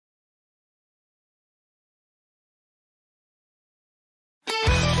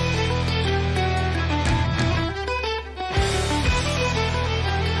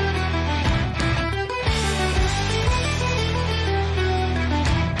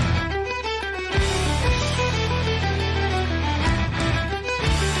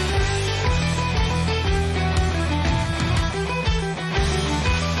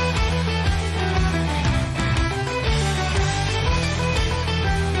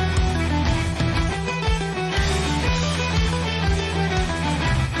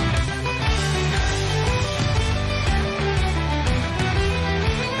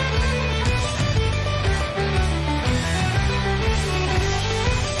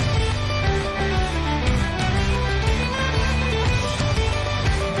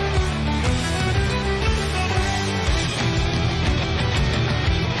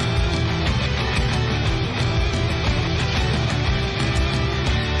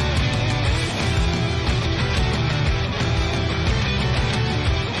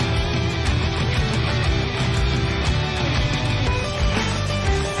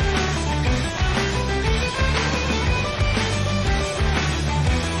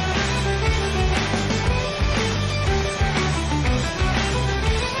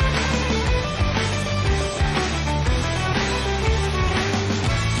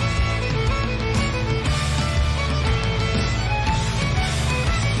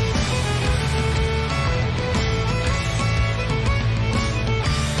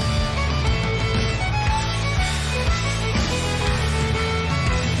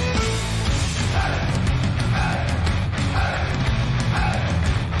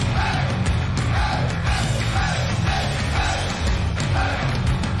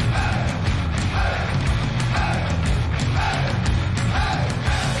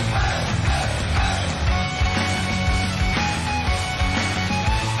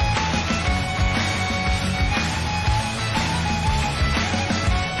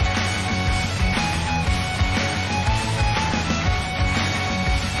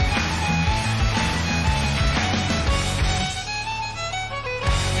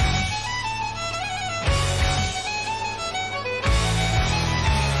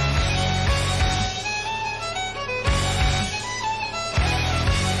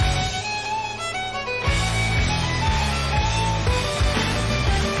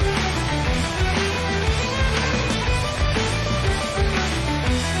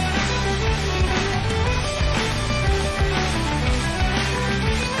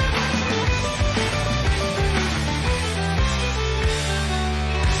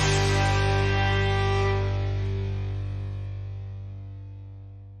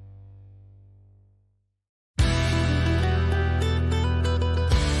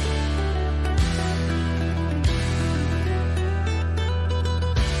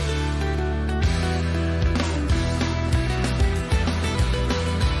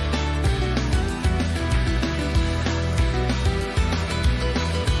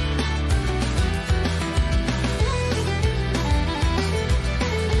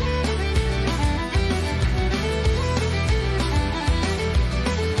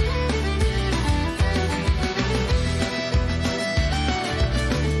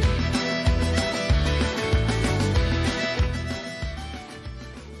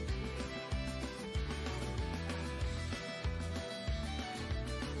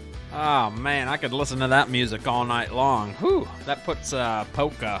Oh man, I could listen to that music all night long. Whew, that puts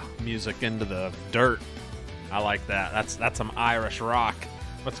polka music into the dirt. I like that. That's some Irish rock.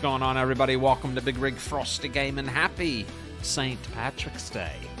 What's going on, everybody? Welcome to Bigrigfrosty Gaming. Happy St. Patrick's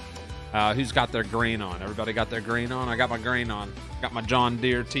Day. Who's got their green on? Everybody got their green on? I got my green on. Got my John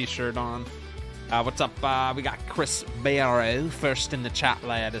Deere t-shirt on. What's up? We got Chris Barrow first in the chat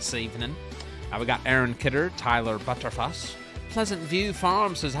layer this evening. We got Aaron Kidder, Tyler Butterfuss. Pleasant View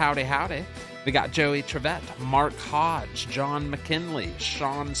Farm says howdy howdy. We got Joey Trevette, Mark Hodge, John McKinley,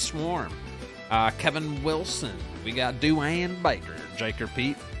 Sean Swarm, Kevin Wilson. We got Duane Baker, Jaker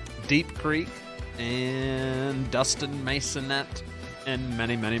Pete, Deep Creek, and Dustin Masonette, and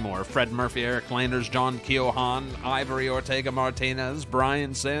many, many more. Fred Murphy, Eric Landers, John Keohan, Ivory Ortega Martinez,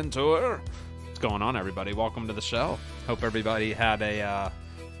 Brian Santor. What's going on, everybody? Welcome to the show. Hope everybody had a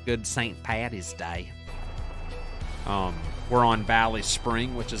good St. Paddy's Day. We're on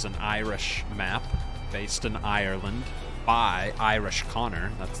Ballyspring, which is an Irish map based in Ireland by Irish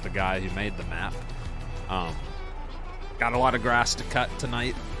Connor. That's the guy who made the map. Got a lot of grass to cut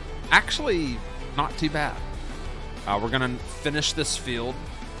tonight. Actually, not too bad. We're going to finish this field,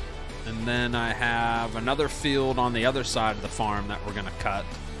 and then I have another field on the other side of the farm that we're going to cut.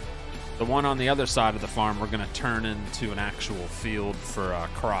 The one on the other side of the farm we're going to turn into an actual field for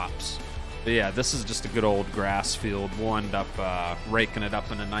crops. But yeah, this is just a good old grass field. We'll end up raking it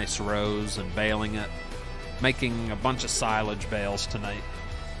up into nice rows and baling it, making a bunch of silage bales tonight.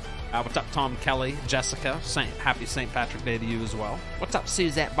 What's up, Tom Kelly, Jessica? Happy St. Patrick's Day to you as well. What's up,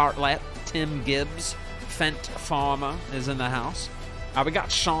 Suzette Bartlett, Tim Gibbs, Fent Farmer is in the house. We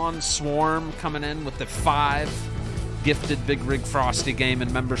got Sean Swarm coming in with the 5 gifted Bigrigfrosty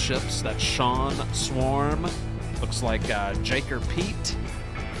Gaming memberships. That's Sean Swarm. Looks like Jaker Pete,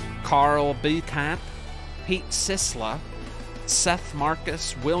 Carl Bucamp, Pete Sisla, Seth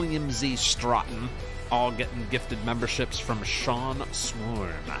Marcus, William Z. Stratton, all getting gifted memberships from Sean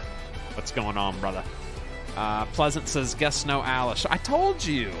Swarm. What's going on, brother? Pleasant says, guess no Alice. I told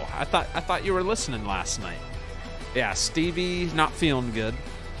you. I thought you were listening last night. Yeah, Stevie not feeling good.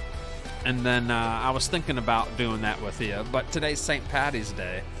 And then I was thinking about doing that with you, but today's St. Paddy's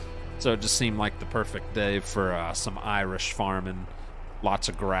Day, so it just seemed like the perfect day for some Irish farming. Lots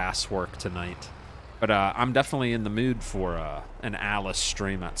of grass work tonight. But I'm definitely in the mood for an Alice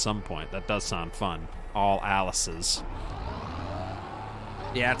stream at some point. That does sound fun. All Alice's.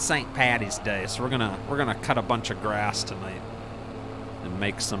 Yeah, it's St. Paddy's Day, so we're gonna cut a bunch of grass tonight and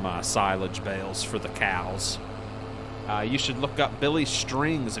make some silage bales for the cows. You should look up Billy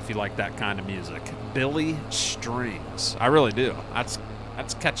Strings if you like that kind of music. Billy Strings. I really do. That's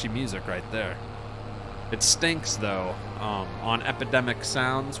catchy music right there. It stinks, though. On Epidemic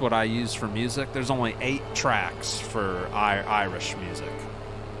Sounds, what I use for music, there's only 8 tracks for Irish music.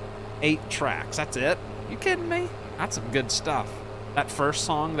 8 tracks. That's it? You kidding me? That's some good stuff. That first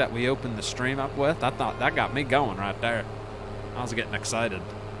song that we opened the stream up with, I thought that got me going right there. I was getting excited.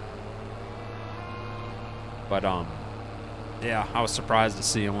 But, yeah, I was surprised to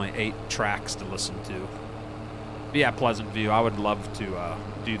see only 8 tracks to listen to. But yeah, Pleasant View, I would love to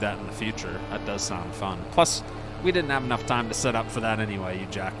do that in the future. That does sound fun. Plus, we didn't have enough time to set up for that anyway, you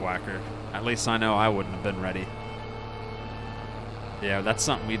jackwhacker. At least I know I wouldn't have been ready. Yeah, that's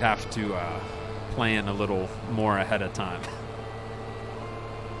something we'd have to plan a little more ahead of time.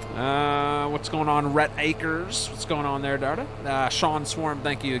 What's going on, Rhett Akers? What's going on there, Darda? Sean Swarm,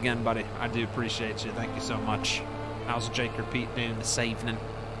 thank you again, buddy. I do appreciate you. Thank you so much. How's Jaker Pete doing this evening?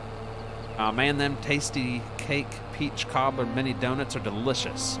 Man, them tasty cake peach cobbler mini donuts are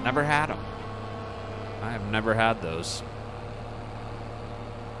delicious. Never had them. I have never had those.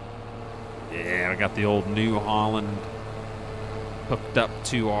 Yeah, I got the old New Holland hooked up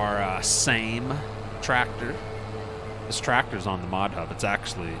to our same tractor. This tractor's on the Mod Hub. It's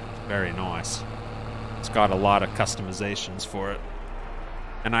actually very nice. It's got a lot of customizations for it.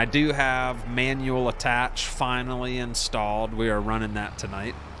 And I do have manual attach finally installed. We are running that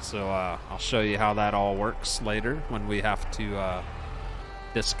tonight. So I'll show you how that all works later when we have to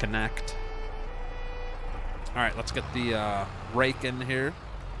disconnect. All right, let's get the rake in here.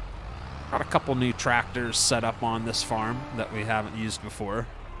 Got a couple new tractors set up on this farm that we haven't used before.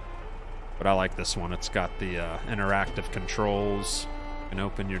 But I like this one. It's got the interactive controls. You can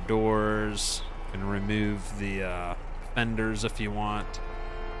open your doors. You can remove the fenders if you want.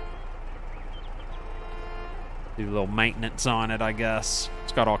 Do a little maintenance on it, I guess.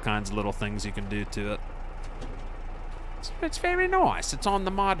 It's got all kinds of little things you can do to it. It's very nice. It's on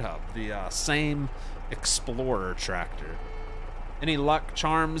the Mod Hub, the same Explorer tractor. Any lucky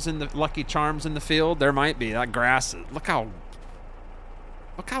charms in the field? There might be. That grass. Look how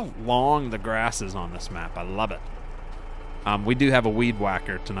Look how long the grass is on this map. I love it. We do have a weed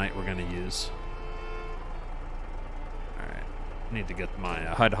whacker tonight we're going to use. All right. Need to get my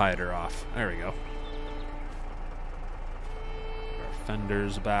HUD hider off. There we go. Our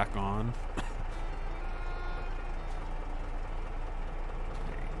fenders back on. There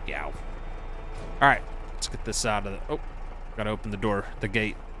you go. All right. Let's get this out of the... Oh, got to open the door, the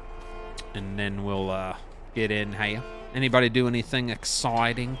gate. And then we'll get in here. Anybody do anything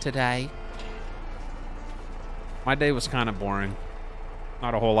exciting today? My day was kind of boring.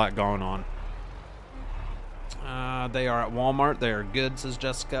 Not a whole lot going on. They are at Walmart. They are good, says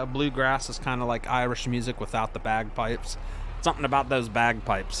Jessica. Bluegrass is kind of like Irish music without the bagpipes. Something about those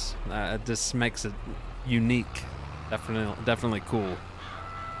bagpipes. It just makes it unique. Definitely cool.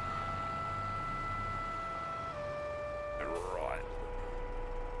 Right.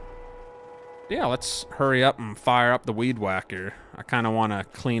 Yeah, let's hurry up and fire up the weed whacker. I kind of want to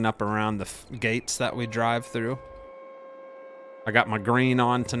clean up around the gates that we drive through. I got my green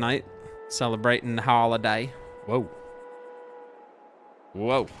on tonight, celebrating the holiday. Whoa.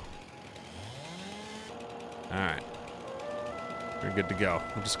 Whoa. All right. We're good to go.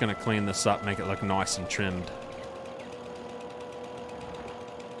 I'm just going to clean this up, make it look nice and trimmed.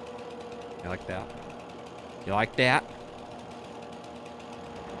 You like that? You like that?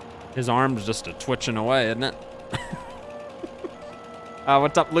 His arm's just a twitching away, isn't it?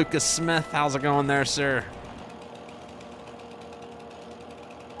 What's up, Lucas Smith? How's it going there, sir?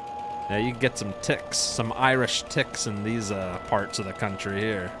 Yeah, you can get some ticks, some Irish ticks in these parts of the country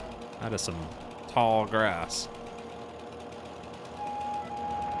here. That is some tall grass.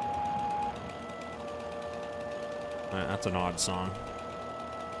 Alright, that's an odd song.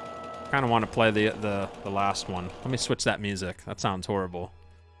 Kind of want to play the last one. Let me switch that music. That sounds horrible.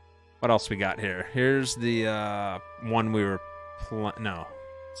 What else we got here? Here's the one we were no.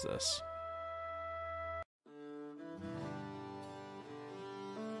 What's this?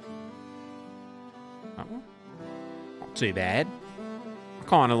 Not too bad.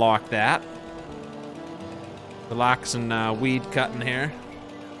 Kind of like that. Relaxing weed cutting here.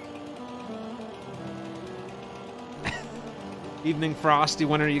 Evening Frosty,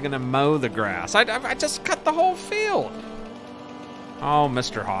 when are you going to mow the grass? I just cut the whole field. Oh,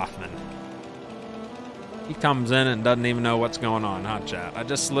 Mr. Hoffman. He comes in and doesn't even know what's going on, huh, chat? I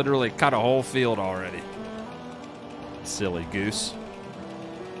just literally cut a whole field already. Silly goose.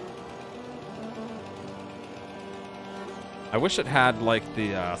 I wish it had, like,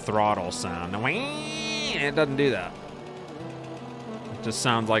 the throttle sound. It doesn't do that. It just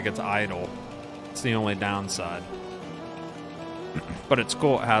sounds like it's idle. It's the only downside. But it's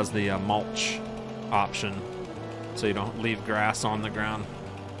cool. It has the mulch option, so you don't leave grass on the ground.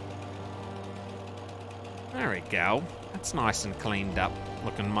 There we go. That's nice and cleaned up.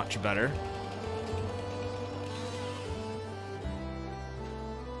 Looking much better.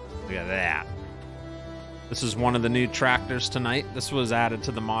 Look at that. This is one of the new tractors tonight. This was added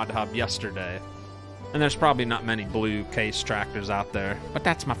to the mod hub yesterday. And there's probably not many blue case tractors out there, but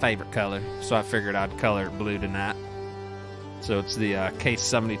that's my favorite color, so I figured I'd color it blue tonight. So it's the Case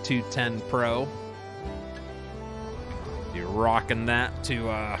 7210 Pro. You're rocking that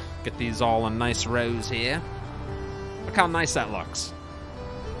to get these all in nice rows here. Look how nice that looks.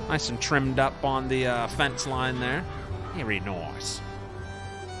 Nice and trimmed up on the fence line there. Very nice.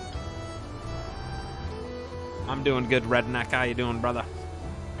 I'm doing good, Redneck. How you doing, brother?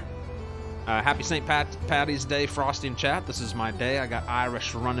 Happy St. Patty's Day, Frosty and chat. This is my day. I got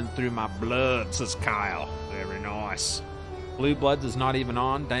Irish running through my blood, says Kyle. Very nice. Blue Bloods is not even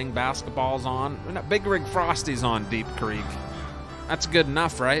on. Dang basketball's on. Bigrigfrosty's on Deep Creek. That's good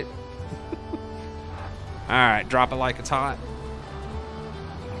enough, right? Alright, drop it like it's hot.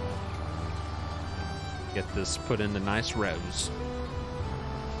 Get this put into nice rows.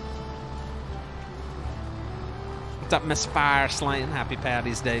 What's up, Miss Fire Slaying? Happy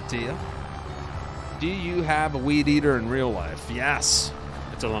Patty's Day to you. Do you have a weed eater in real life? Yes.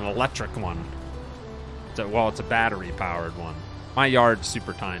 It's an electric one. Well, it's a battery-powered one. My yard's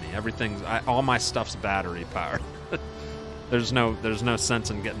super tiny. All my stuff's battery-powered. There's no sense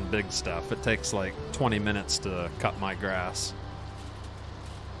in getting big stuff. It takes like 20 minutes to cut my grass.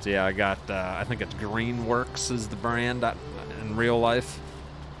 So yeah, I got, I think it's Greenworks is the brand in real life.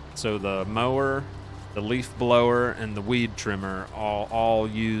 So the mower, the leaf blower, and the weed trimmer all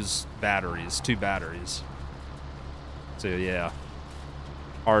use batteries, 2 batteries. So yeah,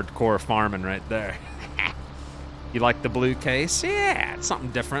 hardcore farming right there. You like the blue case? Yeah, it's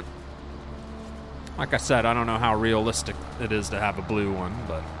something different. Like I said, I don't know how realistic it is to have a blue one,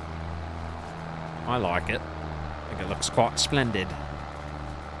 but I like it. I think it looks quite splendid.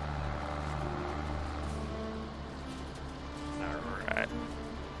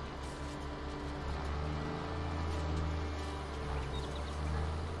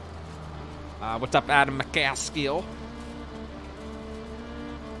 What's up, Adam McCaskill?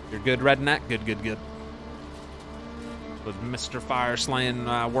 You're good, redneck? Good, good, good. Was Mr.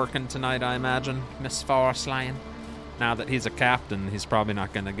 Fireslaying working tonight, I imagine? Miss Fireslaying? Now that he's a captain, he's probably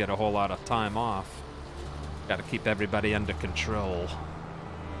not going to get a whole lot of time off. Got to keep everybody under control.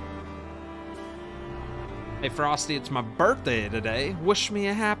 Hey, Frosty, it's my birthday today. Wish me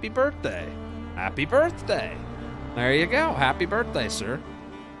a happy birthday. Happy birthday. There you go. Happy birthday, sir.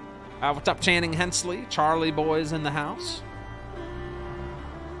 What's up, Channing Hensley? Charlie boy's in the house.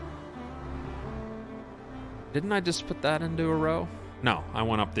 Didn't I just put that into a row? No, I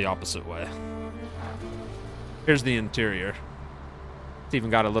went up the opposite way. Here's the interior. It's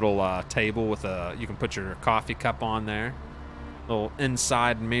even got a little table with you can put your coffee cup on there. Little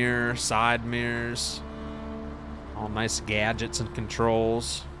inside mirror, side mirrors. All nice gadgets and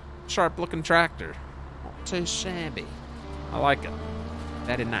controls. Sharp looking tractor. Not too shabby. I like it.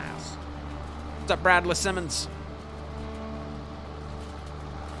 Very nice. What's up, Bradley Simmons?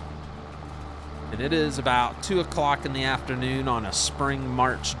 And it is about 2 o'clock in the afternoon on a spring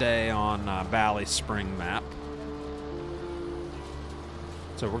March day on Ballyspring map.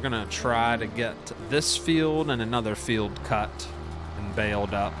 So we're going to try to get this field and another field cut and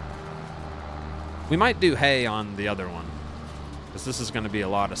baled up. We might do hay on the other one, because this is going to be a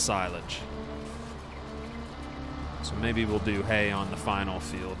lot of silage. So maybe we'll do hay on the final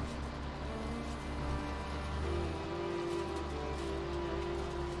field.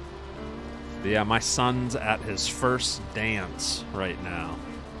 But yeah, my son's at his first dance right now.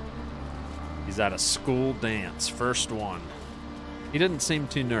 He's at a school dance, first one. He didn't seem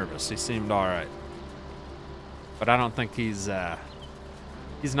too nervous. He seemed all right. But I don't think he's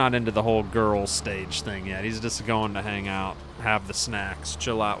not into the whole girl stage thing yet. He's just going to hang out, have the snacks,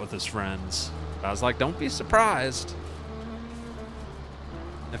 chill out with his friends. I was like, don't be surprised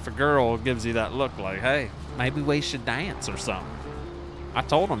if a girl gives you that look like, hey, maybe we should dance or something. I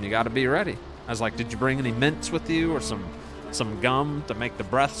told him, you got to be ready. I was like, did you bring any mints with you or some gum to make the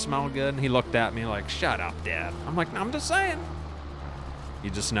breath smell good? And he looked at me like, shut up, Dad. I'm like, no, I'm just saying. You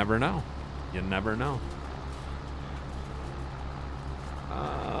just never know. You never know.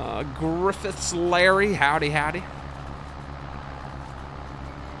 Griffiths Larry, howdy, howdy.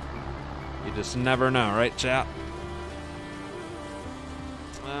 You just never know, right, chat?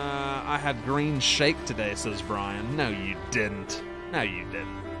 I had green shake today, says Brian. No, you didn't. No, you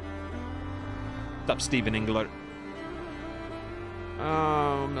didn't. What's up, Stephen Englert?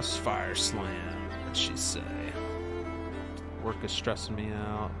 Oh, Miss Fireslam. What'd she say? Work is stressing me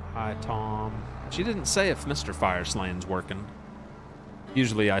out. Hi, Tom. She didn't say if Mr. Fireslam's working.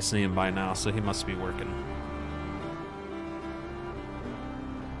 Usually I see him by now, so he must be working.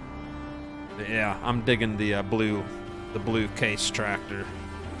 But yeah, I'm digging the blue case tractor.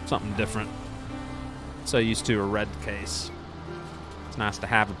 Something different. So used to a red case. It's nice to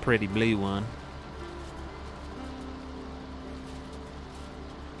have a pretty blue one.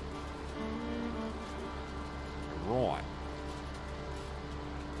 Right.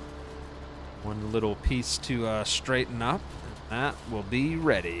 One little piece to straighten up. That will be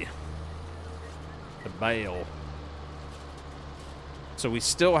ready to bale. So we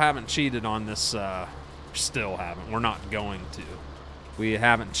still haven't cheated on this. Still haven't. We're not going to. We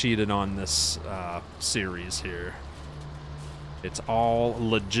haven't cheated on this series here. It's all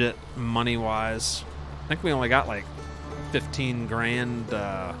legit money-wise. I think we only got like 15 grand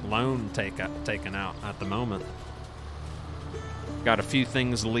loan taken out at the moment. Got a few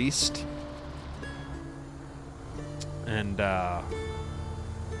things leased. And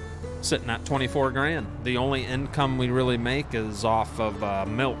sitting at 24 grand. The only income we really make is off of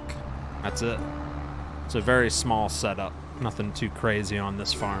milk. That's it. It's a very small setup. Nothing too crazy on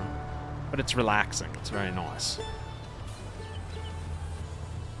this farm. But it's relaxing. It's very nice.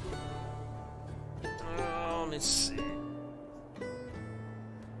 Let me see.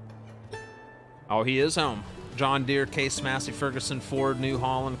 Oh, he is home. John Deere, Case Massey, Ferguson, Ford, New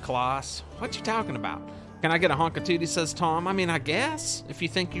Holland, Claas. What you talking about? Can I get a honk of tootie, says Tom. I mean, I guess, if you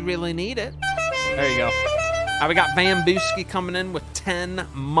think you really need it. There you go. We got Van Booski coming in with 10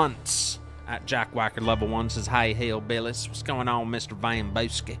 months at Jack Wacker level 1. Says, hi, hail, Billis. What's going on, Mr. Van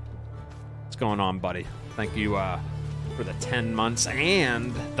Booski? What's going on, buddy? Thank you for the 10 months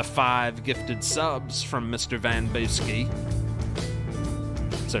and the 5 gifted subs from Mr. Van Booski.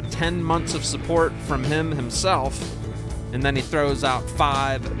 So 10 months of support from him himself. And then he throws out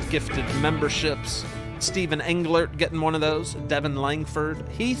 5 gifted memberships. Stephen Englert getting one of those. Devin Langford,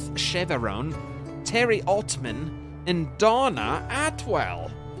 Heath Cheveron, Terry Altman, and Donna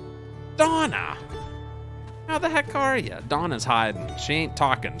Atwell. Donna! How the heck are you? Donna's hiding. She ain't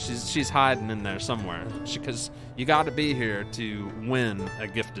talking. She's hiding in there somewhere. Because you got to be here to win a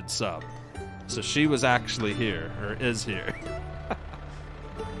gifted sub. So she was actually here, or is here.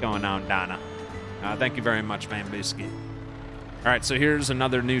 Going on, Donna. Thank you very much, Bambuski. All right, so here's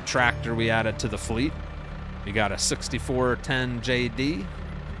another new tractor we added to the fleet. We got a 6410 JD,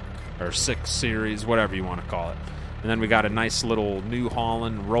 or 6 series, whatever you want to call it. And then we got a nice little New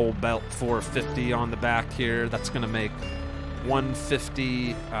Holland roll belt 450 on the back here. That's going to make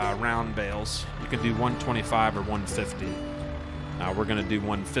 150 round bales. You can do 125 or 150. We're going to do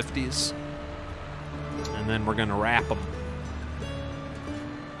 150s. And then we're going to wrap them.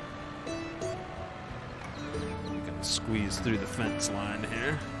 You can squeeze through the fence line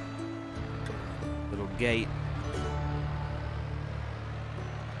here. Little gate.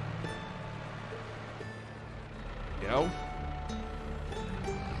 Go.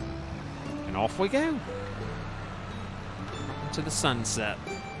 And off we go. To the sunset.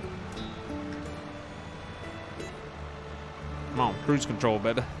 Come on, cruise control,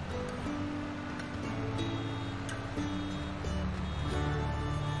 baby.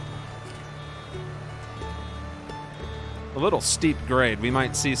 A little steep grade. We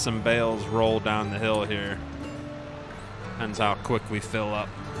might see some bales roll down the hill here. Depends how quick we fill up.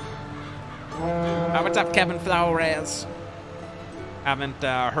 What's up, Kevin Flores? Haven't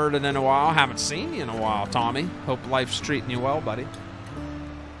heard it in a while. Haven't seen you in a while, Tommy. Hope life's treating you well, buddy.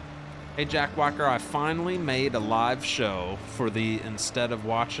 Hey, Jack Walker, I finally made a live show for the instead of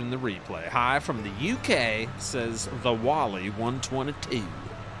watching the replay. Hi from the UK, says the Wally 122.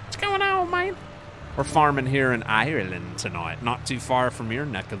 What's going on, man? We're farming here in Ireland tonight, not too far from your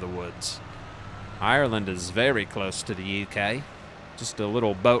neck of the woods. Ireland is very close to the UK. Just a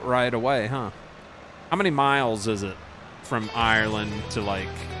little boat ride away, huh? How many miles is it from Ireland to, like,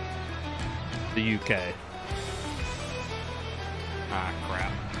 the UK? Ah,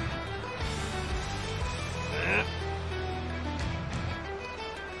 crap.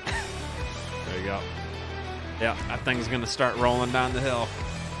 There you go. Yeah, that thing's gonna start rolling down the hill.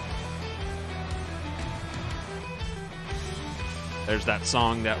 There's that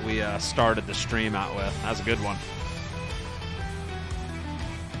song that we started the stream out with. That's a good one.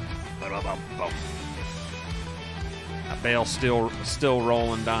 That bale's still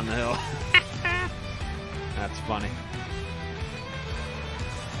rolling down the hill. That's funny.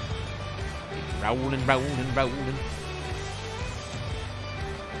 Rolling, rolling, rolling.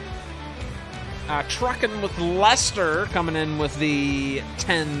 Trucking with Lester coming in with the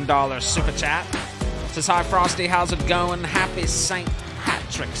 $10 super chat. Says, hi, Frosty, how's it going? Happy St.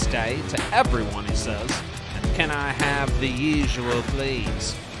 Patrick's Day to everyone, he says. And can I have the usual,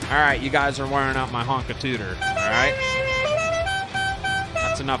 please? All right, you guys are wearing out my honka-tooter, all right?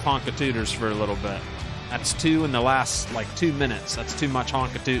 That's enough honka-tooters for a little bit. That's 2 in the last, like, 2 minutes. That's too much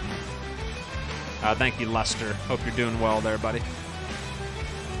honka-tooting. Thank you, Lester. Hope you're doing well there, buddy.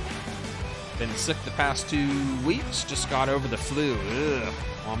 Been sick the past 2 weeks. Just got over the flu. Ugh.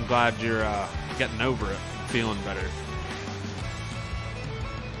 Well, I'm glad you're getting over it and feeling better.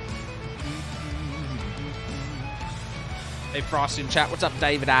 Hey, Frosty in chat. What's up,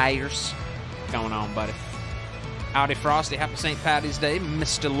 David Ayers? What's going on, buddy? Howdy, Frosty. Happy St. Patty's Day.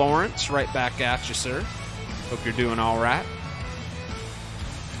 Mr. Lawrence, right back at you, sir. Hope you're doing all right.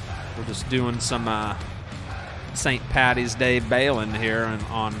 We're just doing some St. Patty's Day baling here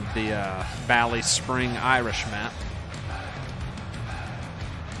on the Ballyspring Irish map.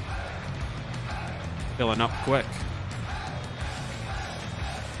 Filling up quick.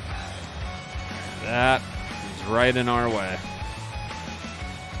 That is right in our way.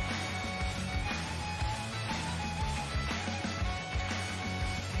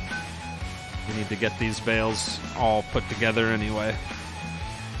 We need to get these bales all put together anyway.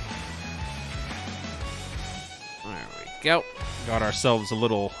 There we go. Got ourselves a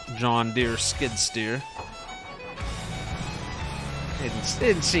little John Deere skid steer.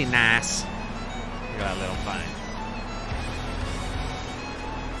 Isn't she nice? Look at that little thing.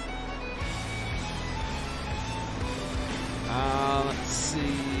 Let's see.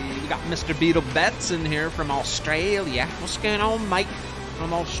 We got Mr. Beetle Betts in here from Australia. What's going on, mate?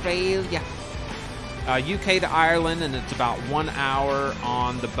 From Australia. UK to Ireland, and it's about 1 hour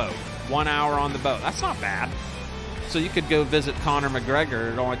on the boat. 1 hour on the boat. That's not bad. So you could go visit Conor McGregor.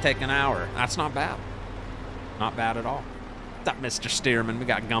 It'd only take an hour. That's not bad. Not bad at all. What's up, Mr. Stearman? We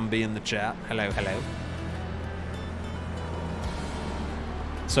got Gumby in the chat. Hello, hello.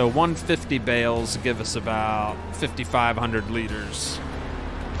 So 150 bales give us about 5,500 liters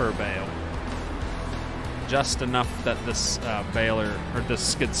per bale. Just enough that this baler or this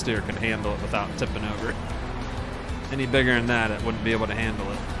skid steer can handle it without tipping over. Any bigger than that, it wouldn't be able to handle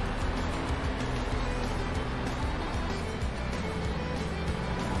it.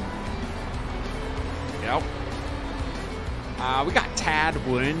 Yep. We got Tad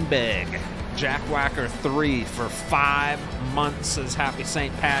Wernberg, Jackwhacker 3 for 5 months. Says happy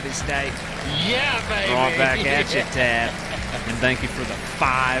St. Patty's Day. Yeah, baby. Right back at you, Tad. And thank you for the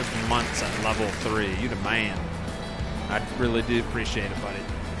 5 months at level 3. You the man. I really do appreciate it, buddy.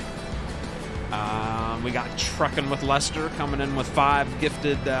 We got Truckin' with Lester coming in with 5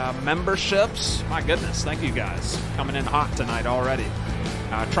 gifted memberships. My goodness, thank you guys. Coming in hot tonight already.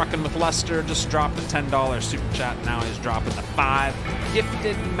 Truckin' with Lester just dropped a $10 super chat. Now he's dropping the 5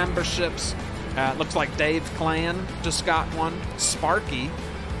 gifted memberships. Looks like Dave Clan just got one. Sparky,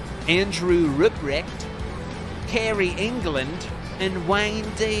 Andrew Ruprecht, Carrie England, and Wayne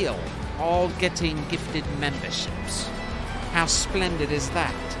Deal all getting gifted memberships. How splendid is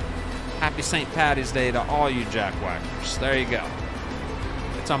that? Happy St. Patty's Day to all you jackwhackers. There you go.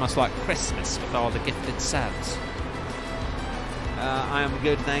 It's almost like Christmas with all the gifted subs. I am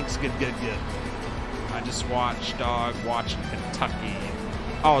good, thanks. Good. I just watched watching Kentucky.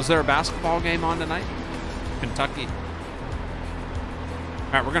 Oh, is there a basketball game on tonight? Kentucky.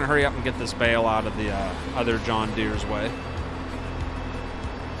 All right, we're going to hurry up and get this bale out of the other John Deere's way.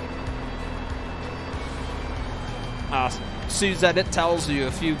 Suzette, it tells you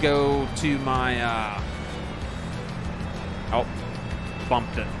if you go to my... oh,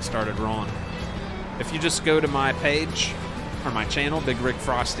 bumped it and started rolling. If you just go to my page, or my channel,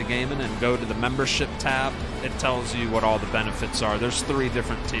 Bigrigfrosty Gaming, and go to the membership tab, it tells you what all the benefits are. There's 3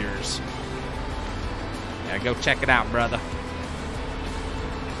 different tiers. Yeah, go check it out, brother.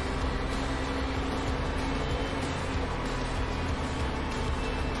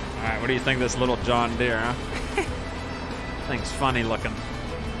 All right, what do you think of this little John Deere, huh? Thing's funny looking.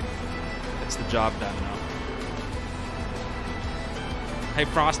 It's the job done now. Hey,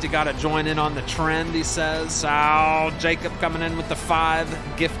 Frosty, got to join in on the trend, he says. Oh, Jacob coming in with the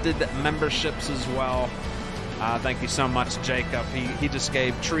 5 gifted memberships as well. Thank you so much, Jacob. He just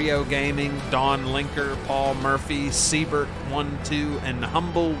gave Trio Gaming, Don Linker, Paul Murphy, Siebert12, and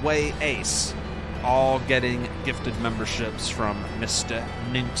Humble Way Ace, all getting gifted memberships from Mr.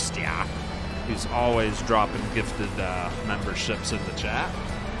 Ninkstia, who's always dropping gifted memberships in the chat.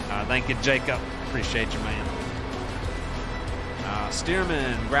 Thank you, Jacob. Appreciate you, man.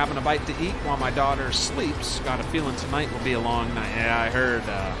 Steerman grabbing a bite to eat while my daughter sleeps. Got a feeling tonight will be a long night. Yeah, I heard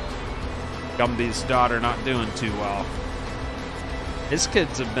Gumby's daughter not doing too well. His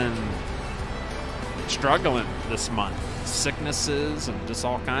kids have been struggling this month. Sicknesses and just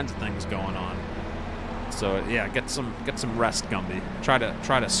all kinds of things going on. So yeah, get some rest, Gumby. Try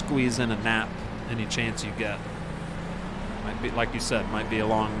to squeeze in a nap any chance you get. Might be, like you said, might be a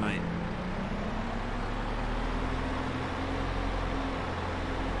long night.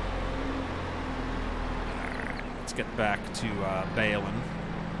 Let's get back to Balin.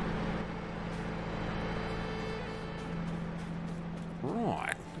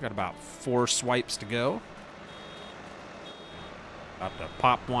 Right, got about 4 swipes to go. About to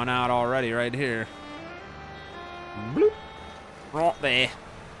pop one out already right here. Bloop. Right there.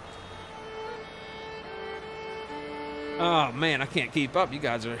 Oh man, I can't keep up. You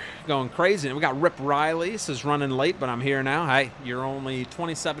guys are going crazy. And we got Rip Riley. This is running late, but I'm here now. Hey, you're only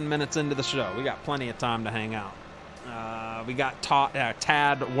 27 minutes into the show. We got plenty of time to hang out. We got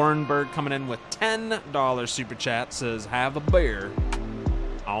Tad Wernberg coming in with $10 super chat. Says, have a beer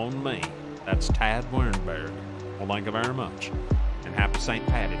on me. That's Tad Wernberg. Well, thank you very much. And happy St.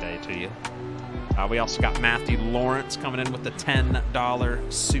 Patty Day to you. We also got Matthew Lawrence coming in with the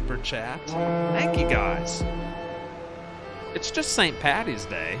 $10 super chat. Thank you, guys. It's just St. Patty's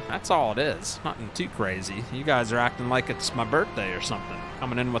Day. That's all it is. Nothing too crazy. You guys are acting like it's my birthday or something.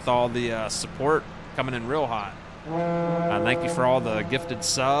 Coming in with all the support. Coming in real hot. Thank you for all the gifted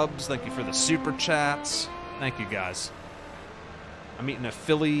subs. Thank you for the super chats. Thank you, guys. I'm eating a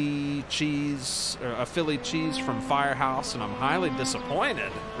Philly cheese from Firehouse, and I'm highly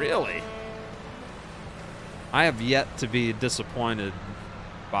disappointed. Really. I have yet to be disappointed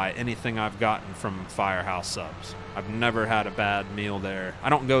by anything I've gotten from Firehouse subs. I've never had a bad meal there. I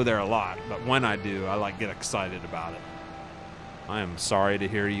don't go there a lot, but when I do, I get excited about it. I am sorry to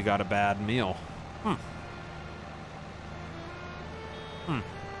hear you got a bad meal.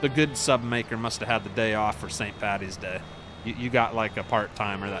 The good sub maker must have had the day off for St. Patty's Day. You got like a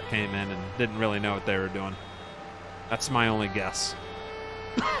part-timer that came in and didn't really know what they were doing. That's my only guess.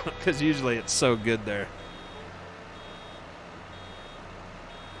 Because usually it's so good there.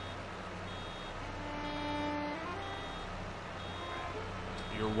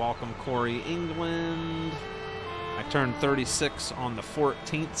 You're welcome, Corey England. I turned 36 on the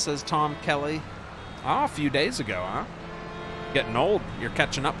 14th, says Tom Kelly. Ah, a few days ago, huh? Getting old. You're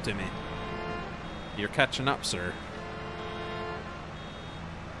catching up to me. You're catching up, sir.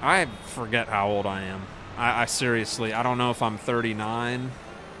 I forget how old I am. I seriously, I don't know if I'm 39.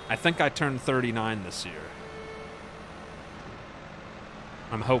 I think I turned 39 this year.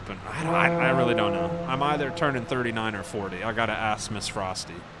 I'm hoping. I really don't know. I'm either turning 39 or 40. I gotta ask Miss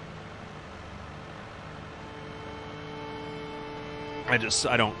Frosty. I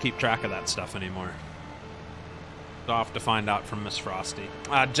don't keep track of that stuff anymore. So I'll have to find out from Miss Frosty.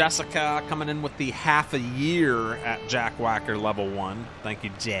 Jessica coming in with the half a year at Jackwhacker level 1. Thank you,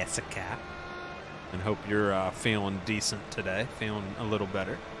 Jessica. And hope you're feeling decent today. Feeling a little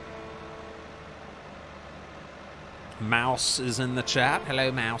better. Mouse is in the chat.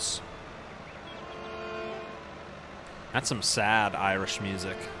 Hello, Mouse. That's some sad Irish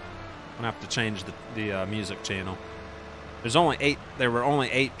music. I'm gonna have to change the music channel. There's only 8. There were only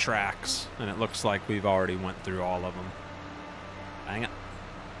 8 tracks, and it looks like we've already went through all of them. Dang it!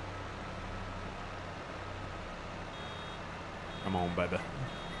 Come on, baby.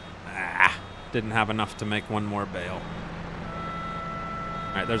 Ah, didn't have enough to make one more bale.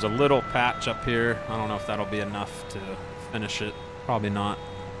 All right, there's a little patch up here. I don't know if that'll be enough to finish it. Probably not.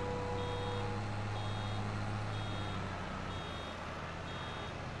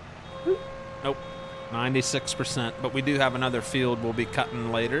 Nope. 96%, but we do have another field we'll be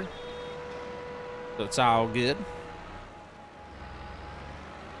cutting later. So it's all good.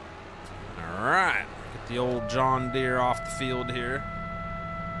 All right, get the old John Deere off the field here.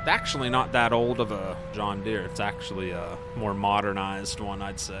 It's actually not that old of a John Deere. It's actually a more modernized one,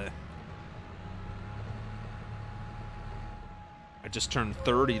 I'd say. I just turned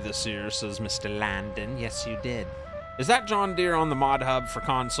 30 this year, says Mr. Landon. Yes, you did. Is that John Deere on the mod hub for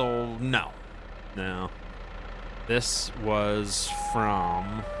console? No. No. This was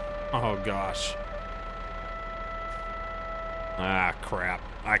from... Oh, gosh. Ah, crap.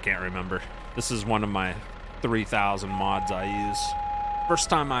 I can't remember. This is one of my 3,000 mods I use. First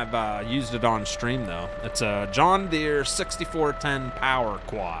time I've used it on stream, though. It's a John Deere 6410 Power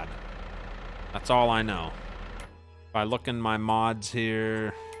Quad. That's all I know. If I look in my mods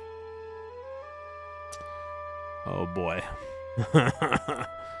here... Oh, boy.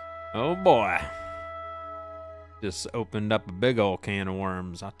 Oh, boy. Just opened up a big old can of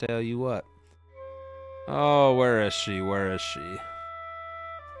worms, I'll tell you what. Oh, where is she? Where is she?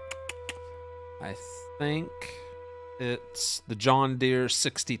 I think it's the John Deere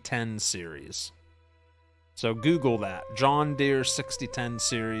 6010 series. So Google that. John Deere 6010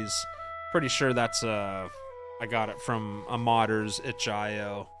 series. Pretty sure that's I got it from a modder's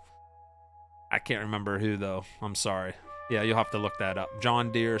itch.io. I can't remember who, though. I'm sorry. Yeah, you'll have to look that up.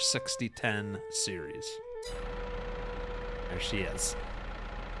 John Deere 6010 series. There she is.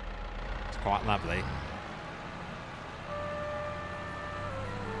 It's quite lovely.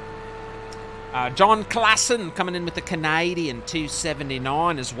 John Classen coming in with the Canadian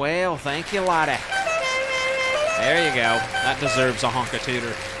 279 as well. Thank you, laddie. There you go. That deserves a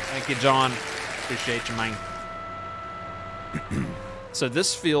honka-tooter. Thank you, John. Appreciate you, man. So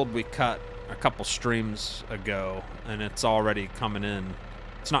this field we cut a couple streams ago, and it's already coming in.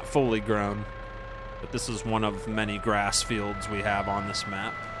 It's not fully grown, but this is one of many grass fields we have on this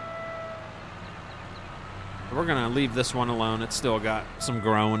map. We're gonna leave this one alone. It's still got some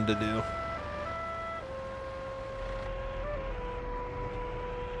growing to do.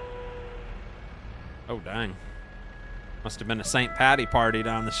 Oh, dang. Must have been a St. Patty party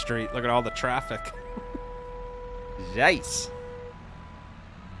down the street. Look at all the traffic. Yikes.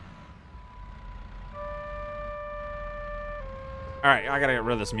 All right, I gotta get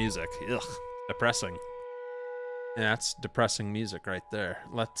rid of this music. Ugh, depressing. Yeah, that's depressing music right there.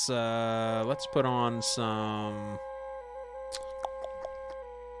 Let's put on some...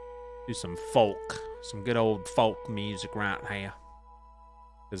 Do some folk. Some good old folk music right here.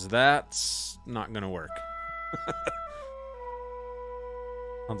 Because that's not gonna work.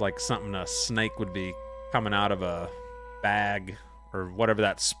 Sounds like something a snake would be coming out of a bag, or whatever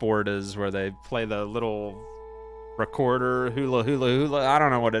that sport is where they play the little recorder, hula hula hula. I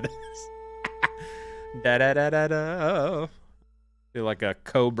don't know what it is. Da da da da da. Feel like a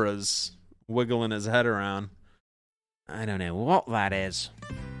cobra's wiggling his head around. I don't know what that is.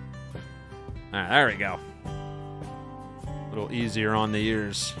 Alright, there we go. A little easier on the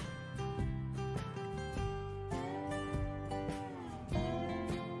ears.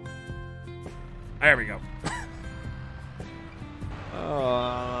 There we go.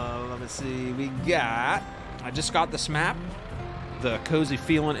 Let me see. We got... I just got this map. the cozy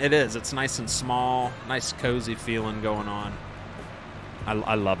feeling? It is. It's nice and small. Nice cozy feeling going on.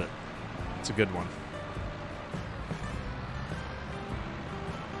 I love it. It's a good one.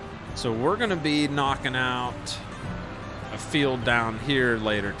 So we're going to be knocking out a field down here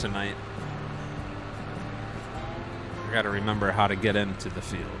later tonight. I got to remember how to get into the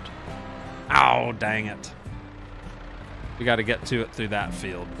field. Ow, dang it. We got to get to it through that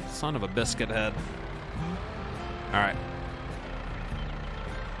field. Son of a biscuit head. All right.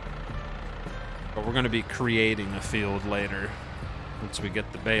 But we're going to be creating a field later once we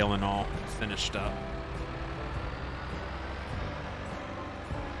get the baling all finished up.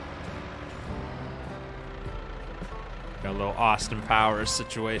 Got a little Austin Powers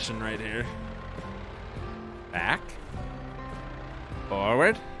situation right here. Back.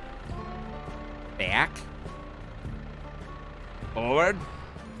 Forward. Back. Forward.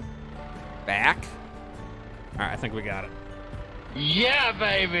 Back. All right, I think we got it. Yeah,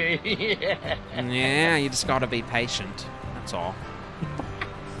 baby. Yeah. Yeah, you just gotta be patient. That's all.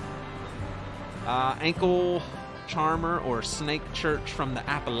 Ankle charmer or snake church from the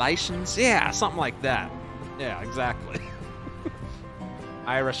Appalachians. Yeah, something like that. Yeah, exactly.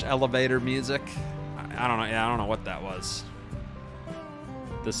 Irish elevator music. I don't know. Yeah, I don't know what that was.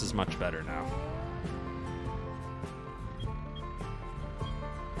 This is much better now.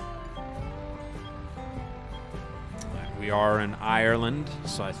 We are in Ireland,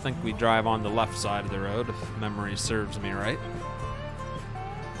 so I think we drive on the left side of the road, if memory serves me right.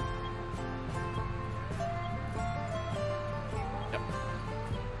 Yep.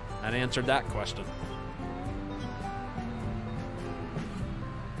 That answered that question.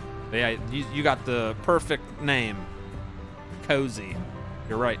 But yeah, you got the perfect name. Cozy.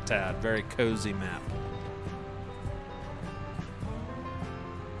 You're right, Tad. Very cozy map.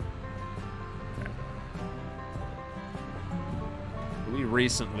 We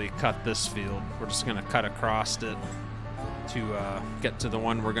recently cut this field. We're just going to cut across it to get to the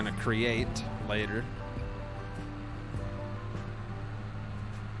one we're going to create later.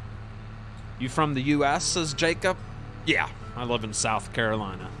 You from the U.S., says Jacob? Yeah, I live in South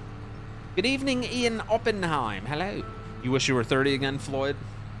Carolina. Good evening, Ian Oppenheim. Hello. You wish you were 30 again, Floyd?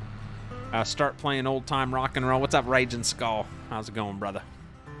 Start playing old-time rock and roll. What's up, Raging Skull? How's it going, brother?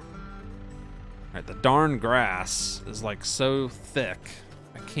 All right, the darn grass is like so thick.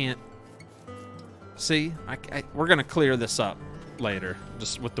 I can't see. We're gonna clear this up later,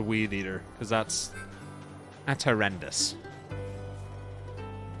 just with the weed eater, because that's horrendous.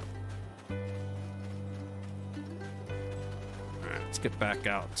 All right, let's get back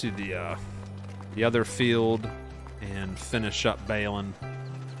out to the other field and finish up baling.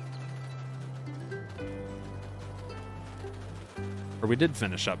 Or we did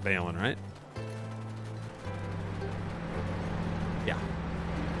finish up baling, right? Yeah.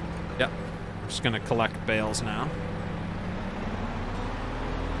 Yep. We're just gonna collect bales now.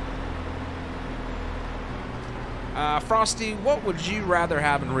 Frosty, what would you rather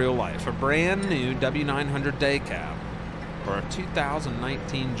have in real life? A brand new W900 day cab or a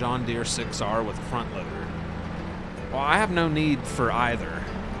 2019 John Deere 6R with a front loader? Well, I have no need for either.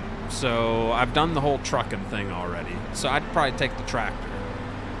 So I've done the whole trucking thing already. So I'd probably take the tractor.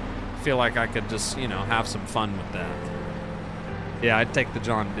 I feel like I could just, you know, have some fun with that. Yeah, I'd take the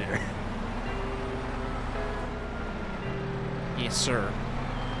John Deere. Yes, sir.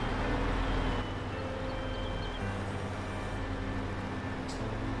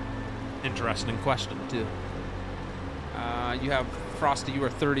 Interesting question, too. You have, Frosty, you are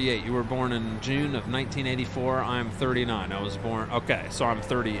 38. You were born in June of 1984. I'm 39. I was born, okay, so I'm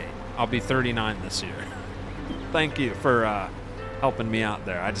 38. I'll be 39 this year. Thank you for helping me out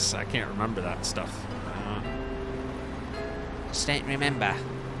there. I can't remember that stuff. Just don't remember.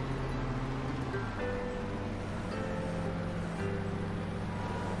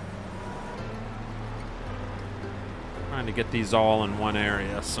 Trying to get these all in one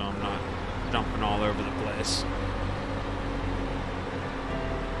area so I'm not dumping all over the place.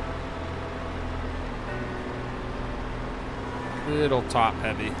 Little top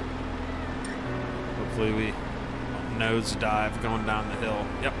heavy. Hopefully we don't nose dive going down the hill.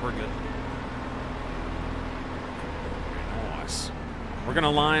 Yep, we're good. Nice. We're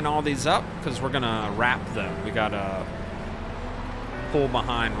gonna line all these up because we're gonna wrap them. We got a pull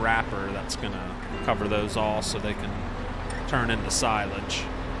behind wrapper that's gonna cover those all so they can turn into silage.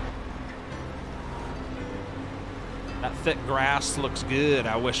 That thick grass looks good.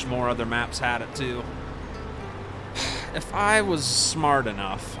 I wish more other maps had it too. If I was smart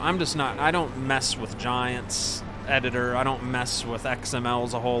enough, I'm just not, I don't mess with Giants editor. I don't mess with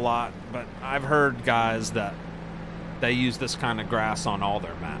XMLs a whole lot, but I've heard guys that they use this kind of grass on all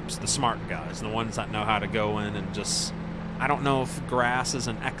their maps. The smart guys, the ones that know how to go in and just... I don't know if grass is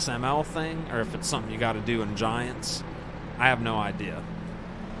an XML thing or if it's something you got to do in Giants. I have no idea.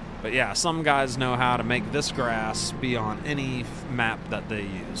 But yeah, some guys know how to make this grass be on any map that they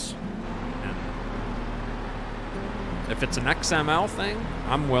use. And if it's an XML thing,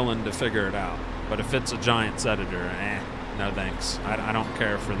 I'm willing to figure it out. But if it's a Giants editor, no thanks. I don't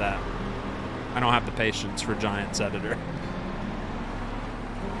care for that. I don't have the patience for Giants editor.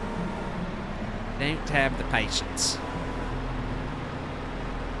 Don't have the patience.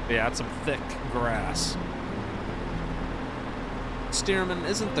 But yeah, it's some thick grass. Stearman,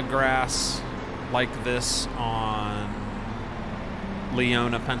 isn't the grass like this on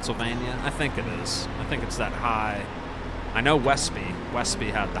Leona, Pennsylvania? I think it is. I think it's that high. I know Westby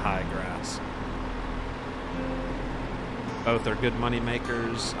had the high grass. Both are good money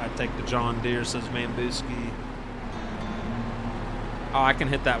makers. I'd take the John Deere, says Mambuski. Oh, I can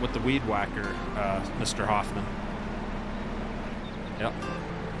hit that with the Weed Whacker, Mr. Hoffman. Yep.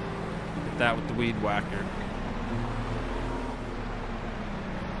 Hit that with the Weed Whacker.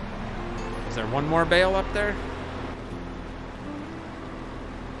 Is there one more bale up there?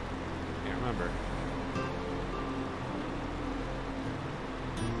 Can't remember.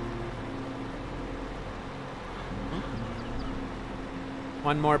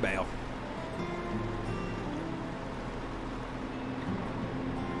 One more bale.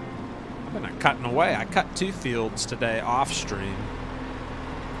 I've been cutting away. I cut 2 fields today off stream.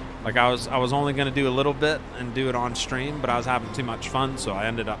 Like I was only gonna do a little bit and do it on stream, but I was having too much fun, so I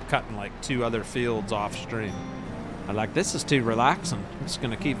ended up cutting like 2 other fields off stream. I'm like, this is too relaxing. I'm just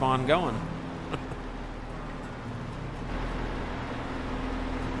gonna keep on going.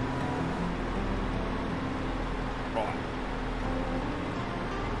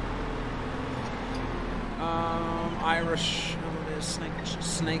 Irish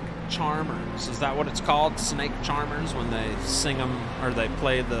snake charmers. Is that what it's called? Snake charmers, when they sing them or they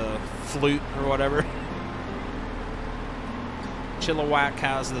play the flute or whatever. Chilliwack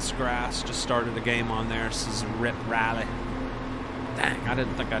has this grass. Just started a game on there. This is Rip Rally. Dang, I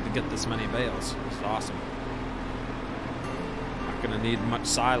didn't think I'd get this many bales. This is awesome. Not gonna need much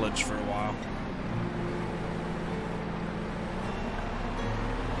silage for a while.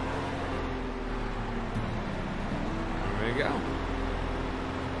 There you go.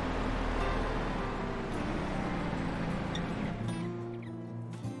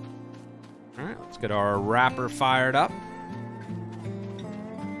 All right, let's get our wrapper fired up.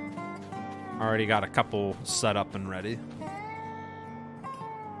 Already got a couple set up and ready.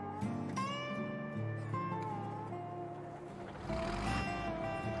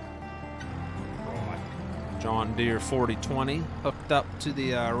 John Deere 4020 hooked up to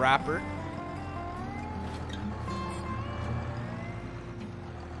the wrapper.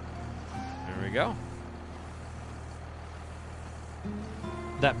 There we go.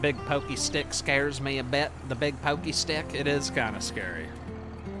 That big pokey stick scares me a bit. The big pokey stick, it is kind of scary.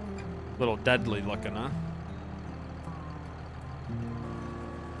 Little deadly looking, huh?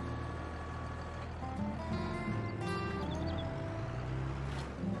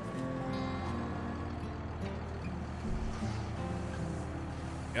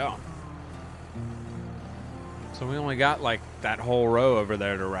 Go. So we only got like that whole row over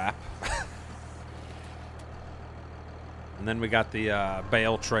there to wrap. And then we got the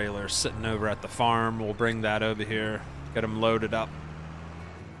bale trailer sitting over at the farm. We'll bring that over here, get them loaded up,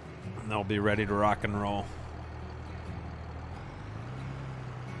 and they'll be ready to rock and roll.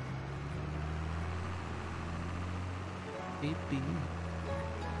 Beep, beep.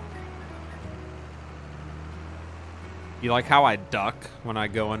 You like how I duck when I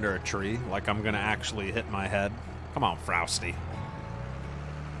go under a tree? Like I'm gonna actually hit my head? Come on, Frosty.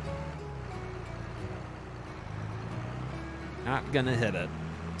 Not gonna hit it.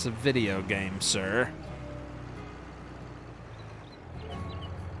 It's a video game, sir.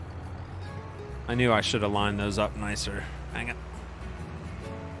 I knew I should have lined those up nicer. Hang it.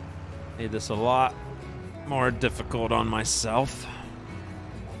 Made this a lot more difficult on myself.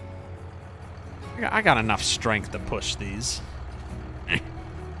 I got enough strength to push these. There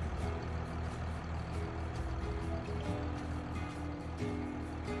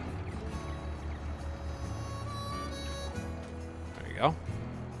you go.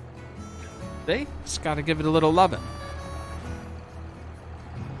 See? Just gotta give it a little loving.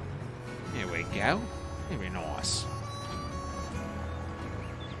 There we go. Very nice.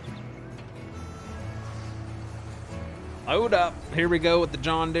 Load up. Here we go with the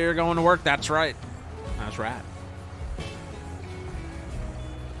John Deere going to work. That's right. That's right.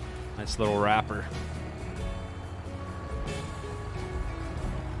 Nice little wrapper.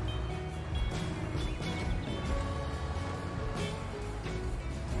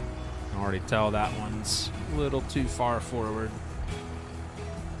 already tell that one's a little too far forward.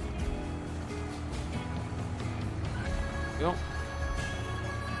 Go.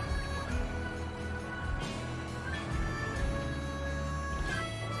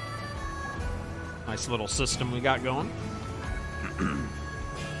 Nice little system we got going.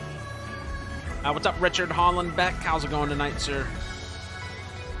 What's up, Richard Holland Beck? How's it going tonight, sir?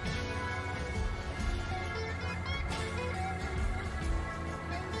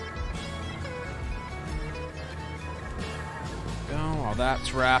 Go. While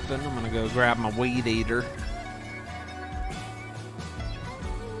that's wrapping, I'm gonna go grab my weed eater.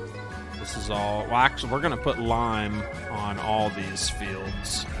 This is all. Well, actually, we're gonna put lime on all these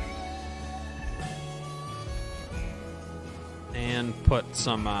fields. And put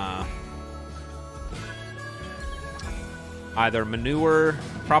some either manure,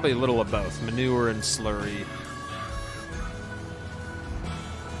 probably a little of both, manure and slurry,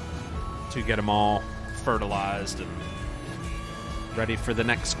 to get them all fertilized and ready for the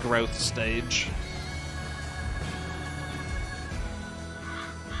next growth stage.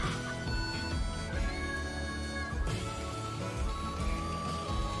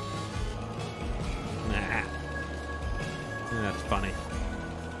 That's funny.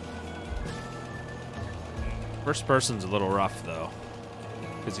 First person's a little rough, though,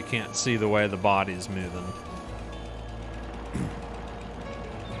 because you can't see the way the body's moving.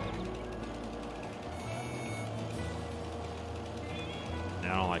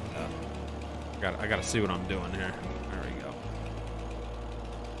 Yeah, I don't like that. I gotta see what I'm doing here. There we go.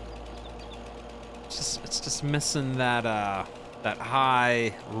 It's just missing that that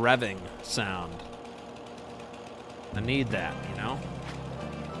high revving sound. I need that, you know?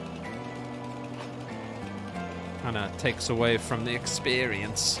 Kind of takes away from the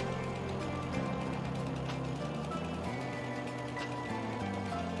experience.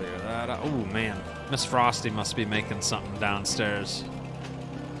 Clear that up. Oh, man. Miss Frosty must be making something downstairs.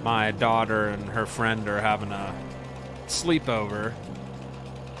 My daughter and her friend are having a sleepover.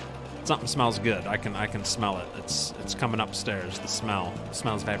 Something smells good. I can smell it. It's coming upstairs. The smell. It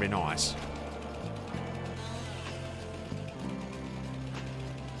smells very nice.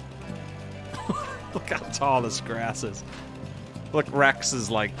 Look how tall this grass is. Look, Rex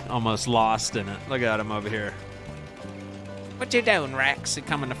is like almost lost in it. Look at him over here. What you doing, Rex? You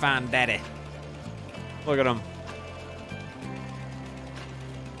coming to find Daddy? Look at him.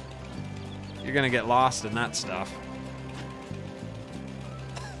 You're gonna get lost in that stuff.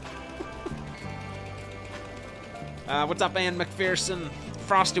 What's up, Ann McPherson?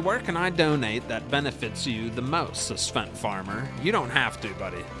 Frosty, where can I donate that benefits you the most, a Svent farmer? You don't have to,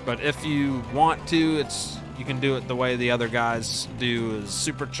 buddy. But if you want to, you can do it the way the other guys do, is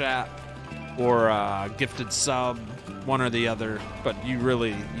super chat or gifted sub, one or the other. But you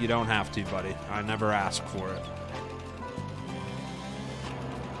don't have to, buddy. I never ask for it.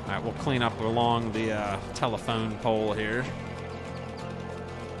 All right, we'll clean up along the telephone pole here.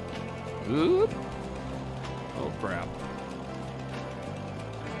 Oop. Oh, crap.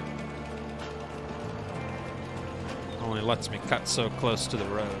 Only lets me cut so close to the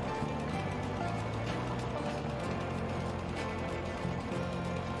road.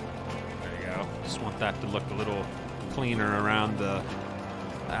 There you go. Just want that to look a little cleaner around the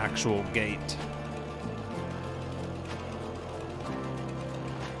actual gate.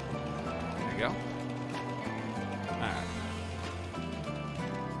 There you go. All right.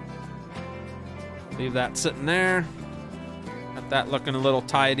 Leave that sitting there. Got that looking a little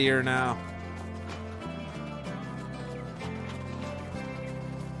tidier now.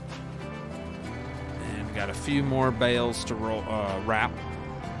 Got a few more bales to wrap.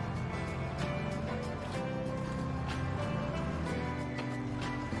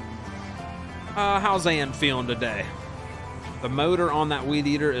 How's Ann feeling today? The motor on that weed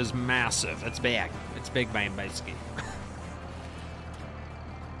eater is massive. It's big. It's big, man, basically.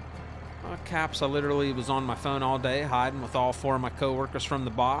 Caps, I literally was on my phone all day, hiding with all 4 of my coworkers from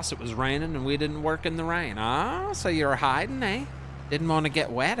the boss. It was raining, and we didn't work in the rain. Ah, so you're hiding, eh? Didn't want to get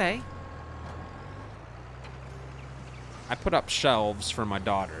wet, eh? I put up shelves for my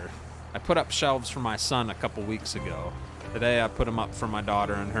daughter. I put up shelves for my son a couple weeks ago. Today I put them up for my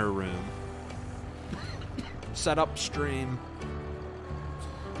daughter in her room. Set up stream.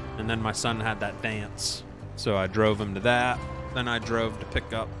 And then my son had that dance. So I drove him to that. Then I drove to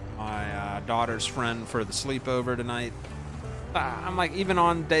pick up my daughter's friend for the sleepover tonight. I'm like, even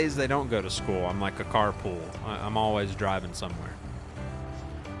on days they don't go to school, I'm like a carpool. I'm always driving somewhere.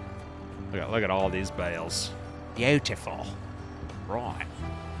 Look at all these bales. Beautiful. Right.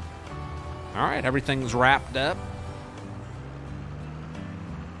 All right, everything's wrapped up.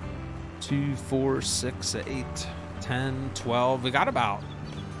 2, 4, 6, 8, 10, 12. We got about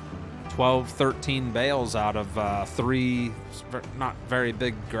 12, 13 bales out of 3 not very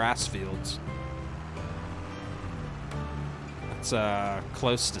big grass fields. That's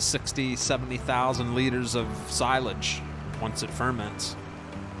close to 60, 70,000 liters of silage once it ferments.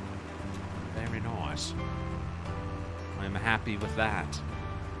 Very nice. I'm happy with that.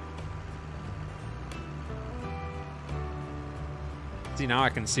 See, now I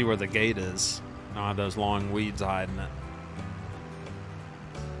can see where the gate is. I don't have those long weeds hiding it.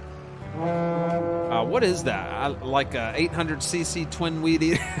 What is that? Like a 800cc twin weed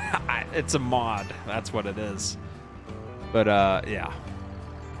eater? It's a mod. That's what it is. But, yeah.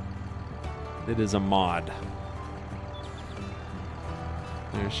 It is a mod.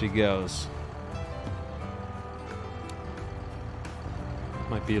 There she goes.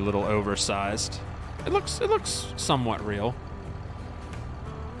 Might be a little oversized. It looks somewhat real.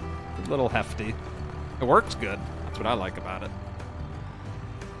 A little hefty. It works good. That's what I like about it.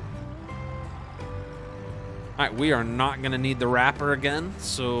 Alright, we are not going to need the wrapper again,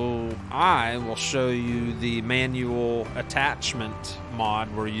 so I will show you the manual attachment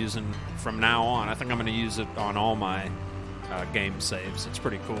mod we're using from now on. I think I'm going to use it on all my game saves. It's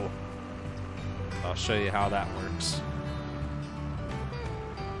pretty cool. I'll show you how that works.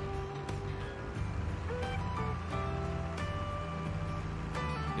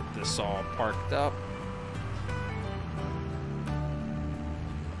 Get this all parked up.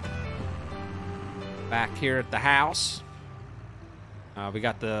 Back here at the house, we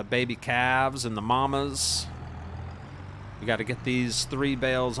got the baby calves and the mamas. We got to get these 3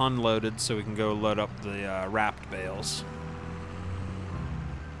 bales unloaded so we can go load up the wrapped bales.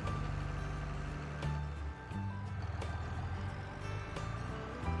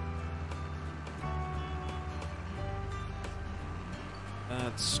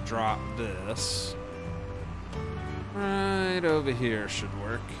 Let's drop this right over here. Should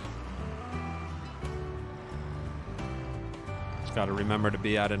work. Got to remember to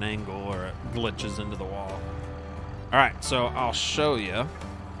be at an angle or it glitches into the wall. All right, so I'll show you. You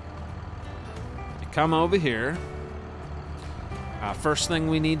come over here. First thing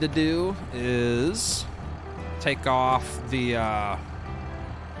we need to do is take off the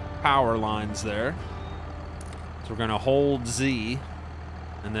power lines there. So we're going to hold Z,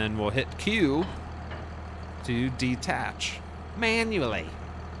 and then we'll hit Q to detach manually.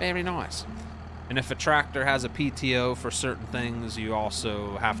 Very nice. And if a tractor has a PTO for certain things, you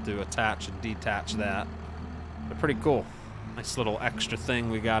also have to attach and detach that. But pretty cool. Nice little extra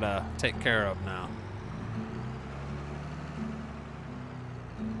thing we gotta take care of now.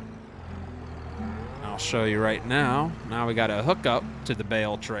 I'll show you right now. Now we gotta hook up to the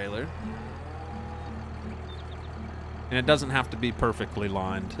bale trailer. And it doesn't have to be perfectly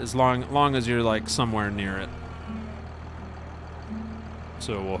lined, as long as you're like somewhere near it.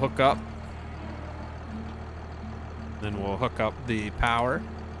 So we'll hook up. Then we'll hook up the power.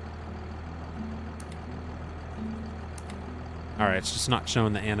 Alright, it's just not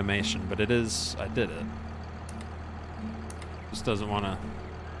showing the animation, but it is, I did it. Just doesn't want to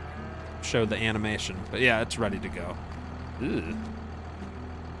show the animation. But yeah, it's ready to go. Ew.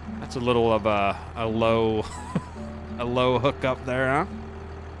 That's a little of a low, a low hook up there, huh?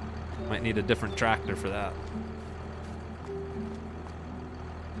 Might need a different tractor for that.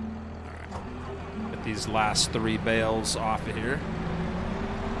 These last 3 bales off of here.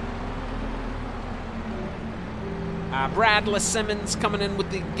 Bradley Simmons coming in with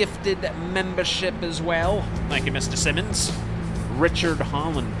the gifted membership as well. Thank you, Mr. Simmons. Richard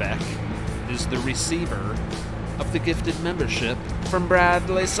Hollenbeck is the receiver of the gifted membership from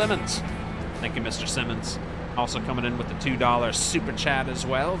Bradley Simmons. Thank you, Mr. Simmons. Also coming in with the $2 super chat as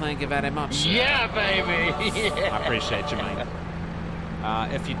well. Thank you very much. Yeah, baby. Yeah. I appreciate you, mate.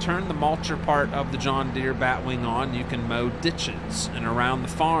 If you turn the mulcher part of the John Deere Batwing on, you can mow ditches and around the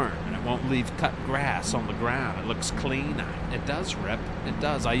farm, and it won't leave cut grass on the ground. It looks clean. It does, Rip. It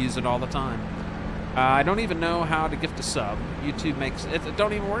does. I use it all the time. I don't even know how to gift a sub. YouTube makes it.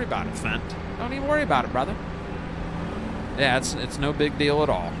 Don't even worry about it, Fent. Don't even worry about it, brother. Yeah, it's no big deal at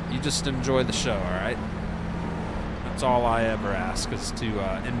all. You just enjoy the show, all right? That's all I ever ask, is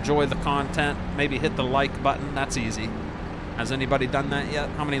to enjoy the content. Maybe hit the like button. That's easy. Has anybody done that yet?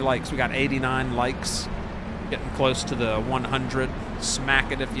 How many likes? We got 89 likes. Getting close to the 100.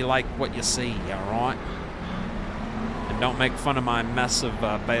 Smack it if you like what you see, all right? And don't make fun of my mess of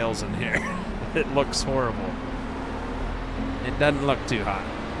bales in here. It looks horrible. It doesn't look too hot.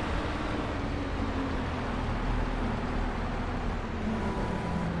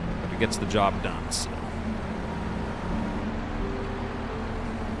 But it gets the job done, so.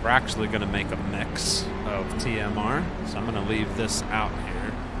 We're actually going to make a mix of TMR, so I'm going to leave this out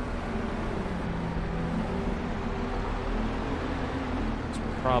here. So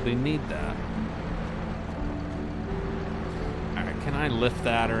we'll probably need that. All right, can I lift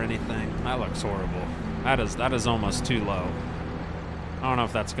that or anything? That looks horrible. That is almost too low. I don't know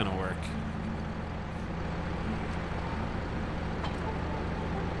if that's going to work.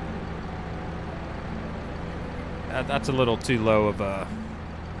 That's a little too low of a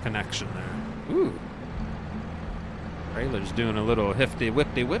connection there. Ooh. Trailer's doing a little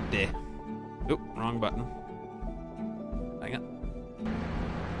hifty-whipty-whipty. Oop, wrong button. Dang it.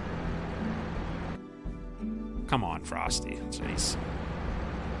 Come on, Frosty. Jeez.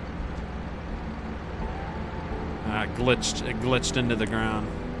 It glitched into the ground.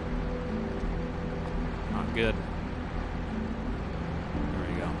 Not good.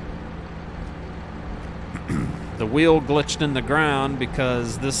 The wheel glitched in the ground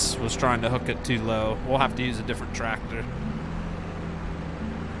because this was trying to hook it too low. We'll have to use a different tractor.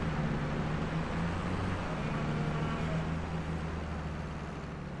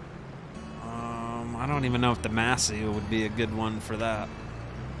 I don't even know if the Massey would be a good one for that.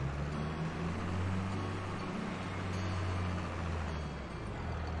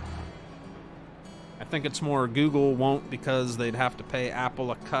 I think it's more Google won't because they'd have to pay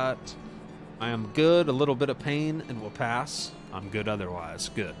Apple a cut. I am good, a little bit of pain, and will pass. I'm good otherwise.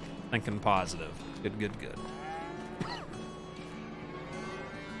 Good. Thinking positive. Good, good, good.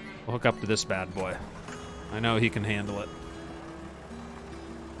 We'll hook up to this bad boy. I know he can handle it.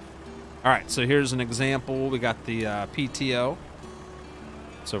 All right, so here's an example. We got the PTO.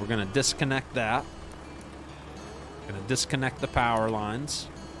 So we're going to disconnect that. Going to disconnect the power lines,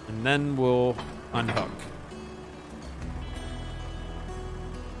 and then we'll unhook.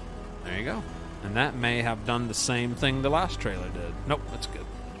 There you go. And that may have done the same thing the last trailer did. Nope, that's good.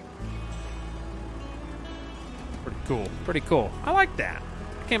 Pretty cool. Pretty cool. I like that.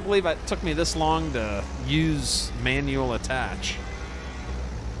 I can't believe it took me this long to use manual attach.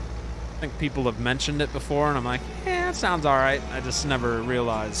 I think people have mentioned it before, and I'm like, yeah, it sounds all right. I just never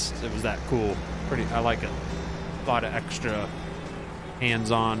realized it was that cool. I like it. A lot of extra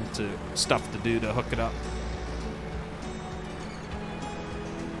hands-on stuff to do to hook it up.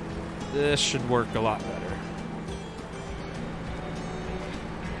 This should work a lot better.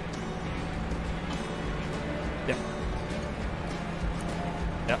 Yep.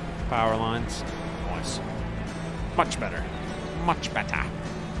 Yep, power lines. Nice. Much better. Much better.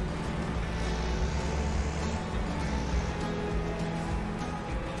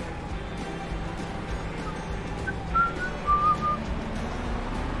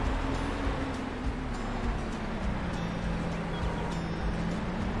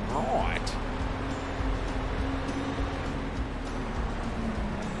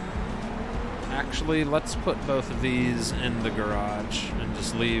 Actually, let's put both of these in the garage and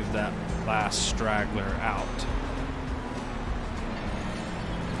just leave that last straggler out.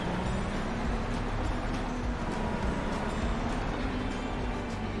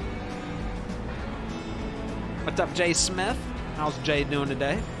 What's up, Jay Smith? How's Jay doing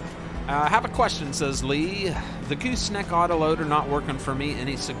today? I have a question, says Lee. The gooseneck autoloader not working for me.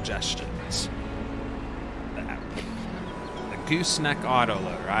 Any suggestions? Gooseneck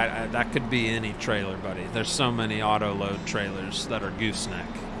autoloader. That could be any trailer, buddy. There's so many autoload trailers that are gooseneck.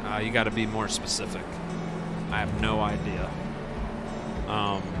 You got to be more specific. I have no idea.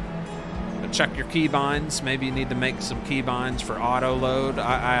 But check your keybinds. Maybe you need to make some keybinds for autoload.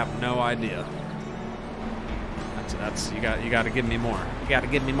 I have no idea. That's you got to give me more. You got to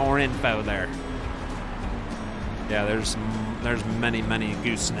give me more info there. Yeah, there's many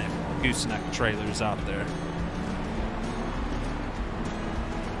gooseneck trailers out there.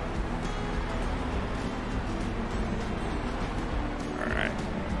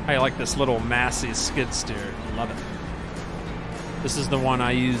 I like this little Massey skid steer. Love it. This is the one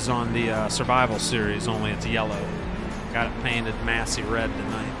I use on the Survival series, only it's yellow. Got it painted Massey red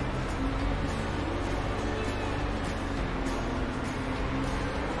tonight.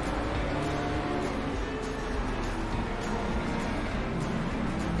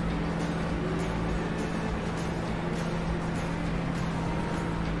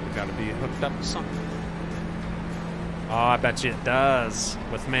 Got to be hooked up to something. Oh, I bet you it does.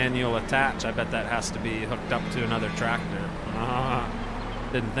 With manual attach, I bet that has to be hooked up to another tractor.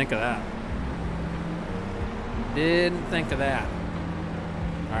 Didn't think of that. Didn't think of that.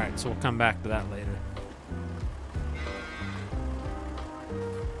 All right, so we'll come back to that later.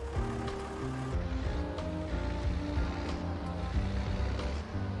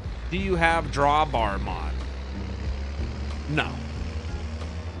 Do you have drawbar mod? No.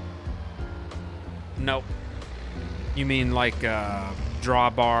 Nope. You mean like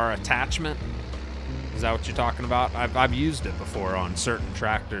drawbar attachment? Is that what you're talking about? I've used it before on certain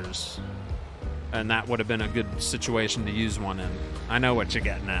tractors, and that would have been a good situation to use one in. I know what you're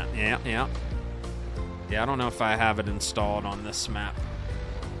getting at. Yeah, yeah. Yeah, I don't know if I have it installed on this map.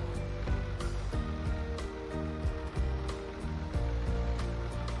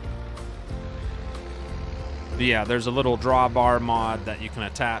 But yeah, there's a little drawbar mod that you can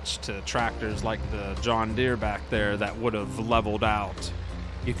attach to tractors like the John Deere back there that would have leveled out.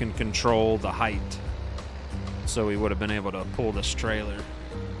 You can control the height, so we would have been able to pull this trailer.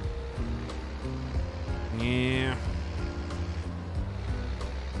 Yeah.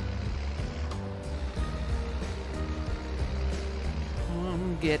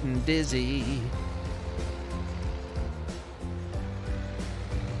 I'm getting dizzy.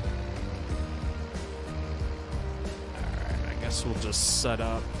 Alright, I guess we'll just set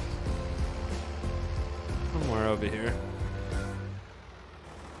up somewhere over here.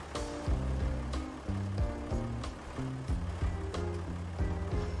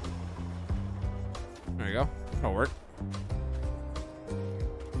 There you go. That'll work.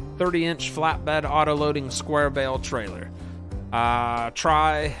 30-inch flatbed auto-loading square bale trailer.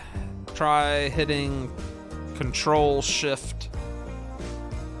 Try hitting Control Shift.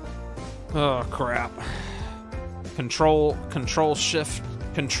 Oh crap. Control Shift.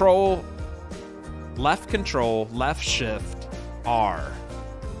 Left Shift R.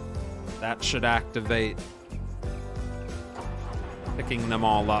 That should activate picking them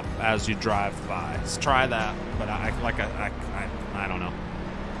all up as you drive by. Let's try that, but I don't know.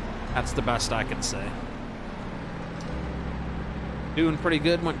 That's the best I can say. Doing pretty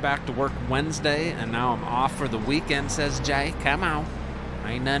good. Went back to work Wednesday, and now I'm off for the weekend, says Jay. Come on.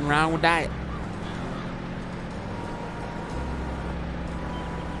 Ain't nothing wrong with that.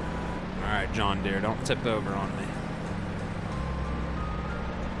 All right, John Deere, don't tip over on me.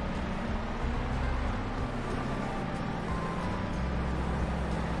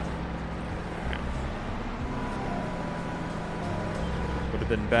 Would have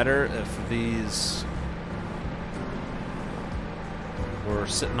been better if these were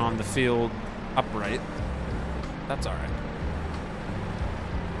sitting on the field upright. That's all right.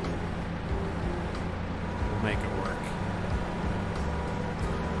 We'll make it work.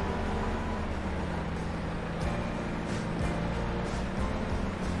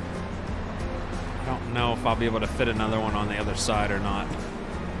 I don't know if I'll be able to fit another one on the other side or not.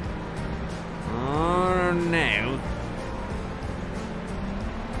 Oh no.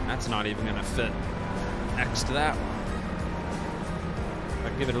 That's not even gonna fit next to that one.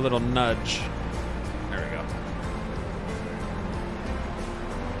 I'll give it a little nudge. There we go.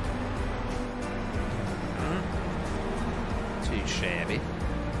 Too shabby.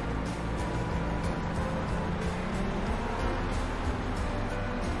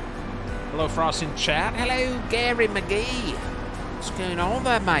 Hello, Frost in chat. Hello, Gary McGee. What's going on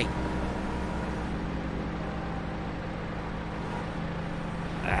there, mate?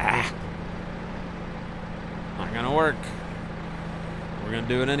 Not gonna work. We're gonna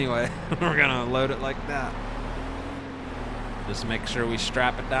do it anyway. We're gonna load it like that. Just make sure we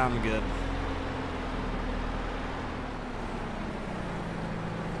strap it down good.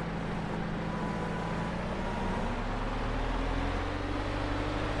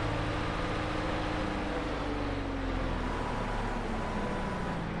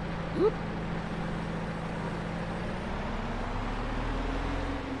 Whoop.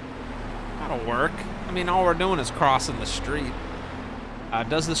 That'll work. I mean, all we're doing is crossing the street.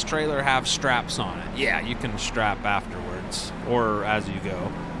 Does this trailer have straps on it? Yeah, you can strap afterwards or as you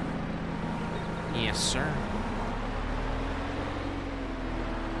go. Yes, sir.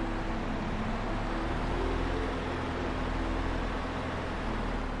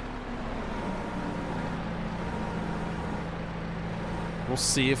 We'll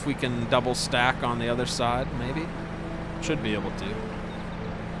see if we can double stack on the other side, maybe. Should be able to.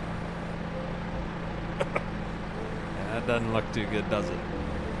 That doesn't look too good, does it?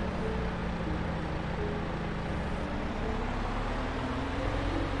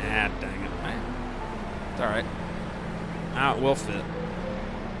 Ah, dang it. It's alright. Now it will fit.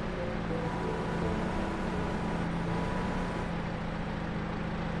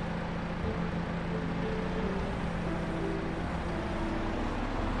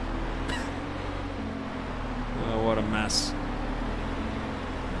 Oh, what a mess.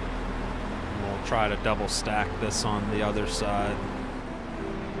 Try to double stack this on the other side.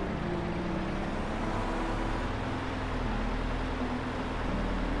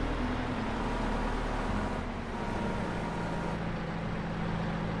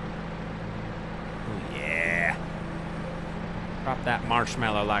 Drop that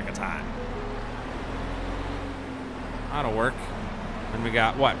marshmallow like it's hot. That'll work. And we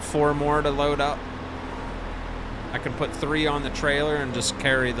got, what, 4 more to load up? I can put 3 on the trailer and just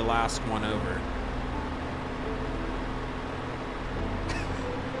carry the last one over.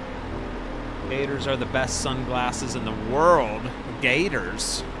 Gators are the best sunglasses in the world.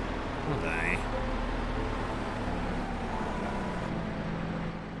 Gators? What are they?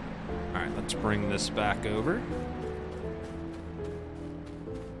 Alright, let's bring this back over.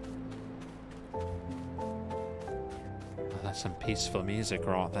 Oh, that's some peaceful music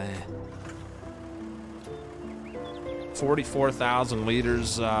right there. 44,000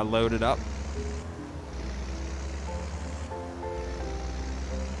 liters loaded up.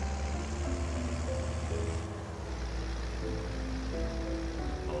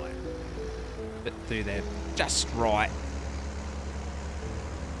 Bit through there, just right.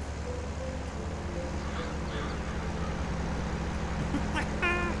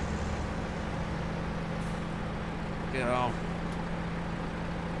 Get on.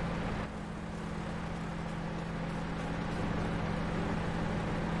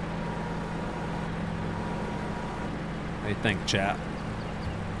 What do you think, chat?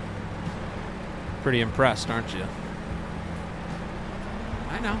 Pretty impressed, aren't you?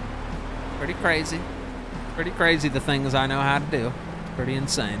 I know. Pretty crazy. Pretty crazy the things I know how to do. Pretty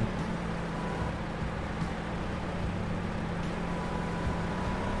insane.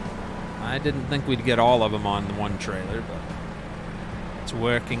 I didn't think we'd get all of them on the one trailer, but it's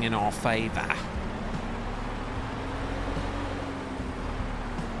working in our favor.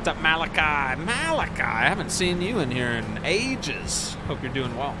 What's up, Malachi? Malachi, I haven't seen you in here in ages. Hope you're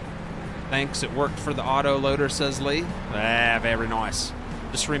doing well. Thanks, it worked for the auto loader, says Lee. Ah, very nice.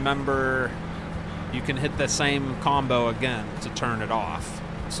 Just remember, you can hit the same combo again to turn it off.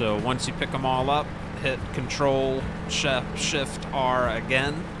 So once you pick them all up, hit Control Shift R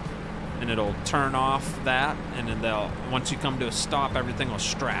again, and it'll turn off that, and then once you come to a stop, everything will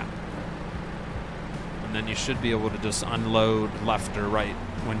strap. And then you should be able to just unload left or right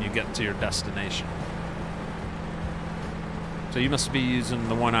when you get to your destination. So you must be using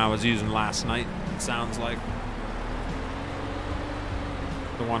the one I was using last night, it sounds like.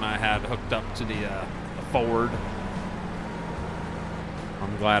 The one I had hooked up to the forward.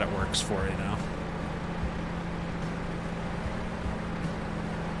 I'm glad it works for you now.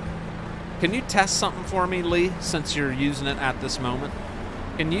 Can you test something for me, Lee, since you're using it at this moment?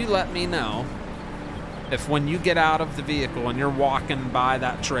 Can you let me know if when you get out of the vehicle and you're walking by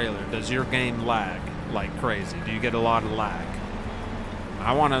that trailer, does your game lag like crazy? Do you get a lot of lag?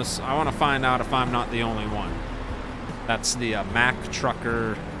 I want to find out if I'm not the only one. That's the Mack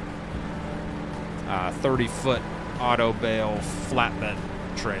Trucker 30-foot auto bale flatbed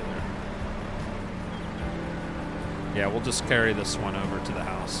trailer. Yeah, we'll just carry this one over to the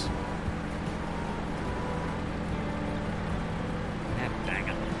house. God dang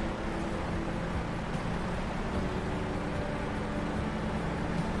it.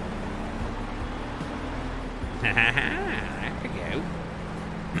 There we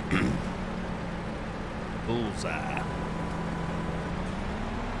go. Bullseye.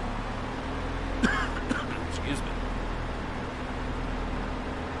 Excuse me.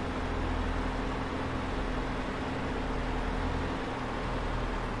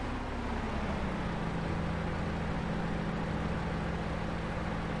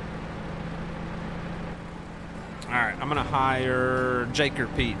 All right, I'm gonna hire Jaker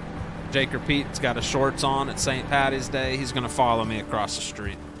Pete. Jaker Pete's got his shorts on at St. Patty's Day. He's gonna follow me across the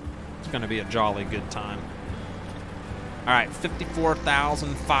street. It's gonna be a jolly good time. All right,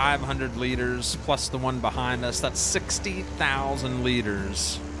 54,500 liters plus the one behind us. That's 60,000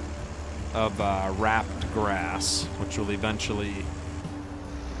 liters of wrapped grass, which will eventually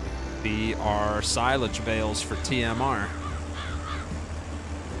be our silage bales for TMR.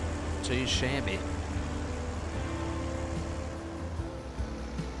 Too shabby.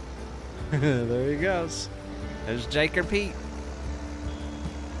 There he goes. There's Jaker Pete.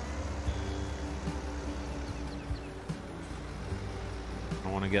 I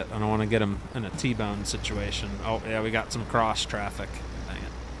don't want to get him in a T-bone situation. Oh yeah, we got some cross traffic. Dang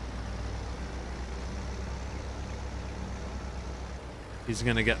it. He's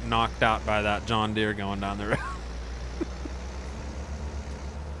gonna get knocked out by that John Deere going down the road.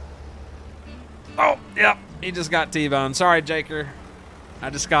 Oh, yep. He just got T-boned. Sorry, Jaker. I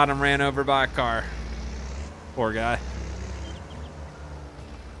just got him ran over by a car. Poor guy.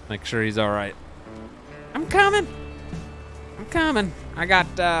 Make sure he's all right. I'm coming. I'm coming. I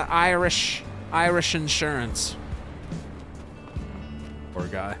got Irish insurance. Poor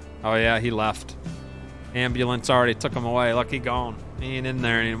guy. Oh yeah, he left. Ambulance already took him away. Lucky gone. He ain't in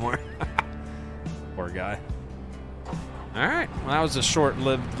there anymore. Poor guy. All right. Well, that was a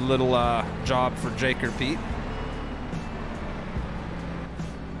short-lived little job for Jake or Pete.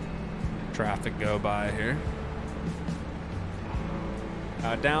 Traffic go by here.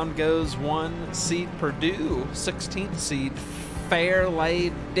 Down goes 1 seed Purdue. 16th seed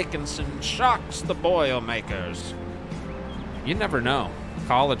Fairleigh Dickinson shocks the Boilermakers. You never know.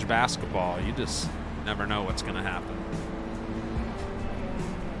 College basketball, you just never know what's going to happen.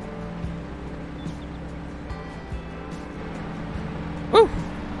 Woo!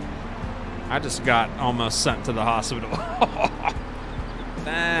 I just got almost sent to the hospital.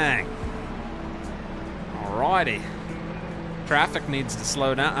 Dang. Alrighty. Traffic needs to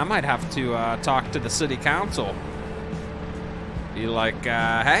slow down. I might have to talk to the city council. Be like,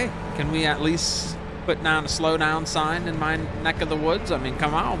 hey, can we at least put down a slow down sign in my neck of the woods? I mean,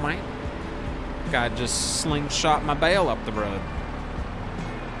 come on, man. Guy just slingshot my bail up the road.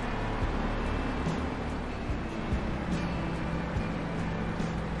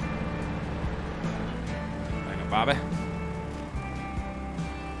 Hang on, Bobby.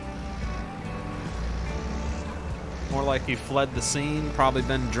 More like he fled the scene, probably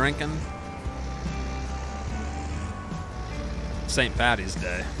been drinking. St. Patty's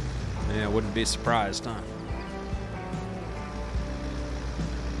Day. Yeah, wouldn't be surprised, huh?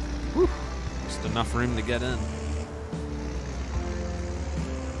 Whew. Just enough room to get in.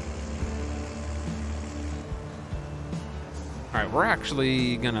 All right, we're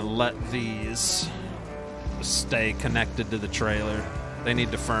actually gonna let these stay connected to the trailer. They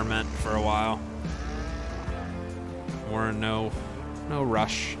need to ferment for a while. We're in no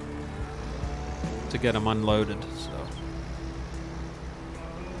rush to get them unloaded, so.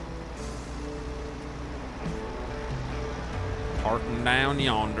 Parking down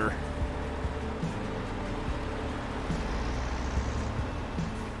yonder.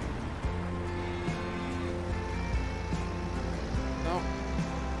 Oh.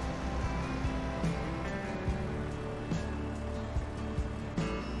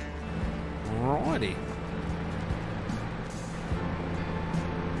 Alrighty.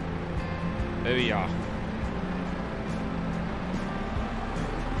 Booyah.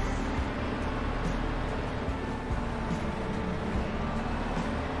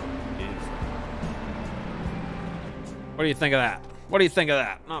 What do you think of that? What do you think of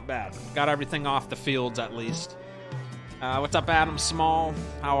that? Not bad. Got everything off the fields at least. What's up, Adam Small?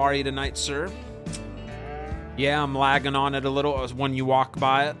 How are you tonight, sir? Yeah, I'm lagging on it a little when you walk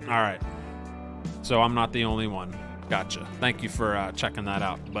by it. All right. So I'm not the only one. Gotcha. Thank you for checking that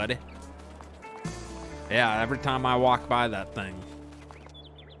out, buddy. Yeah, every time I walk by that thing,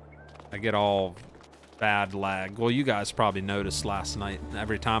 I get all bad lag. Well, you guys probably noticed last night.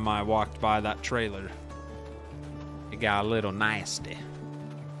 Every time I walked by that trailer, it got a little nasty.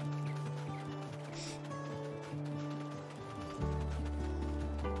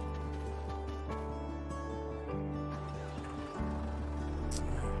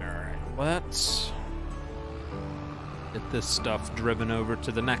 Alright, let's get this stuff driven over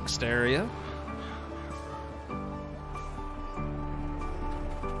to the next area.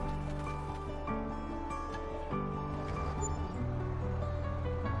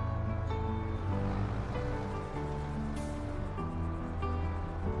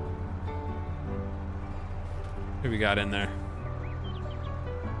 Who we got in there?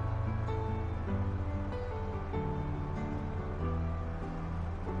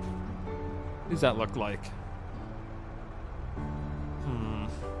 Who's that look like?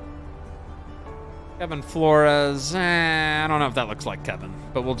 Kevin Flores. I don't know if that looks like Kevin,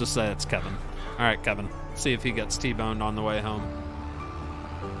 but we'll just say it's Kevin. All right, Kevin. See if he gets T-boned on the way home.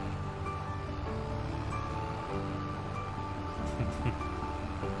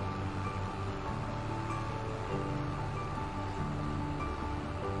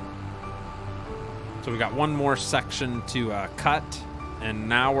 So we got one more section to cut, and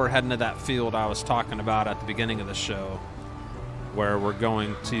now we're heading to that field I was talking about at the beginning of the show, where we're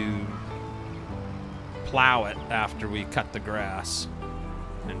going to plow it after we cut the grass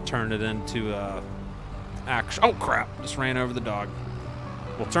and turn it into a oh crap, just ran over the dog.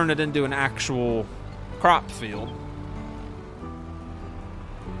 We'll turn it into an actual crop field.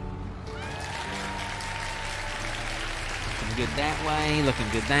 Looking good that way, looking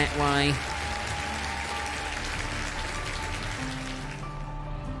good that way.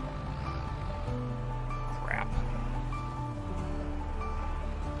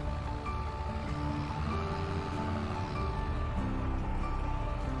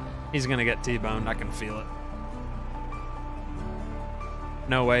 He's gonna get T-boned, I can feel it.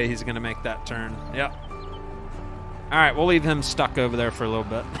 No way he's gonna make that turn. Yep. All right, we'll leave him stuck over there for a little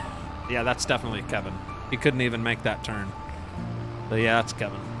bit. Yeah, that's definitely Kevin. He couldn't even make that turn. So yeah, that's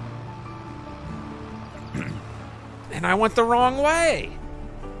Kevin. And I went the wrong way.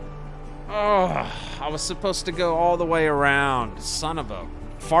 Oh, I was supposed to go all the way around. Son of a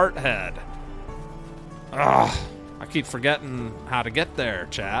fart head. Ugh, I keep forgetting how to get there,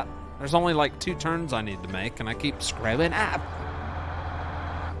 chat. There's only like 2 turns I need to make, and I keep scrolling up.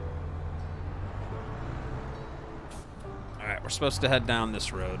 All right, we're supposed to head down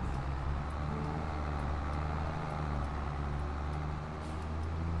this road.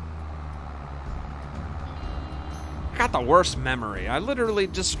 I got the worst memory. I literally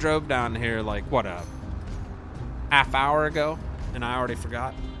just drove down here like, what, a half hour ago, and I already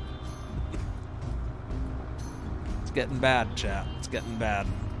forgot. It's getting bad, chat. It's getting bad.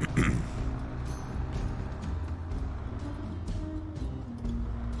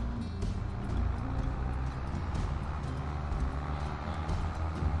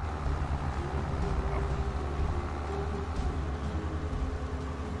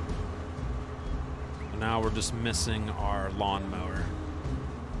 Now we're just missing our lawnmower.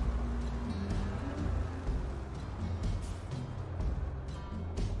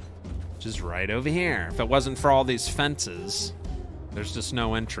 Which is right over here. If it wasn't for all these fences, there's just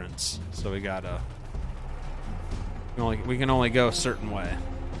no entrance. So we gotta... We can only go a certain way.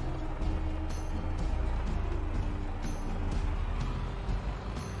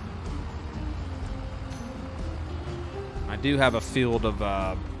 I do have a field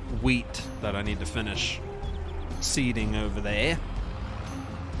of wheat that I need to finish seeding over there.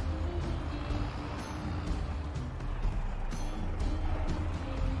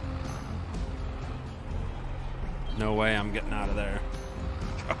 No way I'm getting out of there.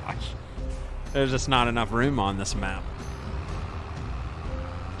 Gosh. There's just not enough room on this map.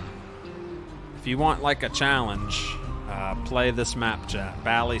 If you want like a challenge, play this map, chat.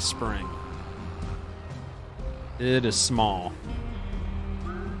 Ballyspring. It is small.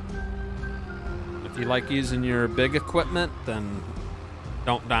 If you like using your big equipment, then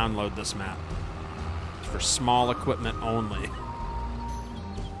don't download this map. It's for small equipment only.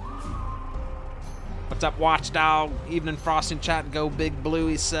 What's up, Watchdog? Evening Frosting chat. Go Big Blue,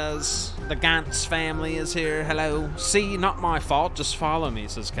 he says. The Gantz family is here. Hello. See, not my fault. Just follow me,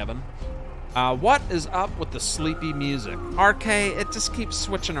 says Kevin. What is up with the sleepy music? RK, it just keeps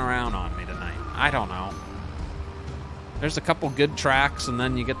switching around on me tonight. I don't know. There's a couple good tracks, and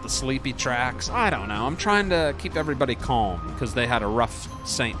then you get the sleepy tracks. I don't know. I'm trying to keep everybody calm because they had a rough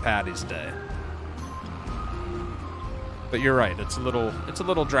St. Patty's Day. But you're right. It's a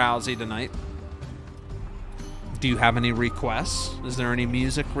little drowsy tonight. Do you have any requests? Is there any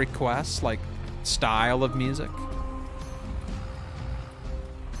music requests, like style of music?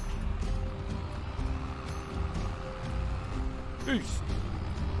 Peace.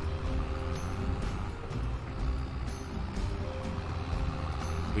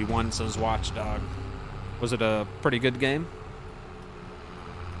 We won, says Watchdog. Was it a pretty good game?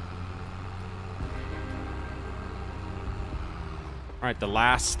 All right, the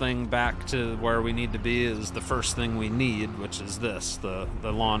last thing back to where we need to be is the first thing we need, which is this, the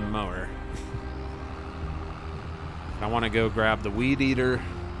lawn mower. I want to go grab the weed eater,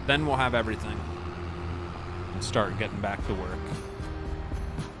 then we'll have everything and start getting back to work.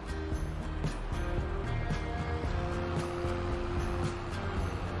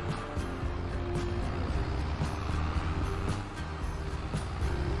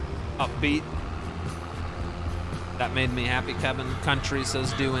 Upbeat. That made me happy, Kevin. Country,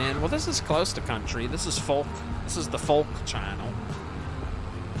 says Duane. Well, this is close to country. This is folk. This is the folk channel.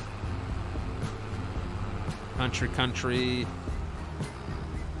 Country.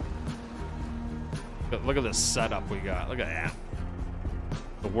 Look at this setup we got. Look at that.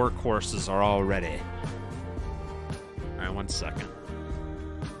 The workhorses are all ready. All right, 1 second.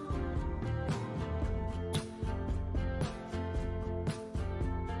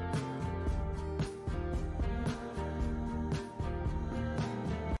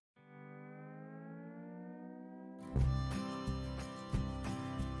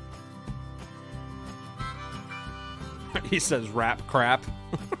 He says rap crap.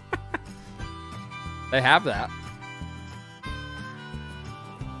 They have that.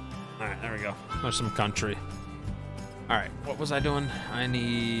 All right, there we go. There's some country. All right, what was I doing? I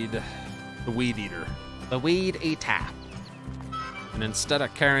need the weed eater. The weed eater. And instead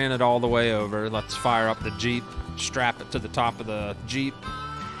of carrying it all the way over, let's fire up the Jeep, strap it to the top of the Jeep.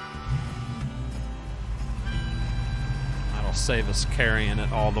 That'll save us carrying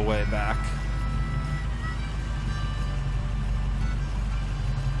it all the way back.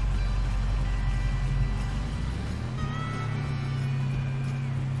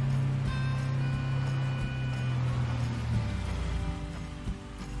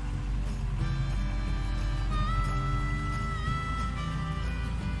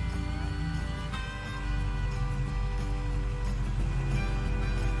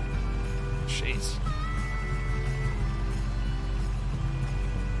 Jeez.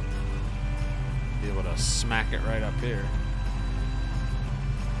 Be able to smack it right up here.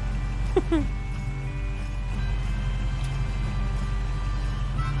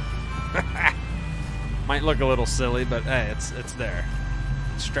 Might look a little silly, but hey, it's there.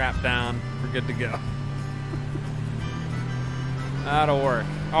 Strapped down, we're good to go. That'll work.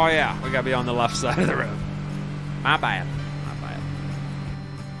 Oh yeah, we gotta be on the left side of the road. My bad. My bad.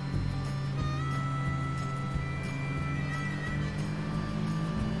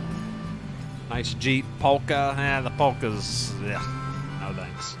 Nice Jeep Polka. The Polka's, yeah, no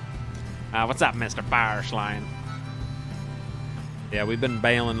thanks. What's up, Mr. Fireslime? Yeah, we've been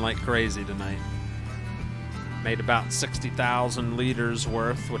bailing like crazy tonight. Made about 60,000 liters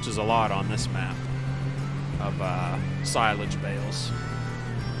worth, which is a lot on this map, of silage bales.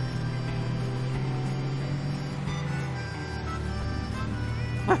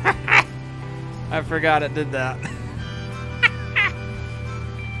 I forgot it did that.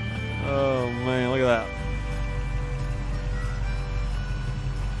 Oh man, look at that.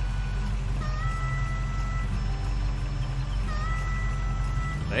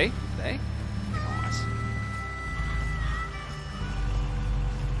 They? Nice.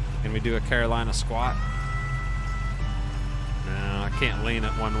 Can we do a Carolina squat? No, I can't lean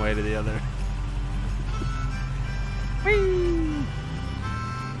it one way to the other. Whee!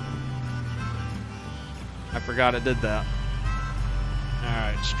 I forgot it did that.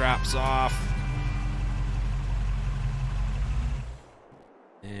 Alright, straps off.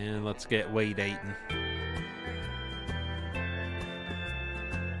 And let's get weight eating.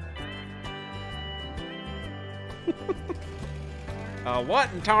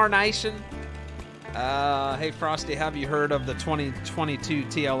 What in tarnation? Hey Frosty, have you heard of the 2022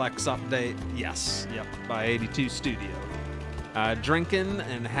 TLX update? Yes, yep, by 82 Studio. Drinking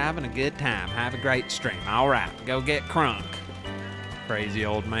and having a good time. Have a great stream. All right, go get crunk. Crazy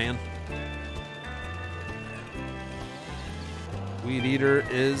old man. Weed eater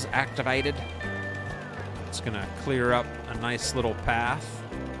is activated. It's gonna clear up a nice little path.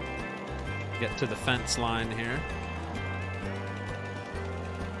 Get to the fence line here.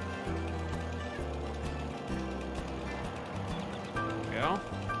 Go.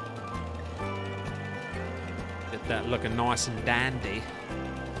 Get that looking nice and dandy.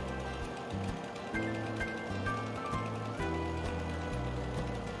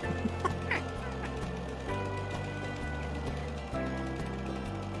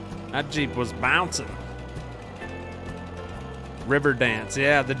 That Jeep was bouncing. River dance.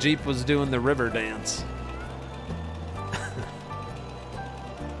 Yeah, the Jeep was doing the river dance.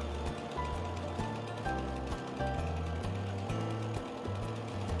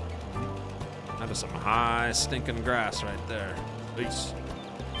 That is some high stinking grass right there. Peace.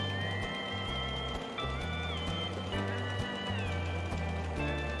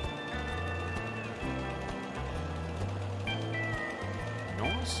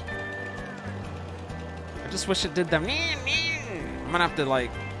 Noise? I just wish it did the. I'm gonna have to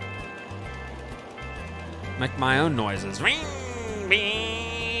like make my own noises.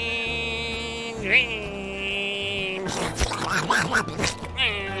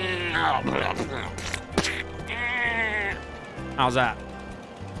 How's that?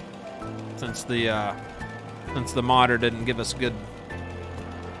 Since the modder didn't give us good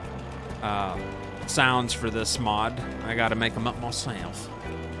sounds for this mod, I gotta make them up myself.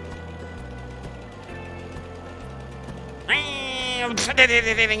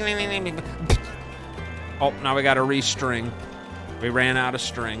 Oh, now we gotta restring. We ran out of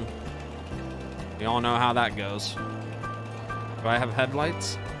string. We all know how that goes. Do I have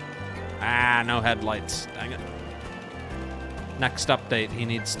headlights? Ah, no headlights. Dang it. Next update, he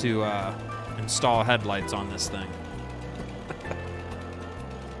needs to install headlights on this thing.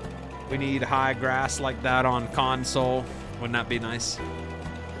 We need high grass like that on console. Wouldn't that be nice?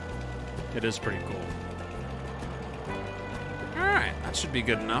 It is pretty cool. Alright, that should be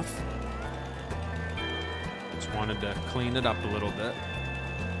good enough. Just wanted to clean it up a little bit.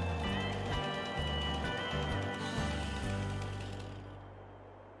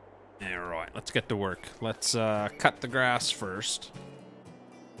 Alright, let's get to work. Let's cut the grass first.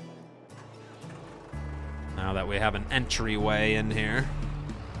 Now that we have an entryway in here.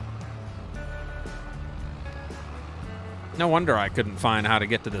 No wonder I couldn't find how to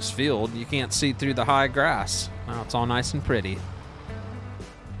get to this field. You can't see through the high grass. Now it's all nice and pretty.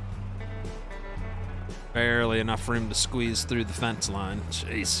 Barely enough room to squeeze through the fence line.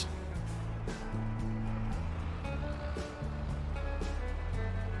 Jeez.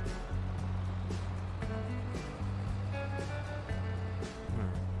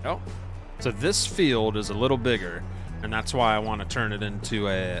 Oh. So this field is a little bigger, and that's why I want to turn it into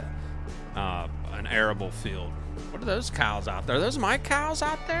an arable field. What are those cows out there? Are those my cows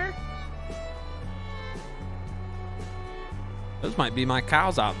out there? Those might be my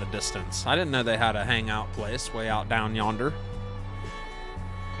cows out in the distance. I didn't know they had a hangout place way out down yonder.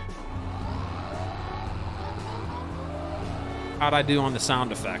 How'd I do on the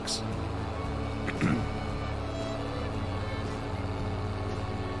sound effects?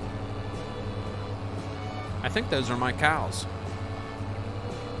 I think those are my cows.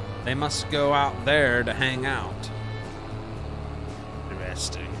 They must go out there to hang out.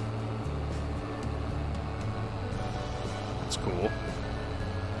 Interesting. That's cool.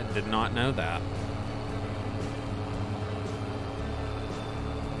 I did not know that.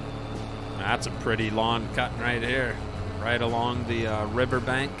 That's a pretty lawn cutting right here. Right along the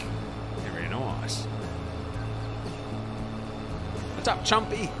riverbank. Very nice. What's up,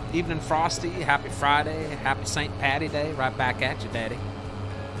 Chumpy? Evening, Frosty. Happy Friday. Happy St. Patty Day. Right back at you, Daddy.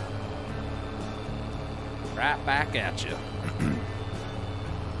 Right back at you.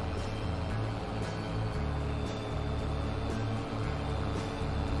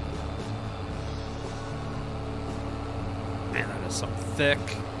 Man, that is some thick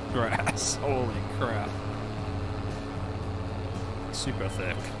grass. Holy crap. Super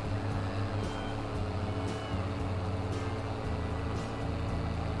thick.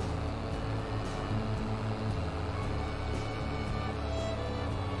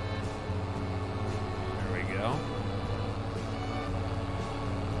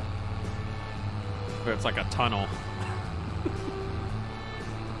 It's like a tunnel.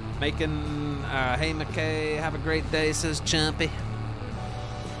 Making, hey McKay, have a great day, says Chumpy.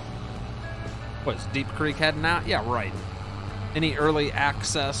 What's Deep Creek heading out? Yeah, right. Any early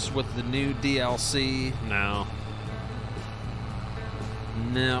access with the new DLC? No.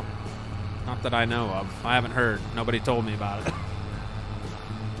 No. Not that I know of. I haven't heard. Nobody told me about it.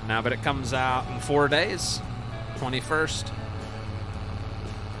 Now, but it comes out in 4 days. 21st.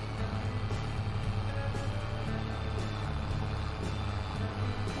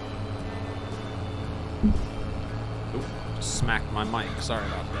 Smacked my mic. Sorry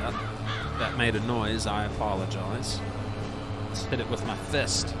about that. That made a noise. I apologize. Let's hit it with my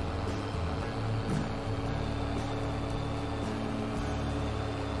fist.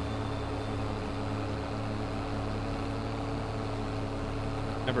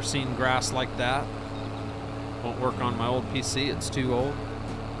 Never seen grass like that. Won't work on my old PC. It's too old.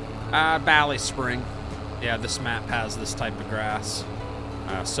 Ballyspring. Yeah, this map has this type of grass.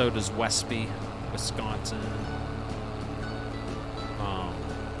 So does Westby, Wisconsin.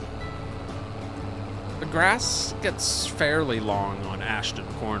 The grass gets fairly long on Ashton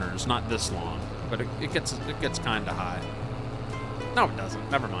Corners, not this long, but it gets kind of high. No, it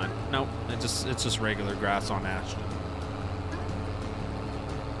doesn't. Never mind. Nope, it's just regular grass on Ashton.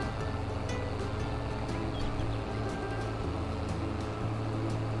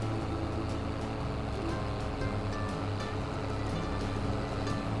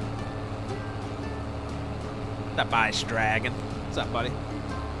 That Bice Dragon. What's up, buddy?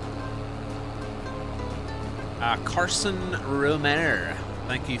 Carson Romer,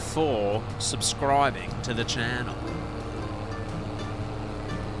 thank you for subscribing to the channel.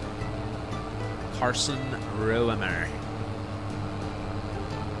 Carson Romer.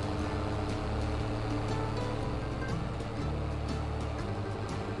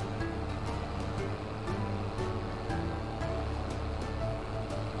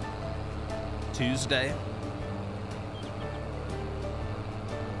 Tuesday.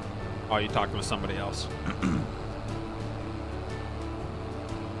 Oh, you talking with somebody else?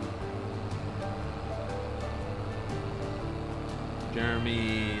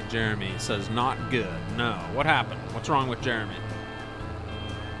 Jeremy says not good. No. What happened? What's wrong with Jeremy?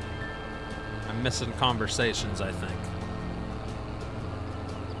 I'm missing conversations, I think.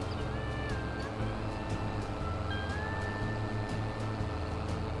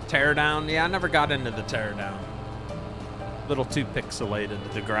 Teardown? Yeah, I never got into the teardown. A little too pixelated,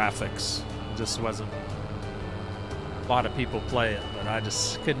 the graphics. It just wasn't. A lot of people play it, but I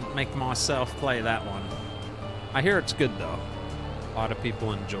just couldn't make myself play that one. I hear it's good though. A lot of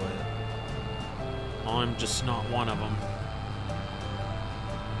people enjoy it. I'm just not one of them.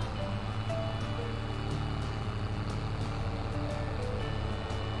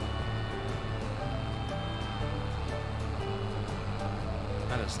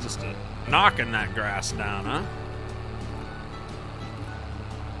 That is just knocking that grass down, huh?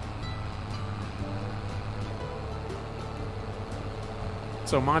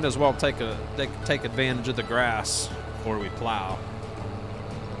 So might as well take advantage of the grass before we plow.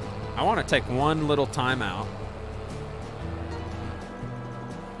 I want to take one little time out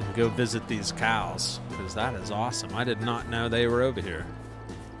and go visit these cows, because that is awesome. I did not know they were over here.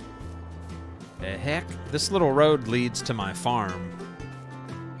 The heck? This little road leads to my farm.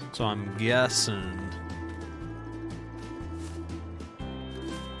 So I'm guessing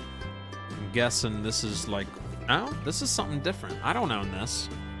this is like, no, this is something different. I don't own this.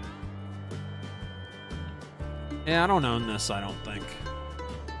 Yeah, I don't own this, I don't think.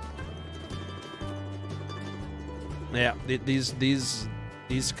 Yeah,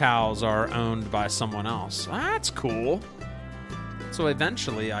 these cows are owned by someone else. That's cool. So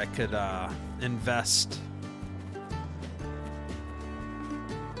eventually I could invest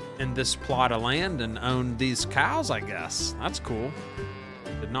in this plot of land and own these cows, I guess. That's cool.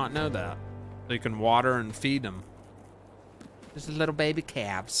 Did not know that. So you can water and feed them. Just little baby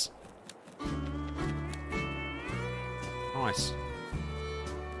calves. Nice.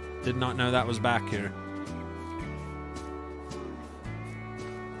 Did not know that was back here.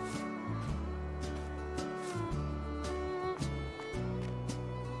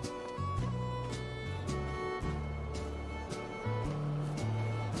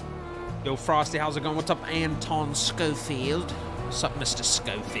 Yo, Frosty, how's it going? What's up, Anton Schofield? What's up, Mr.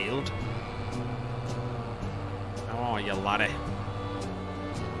 Schofield? How are you, laddie?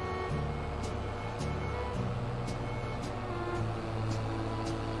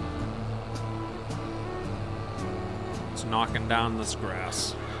 It's knocking down this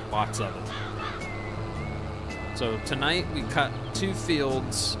grass. Lots of it. So tonight we cut 2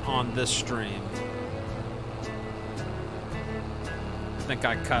 fields on this stream. I think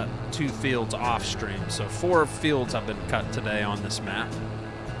I cut 2 fields off stream, so 4 fields have been cut today on this map.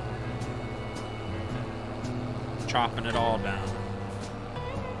 Chopping it all down.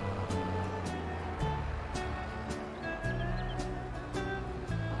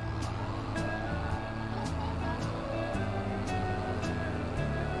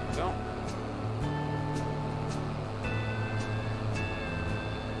 Go.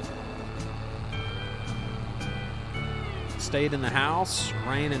 Stayed in the house,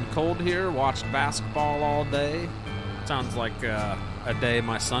 rain and cold here, watched basketball all day. Sounds like a day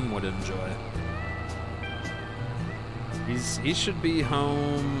my son would enjoy. He should be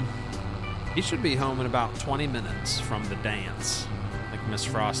home. He should be home in about 20 minutes from the dance. I think Miss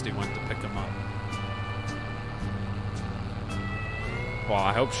Frosty went to pick him up. Well,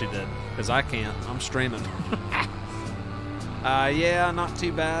 I hope she did, because I can't. I'm streaming. Yeah, not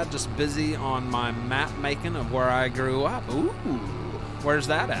too bad. Just busy on my map making of where I grew up. Ooh, where's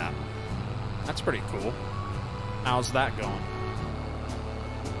that at? That's pretty cool. How's that going?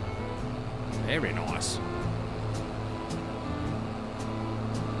 Very nice.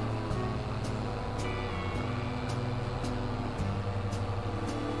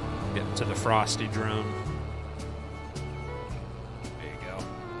 Get to the Frosty drone. There you go.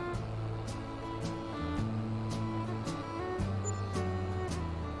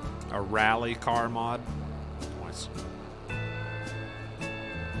 A rally car mod. Nice.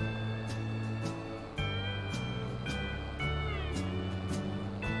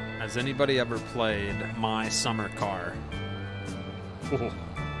 Has anybody ever played My Summer Car? Ooh.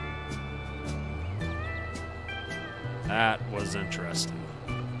 That was interesting.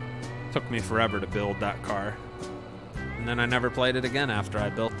 Took me forever to build that car. And then I never played it again after I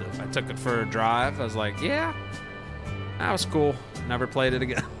built it. I took it for a drive. I was like, yeah, that was cool. Never played it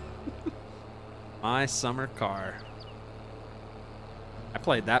again. My Summer Car. I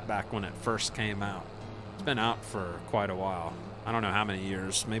played that back when it first came out. It's been out for quite a while. I don't know how many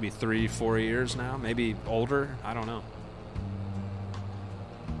years. Maybe 3-4 years now. Maybe older. I don't know.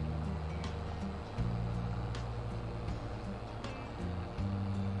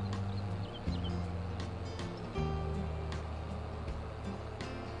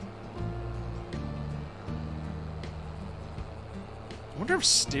 I wonder if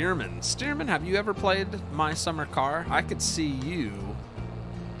Stearman, have you ever played My Summer Car? I could see you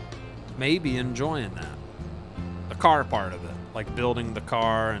maybe enjoying that. The car part of it, like building the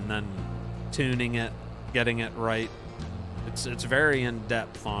car and then tuning it, getting it right. It's very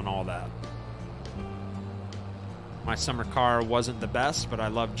in-depth on all that. My Summer Car wasn't the best, but I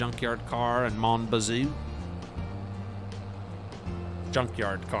love Junkyard Car and Mon Bazoo.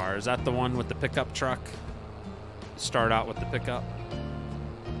 Junkyard Car, is that the one with the pickup truck? Start out with the pickup?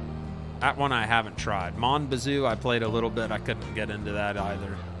 That one I haven't tried. Mon Bazoo, I played a little bit. I couldn't get into that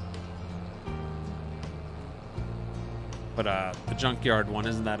either. But the Junkyard one,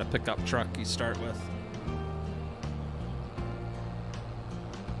 isn't that a pickup truck you start with?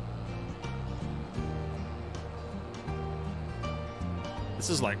 This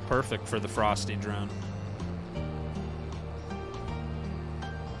is like perfect for the Frosty drone.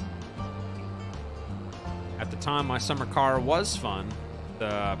 At the time, my summer car was fun.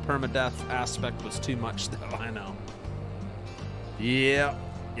 The permadeath aspect was too much, though, I know. Yeah,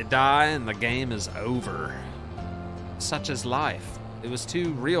 you die and the game is over. Such is life. It was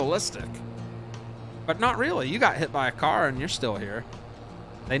too realistic. But not really. You got hit by a car and you're still here.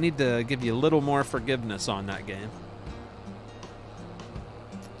 They need to give you a little more forgiveness on that game.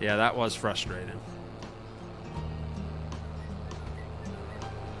 Yeah, that was frustrating.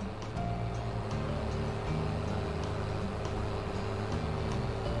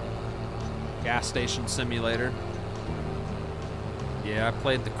 Gas station simulator. Yeah, I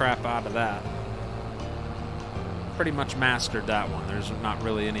played the crap out of that. Pretty much mastered that one. There's not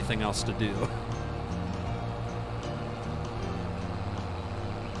really anything else to do.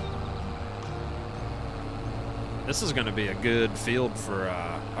 This is going to be a good field for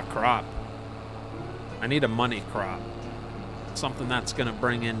a crop. I need a money crop. Something that's going to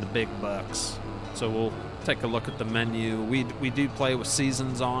bring in the big bucks. So we'll take a look at the menu. We do play with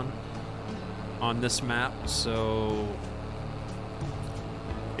seasons on this map, so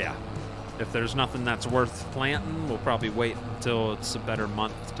yeah. If there's nothing that's worth planting, we'll probably wait until it's a better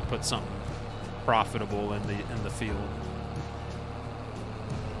month to put something profitable in the field.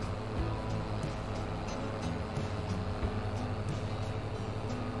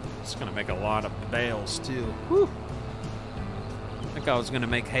 It's gonna make a lot of bales too. Whew. I think I was gonna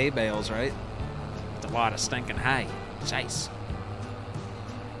make hay bales, right? It's a lot of stinking hay. Chase.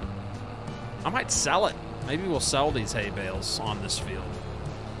 I might sell it. Maybe we'll sell these hay bales on this field.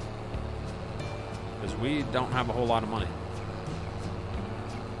 Because we don't have a whole lot of money.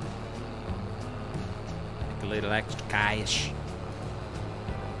 Make a little extra cash.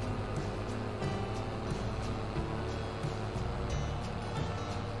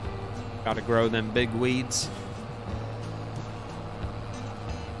 Gotta grow them big weeds.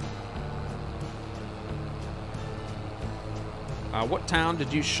 What town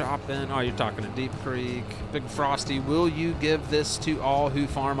did you shop in? Oh, you're talking to Deep Creek. Big Frosty, will you give this to all who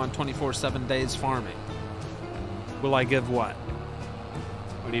farm on 24/7 days farming? Will I give what?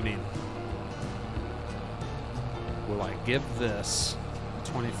 What do you mean? Will I give this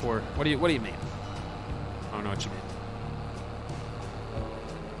 24? What do you mean? I don't know what you mean.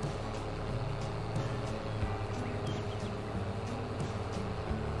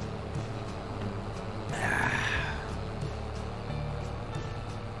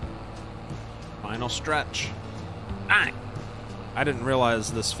 Final stretch. 9. I didn't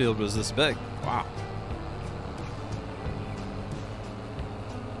realize this field was this big. Wow.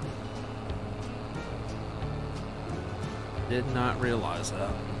 Did not realize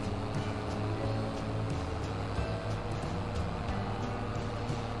that.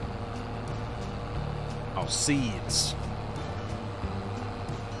 Oh, seeds.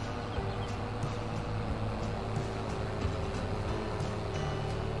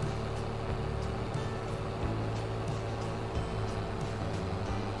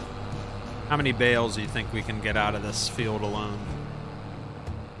 How many bales do you think we can get out of this field alone?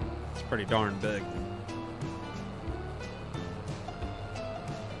 It's pretty darn big.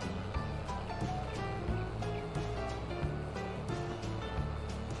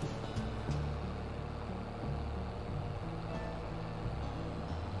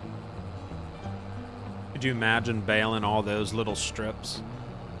 Could you imagine baling all those little strips?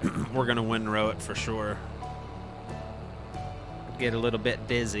 We're gonna windrow it for sure. Get a little bit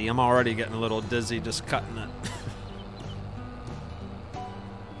dizzy. I'm already getting a little dizzy just cutting it.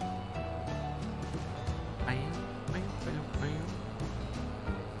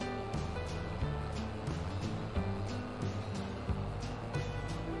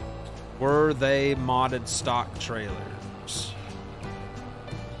 Were they modded stock trailers?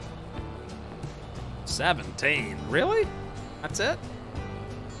 17? Really? That's it?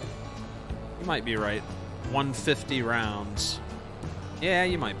 You might be right. 150 rounds. Yeah,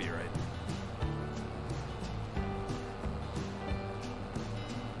 you might be right.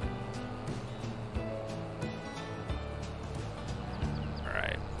 All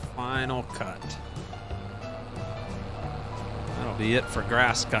right, final cut. That'll be it for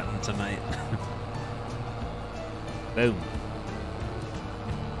grass cutting tonight. Boom.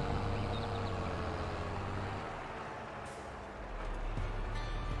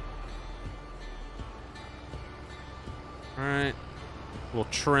 All right. We'll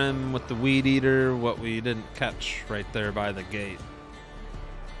trim with the weed eater what we didn't catch right there by the gate.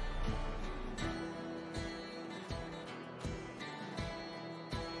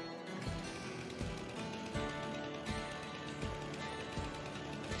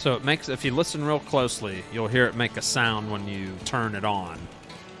 So it makes, if you listen real closely, you'll hear it make a sound when you turn it on.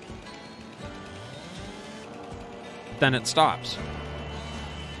 Then it stops.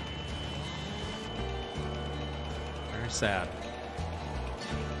 Very sad.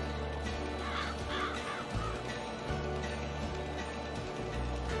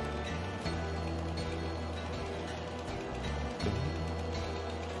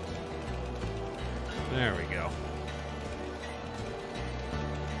 There we go.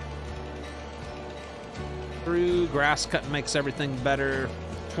 Through grass cut makes everything better.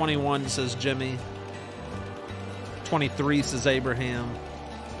 21 says Jimmy. 23 says Abraham.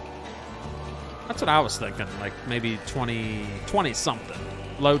 That's what I was thinking, like maybe 20 something.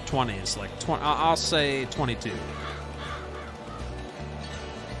 Low 20s, like 20, I'll say 22.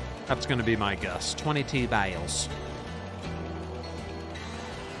 That's going to be my guess. 22 bales.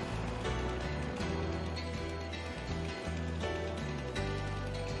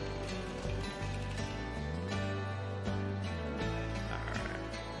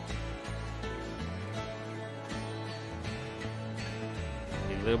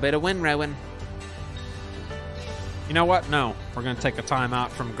 A little bit of wind rowing. You know what? No, we're going to take a time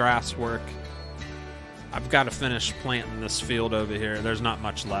out from grass work. I've got to finish planting this field over here. There's not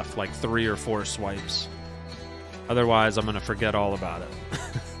much left, like 3 or 4 swipes. Otherwise, I'm going to forget all about it.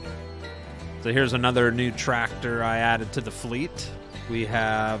 So here's another new tractor I added to the fleet. We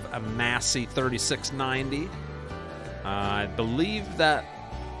have a Massey 3690. I believe that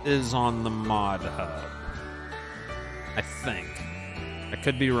is on the Mod Hub. I think. I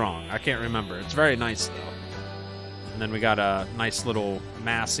could be wrong. I can't remember. It's very nice, though. And then we got a nice little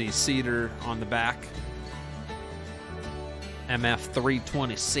Massey cedar on the back.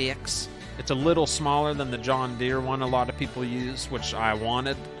 MF326. It's a little smaller than the John Deere one a lot of people use, which I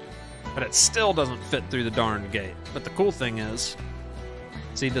wanted. But it still doesn't fit through the darn gate. But the cool thing is,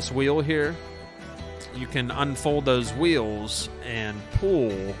 see this wheel here? You can unfold those wheels and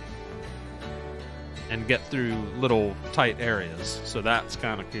pull and get through little tight areas. So that's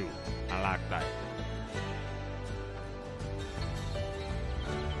kind of cool. I like that.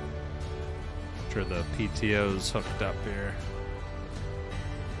 I'm sure the PTO's hooked up here.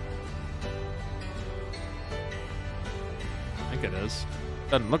 I think it is.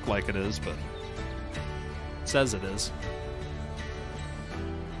 Doesn't look like it is, but it says it is.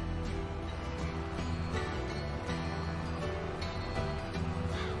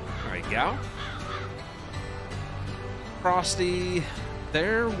 There we go. Frosty,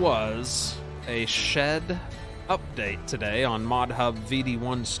 there was a shed update today on ModHub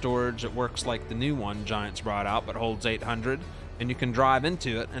VD1 storage. It works like the new one Giants brought out, but holds 800, and you can drive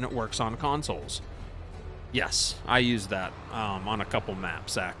into it, and it works on consoles. Yes, I used that on a couple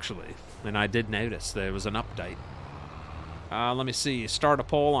maps, actually, and I did notice there was an update. Let me see. Start a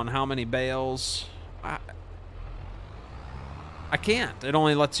poll on how many bales. I can't. It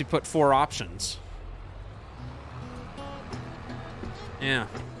only lets you put 4 options. Yeah,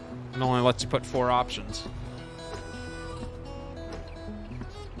 it only lets you put 4 options.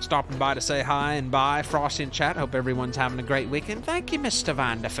 Stopping by to say hi and bye, Frosty and chat. Hope everyone's having a great weekend. Thank you, Mr.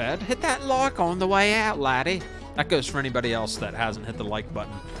 Vanderfed. Hit that like on the way out, laddie. That goes for anybody else that hasn't hit the like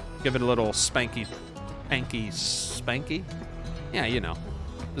button. Give it a little spanky, spanky? Yeah, you know.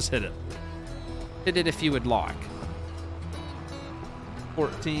 Just hit it. Hit it if you would like.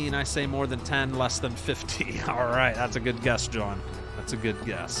 14, I say more than 10, less than 50. All right, that's a good guess, John. That's a good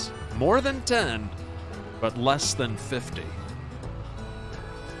guess. More than 10, but less than 50.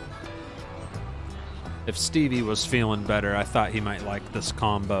 If Stevie was feeling better, I thought he might like this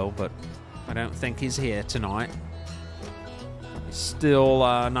combo, but I don't think he's here tonight. He's still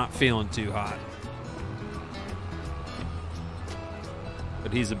not feeling too hot.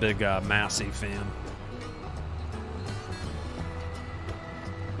 But he's a big Massey fan.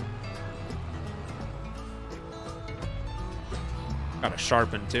 Got a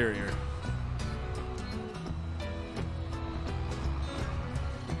sharp interior.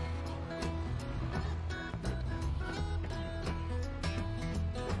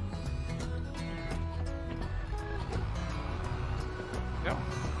 Go.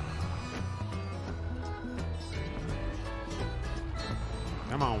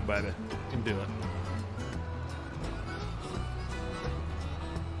 Come on, baby. You can do it.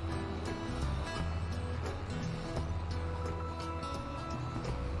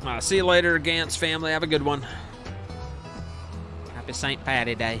 See you later, Gantz family. Have a good one. Happy St.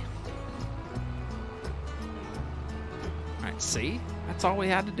 Patty Day. All right, see? That's all we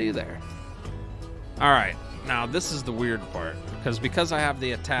had to do there. All right, now this is the weird part. Because I have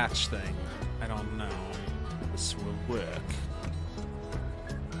the attach thing, I don't know if this will work.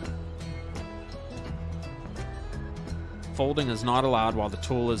 Folding is not allowed while the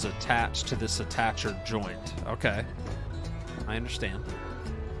tool is attached to this attacher joint. Okay. I understand.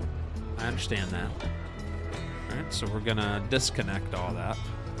 I understand that. Alright, so we're gonna disconnect all that.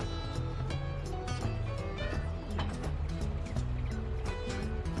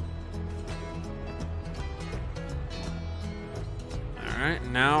 Alright,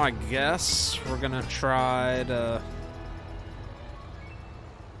 now I guess we're gonna try to...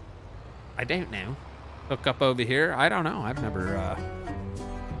 I don't know. Hook up over here? I don't know. I've never, I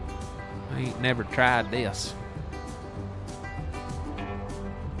ain't never tried this.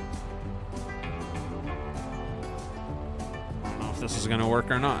 I don't know if this is gonna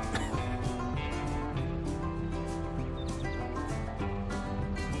work or not.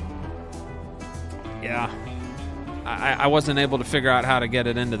 Yeah. I wasn't able to figure out how to get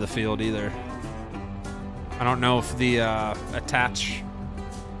it into the field either. I don't know if the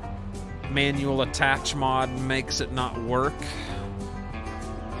manual attach mod makes it not work.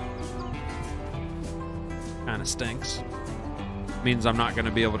 Kind of stinks. Means I'm not going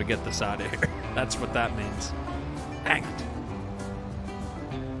to be able to get this out of here. That's what that means. Dang it.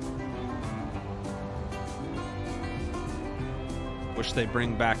 Wish they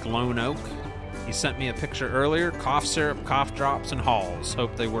bring back Lone Oak. He sent me a picture earlier. Cough syrup, cough drops, and Halls.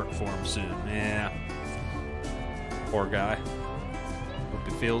 Hope they work for him soon. Yeah. Poor guy. Hope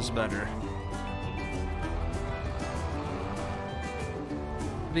he feels better.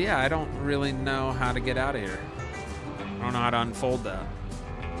 But yeah, I don't really know how to get out of here. I don't know how to unfold that.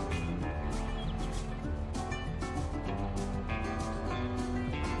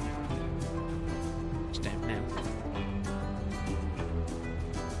 Stamp now.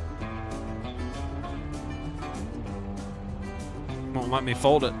 Won't let me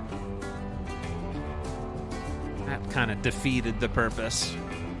fold it. That kind of defeated the purpose.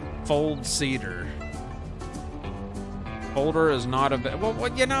 Fold cedar. Folder is not available.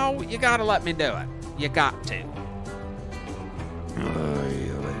 Well, you know, you gotta let me do it. You got to.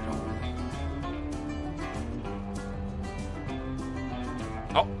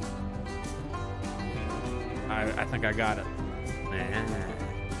 Oh. I think I got it.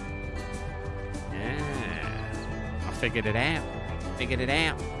 I figured it out. Figured it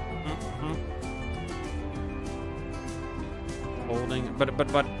out. Holding,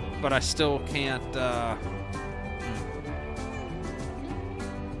 but I still can't.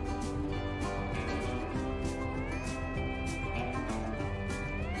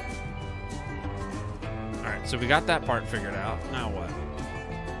 All right, so we got that part figured out. Now what?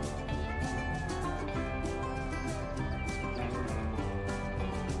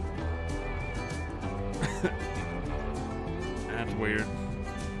 That's weird.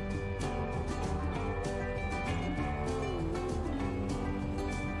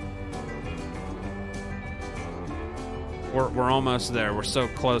 We're almost there. We're so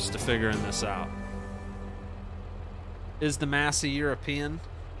close to figuring this out. Is the Massey European?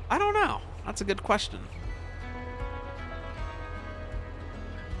 I don't know. That's a good question.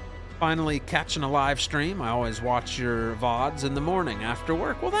 Finally catching a live stream. I always watch your VODs in the morning after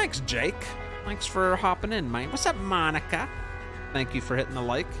work. Well, thanks, Jake. Thanks for hopping in, mate. What's up, Monica? Thank you for hitting the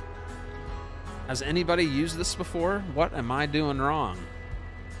like. Has anybody used this before? What am I doing wrong?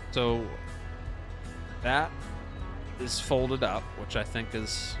 So that is folded up, which I think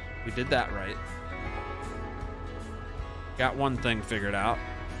is, we did that right. Got one thing figured out.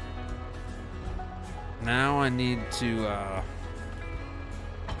 Now I need to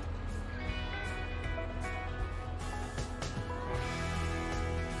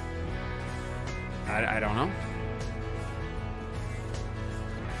I don't know.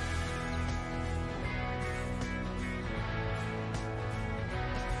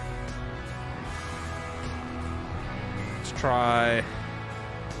 Let's try.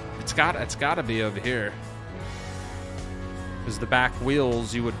 It's got to be over here. Because the back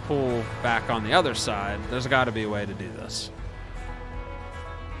wheels you would pull back on the other side. There's got to be a way to do this.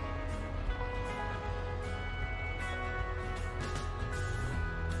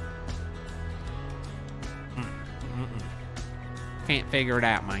 Can't figure it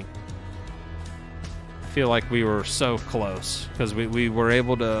out, mate. I feel like we were so close because we were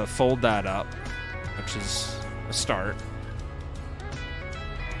able to fold that up, which is a start.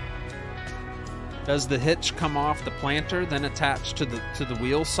 Does the hitch come off the planter, then attach to the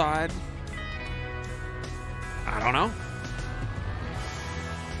wheel side? I don't know.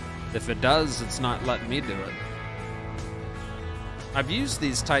 If it does, it's not letting me do it. I've used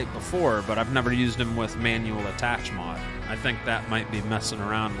these type before, but I've never used them with manual attach mod. I think that might be messing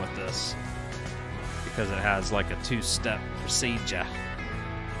around with this because it has like a two-step procedure.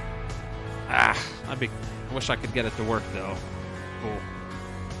 I wish I could get it to work though. Cool.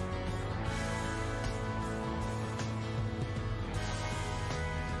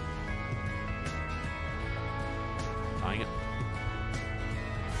 Dang it.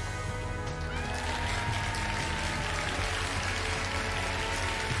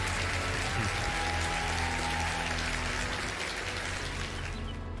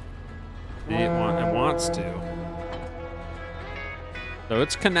 See, it wants to. So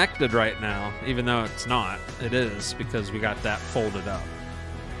it's connected right now, even though it's not. It is, because we got that folded up.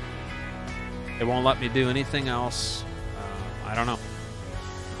 It won't let me do anything else. I don't know.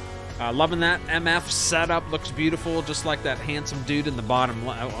 Loving that MF setup. Looks beautiful, just like that handsome dude in the bottom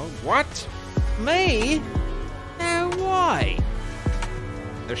left. Oh, what? Me? No, why?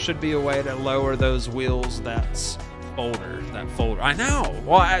 There should be a way to lower those wheels. That's folder. That folder. I know.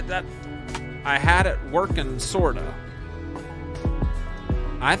 Well, I had it working, sorta.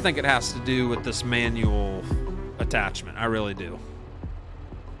 I think it has to do with this manual attachment. I really do.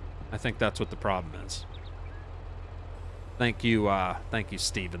 I think that's what the problem is. Thank you,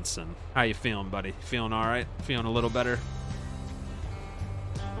 Stevenson. How you feeling, buddy? Feeling all right? Feeling a little better?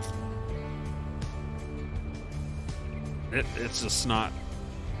 It's just not.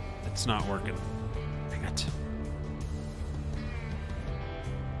 It's not working. Dang it.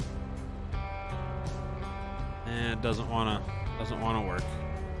 And it doesn't wanna work.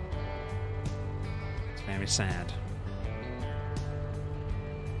 It's made me sad.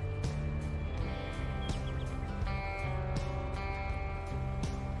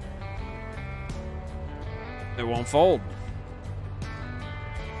 It won't fold.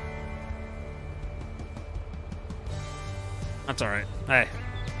 That's all right. Hey,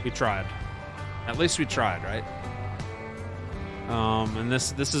 we tried. At least we tried, right? And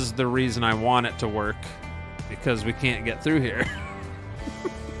this is the reason I want it to work, because we can't get through here.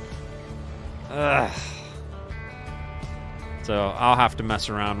 So I'll have to mess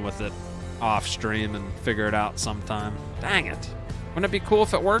around with it off stream and figure it out sometime. Dang it. Wouldn't it be cool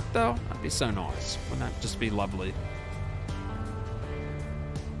if it worked, though? That'd be so nice. Wouldn't that just be lovely?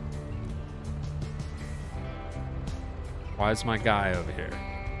 Why is my guy over here?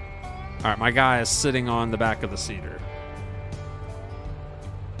 All right, my guy is sitting on the back of the seater.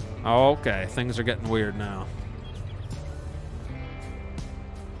 Oh, okay. Things are getting weird now.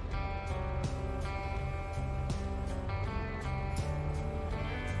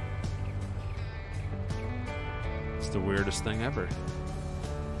 It's the weirdest thing ever.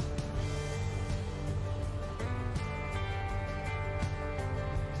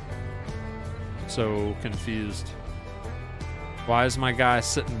 So confused. Why is my guy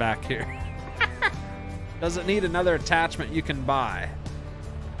sitting back here? Doesn't need another attachment you can buy.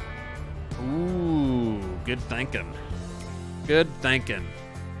 Ooh, good thinking. Good thinking.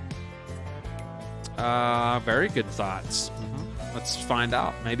 Very good thoughts. Let's find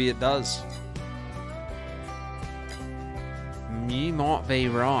out. Maybe it does. You might be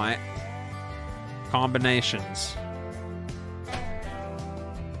right. Combinations.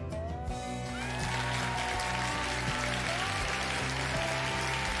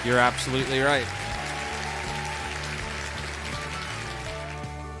 You're absolutely right.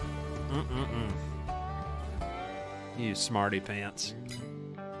 You smarty pants.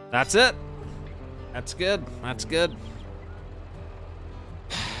 That's it. That's good. That's good.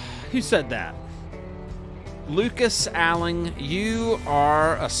 Who said that? Lucas Alling, you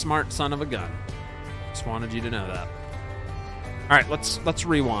are a smart son of a gun. Just wanted you to know that. All right, let's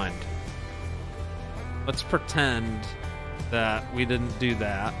rewind. Let's pretend that we didn't do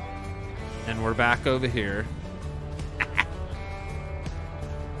that, and we're back over here.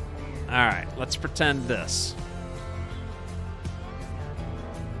 All right, let's pretend this.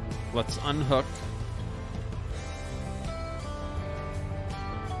 Let's unhook.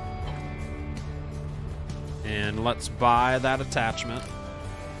 And let's buy that attachment.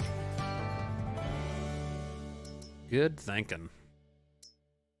 Good thinking.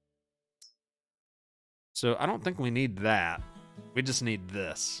 So I don't think we need that. We just need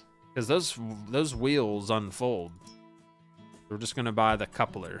this. Because those wheels unfold. We're just going to buy the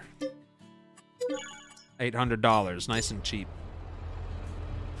coupler. $800, nice and cheap.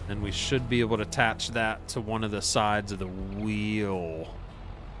 And we should be able to attach that to one of the sides of the wheel.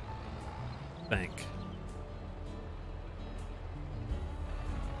 I think.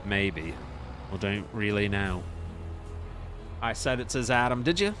 Maybe. We don't really know. I said it says Adam,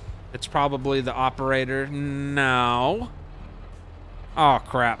 did you? It's probably the operator. No. Oh,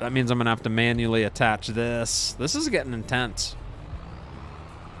 crap. That means I'm going to have to manually attach this. This is getting intense.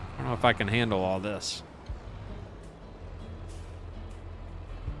 I don't know if I can handle all this.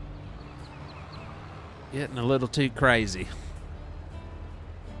 Getting a little too crazy.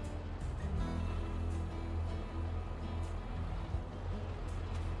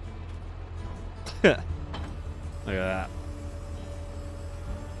 Look at that.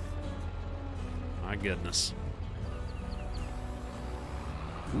 My goodness.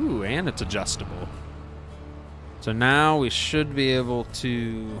 Ooh, and it's adjustable. So now we should be able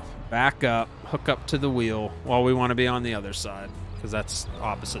to back up, hook up to the wheel while we want to be on the other side, because that's the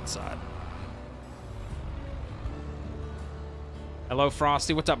opposite side. Hello,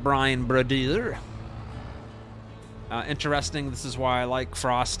 Frosty. What's up, Brian Bradier? Interesting. This is why I like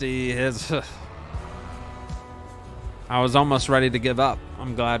Frosty. I was almost ready to give up.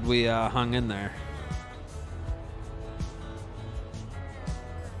 I'm glad we hung in there.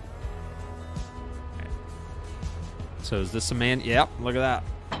 So is this a man? Yep, look at that.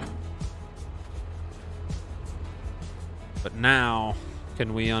 But now,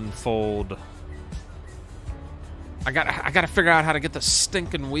 can we unfold? I gotta figure out how to get the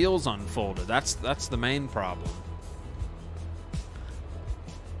stinking wheels unfolded. That's the main problem.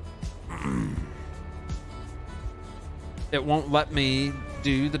 It won't let me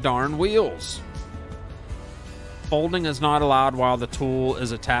do the darn wheels. Folding is not allowed while the tool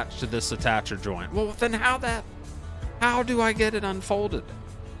is attached to this attacher joint. Well, then how do I get it unfolded?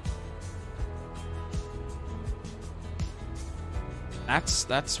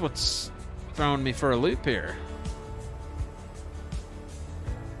 That's what's throwing me for a loop here.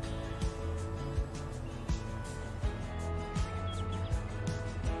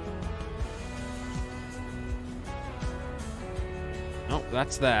 Nope,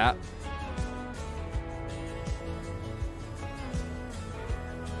 that's that.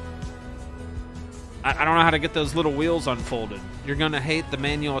 I don't know how to get those little wheels unfolded. You're gonna hate the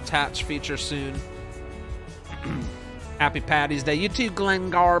manual attach feature soon. Happy Patty's Day. You too,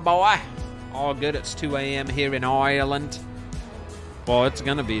 Glengar boy. All good. It's 2 a.m. here in Ireland. Well, it's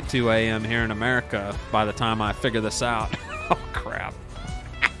gonna be 2 a.m. here in America by the time I figure this out. Oh, crap.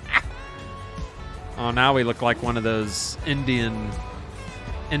 Oh, now we look like one of those Indonesian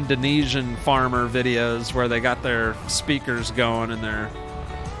farmer videos where they got their speakers going and they're...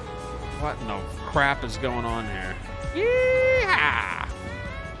 What in the crap is going on here? Yeah!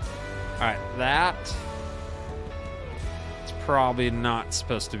 Alright, that... It's probably not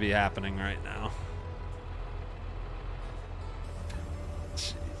supposed to be happening right now.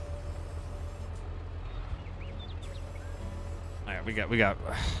 Jeez. Alright, we got...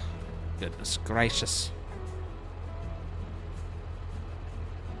 Goodness gracious.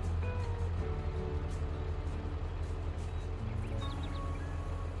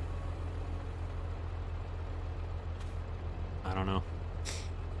 I don't know.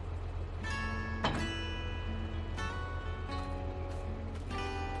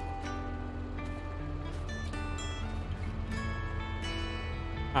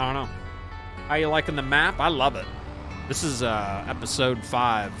 I don't know. How you liking the map? I love it. This is episode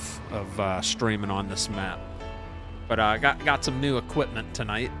 5 of streaming on this map. But I got some new equipment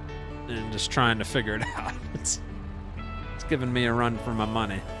tonight and just trying to figure it out. It's giving me a run for my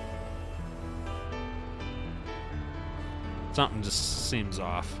money. Something just seems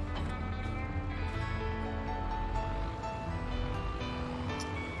off.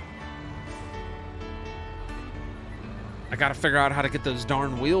 I gotta figure out how to get those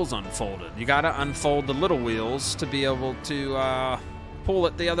darn wheels unfolded. You gotta unfold the little wheels to be able to pull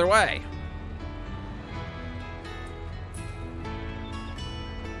it the other way.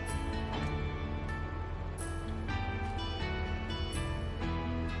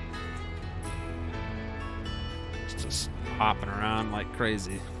 It's just hopping around like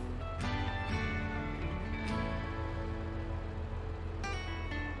crazy.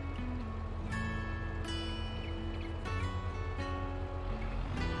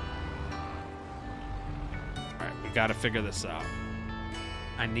 Gotta figure this out.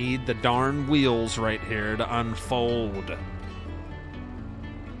 I need the darn wheels right here to unfold.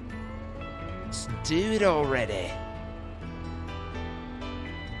 Let's do it already.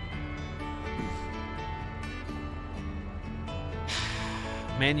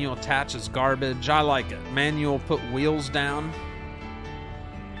 Manual attach is garbage. I like it. Manual put wheels down.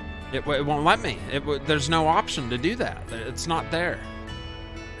 It won't let me. There's no option to do that. It's not there.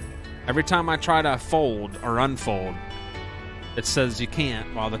 Every time I try to fold or unfold, it says you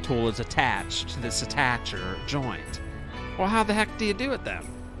can't while the tool is attached to this attacher joint. Well, how the heck do you do it then?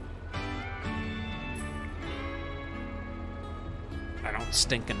 I don't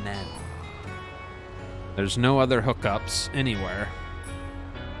stinking know. There's no other hookups anywhere.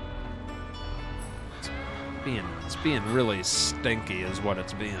 It's, It's being really stinky is what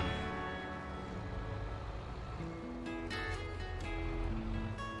it's being.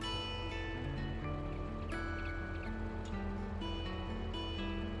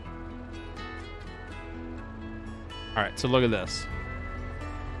 All right, so look at this.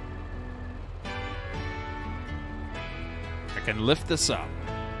 I can lift this up.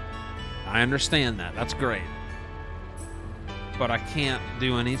 I understand that. That's great. But I can't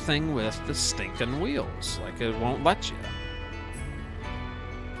do anything with the stinking wheels. Like, it won't let you.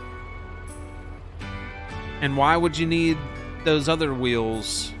 And why would you need those other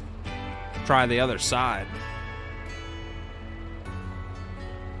wheels? Try the other side.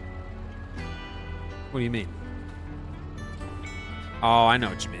 What do you mean? Oh, I know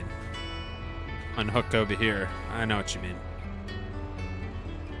what you mean. Unhook over here. I know what you mean.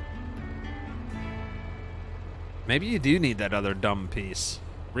 Maybe you do need that other dumb piece.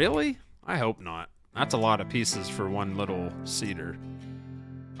 Really? I hope not. That's a lot of pieces for one little cedar.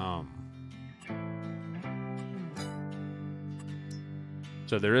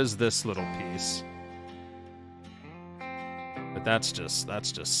 So there is this little piece. But that's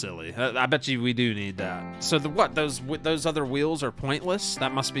just silly. I bet you we do need that. So those other wheels are pointless?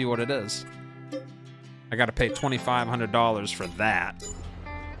 That must be what it is. I got to pay $2,500 for that.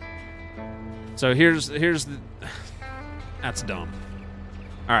 So here's the... That's dumb.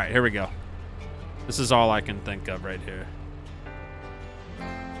 All right, here we go. This is all I can think of right here.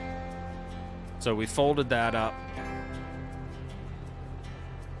 So we folded that up.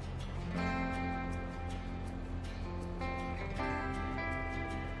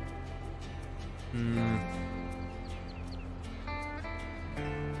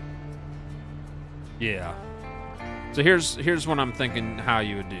 Yeah. So here's what I'm thinking how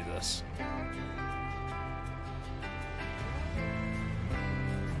you would do this.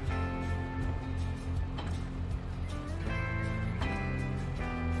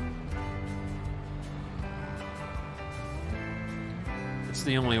 It's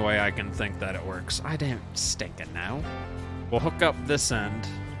the only way I can think that it works. I don't stinking know. We'll hook up this end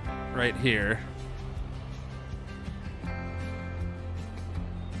right here.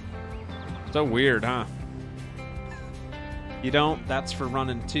 So weird, huh? You don't? That's for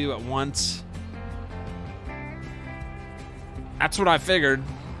running two at once. That's what I figured.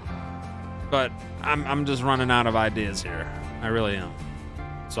 But I'm just running out of ideas here. I really am.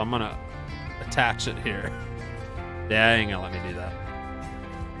 So I'm gonna attach it here. Yeah, ain't gonna let me do that.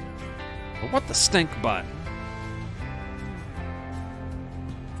 But what the stink butt?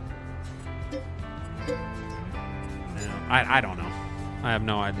 I don't know. I have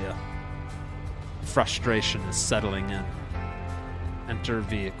no idea. Frustration is settling in. Enter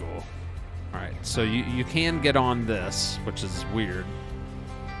vehicle. Alright, so you can get on this, which is weird.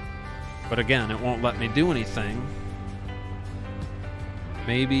 But again, it won't let me do anything.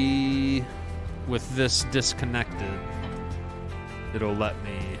 Maybe with this disconnected, it'll let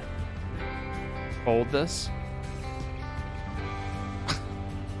me hold this.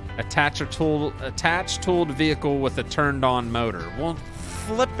 Attach tooled vehicle with a turned on motor. Well,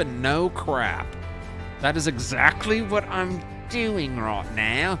 flippin' no crap. That is exactly what I'm doing right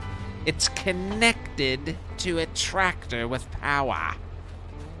now. It's connected to a tractor with power.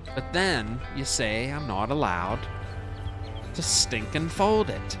 But then you say I'm not allowed to stinkin' fold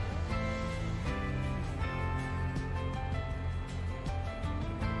it.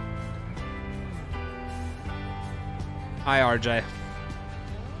 Hi, RJ.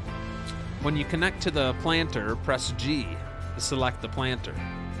 When you connect to the planter, press G to select the planter.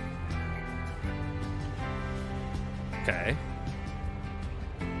 Okay.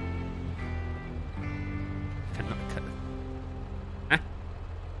 Huh?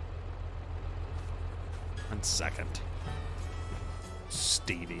 1 second.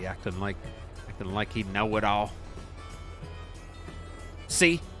 Stevie acting like he know it all.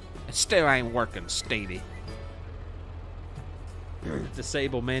 See? It still ain't working, Stevie.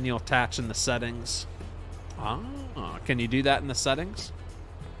 Disable manual attach in the settings. Ah, can you do that in the settings?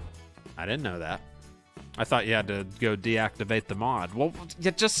 I didn't know that. I thought you had to go deactivate the mod. Well,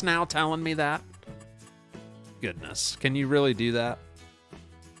 you're just now telling me that? Goodness, can you really do that?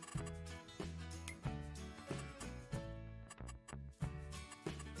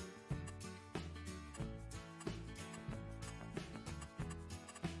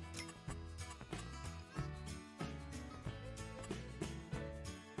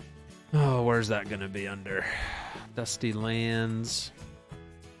 Oh, where's that gonna be under? Dusty Lands.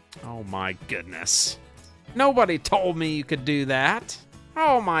 Oh my goodness. Nobody told me you could do that.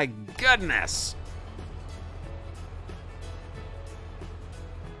 Oh my goodness.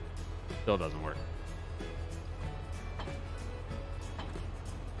 Still doesn't work.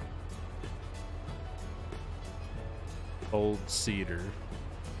 Old cedar.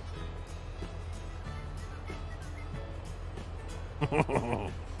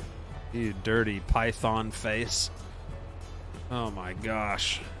 You dirty python face. Oh my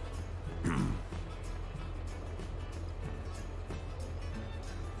gosh.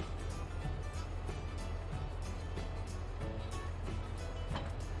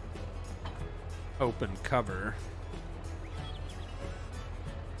 Open cover.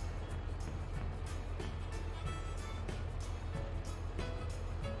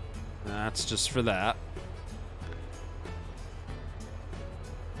 That's just for that.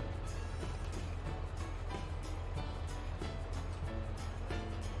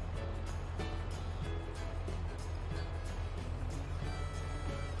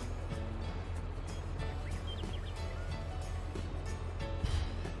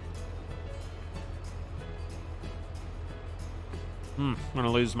 I'm gonna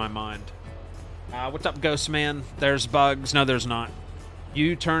lose my mind. What's up, Ghost Man? There's bugs. No, there's not.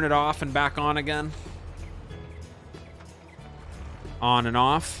 You turn it off and back on again. On and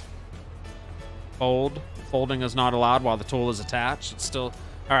off. Fold. Folding is not allowed while the tool is attached. It's still...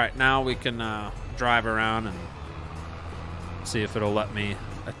 All right, now we can drive around and see if it'll let me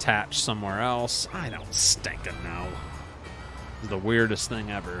attach somewhere else. I don't stinking know. This is the weirdest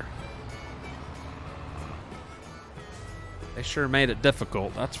thing ever. They sure made it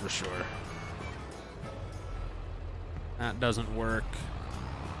difficult, that's for sure. That doesn't work.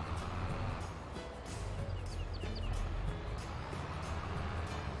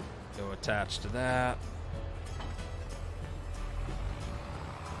 Go attach to that.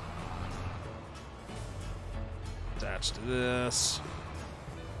 Attach to this.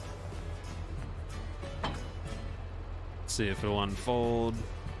 See if it'll unfold.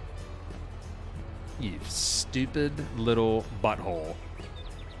 You stupid little butthole.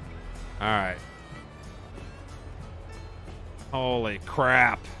 Alright. Holy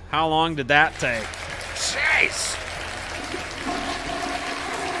crap. How long did that take? Jeez!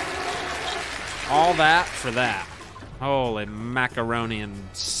 All that for that. Holy macaroni and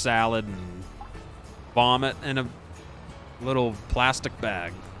salad and vomit in a little plastic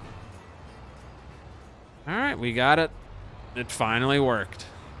bag. Alright, we got it. It finally worked.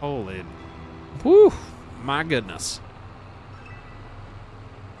 Holy... Whew, my goodness.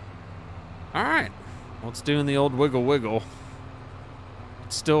 All right, let's do the old wiggle wiggle.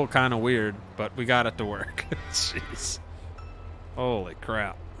 It's still kind of weird, but we got it to work. Jeez. Holy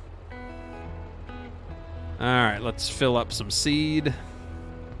crap. All right, let's fill up some seed.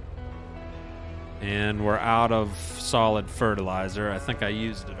 And we're out of solid fertilizer. I think I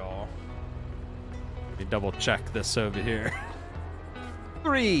used it all. Let me double check this over here.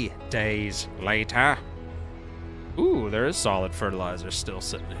 3 days later. Ooh, there is solid fertilizer still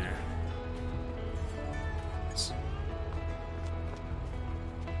sitting here.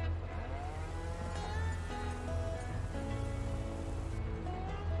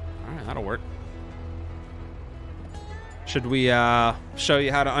 Alright, that'll work. Should we show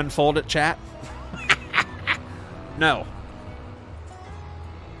you how to unfold it, chat? No.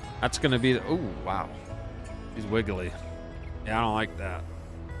 That's gonna be the... Ooh, wow. He's wiggly. Yeah, I don't like that.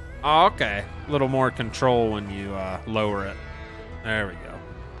 Oh, okay. A little more control when you lower it. There we go.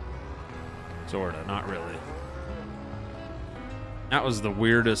 Sorta, not really. That was the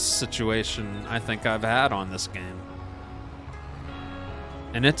weirdest situation I think I've had on this game.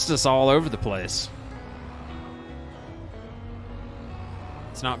 And it's just all over the place.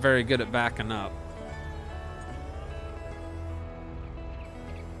 It's not very good at backing up.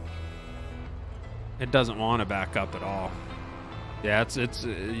 It doesn't want to back up at all. Yeah,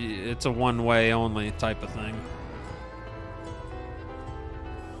 it's a one-way only type of thing.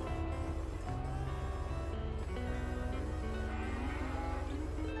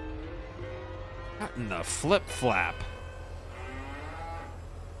 What in the flip-flap?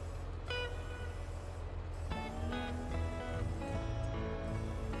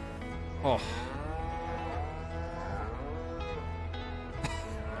 Oh.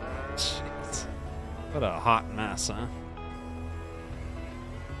 Jeez. What a hot mess, huh?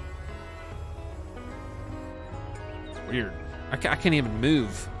 Weird. I can't even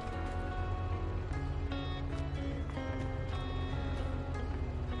move.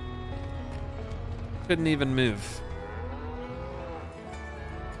 Couldn't even move.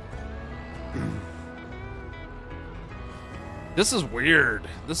 This is weird.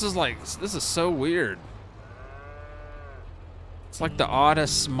 This is so weird. It's like the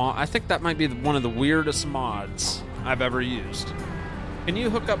oddest mod. I think that might be one of the weirdest mods I've ever used. Can you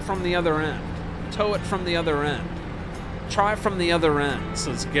hook up from the other end? Tow it from the other end. Try from the other end,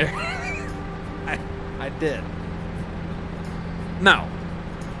 says Gary. I did. No.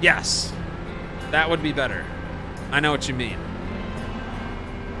 Yes. That would be better. I know what you mean.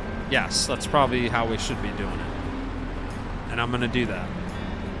 Yes, that's probably how we should be doing it. and I'm gonna do that.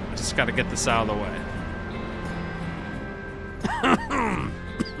 I just gotta get this out of the way.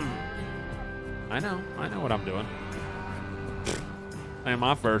 I know what I'm doing. Ain't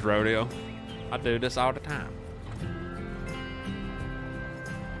my first rodeo. I do this all the time.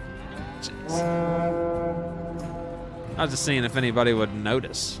 Jeez. I was just seeing if anybody would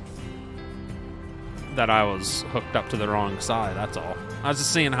notice that I was hooked up to the wrong side, that's all. I was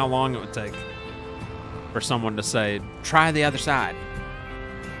just seeing how long it would take for someone to say, try the other side.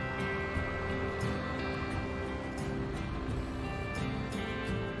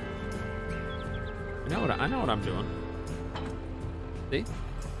 I know what I'm doing. See?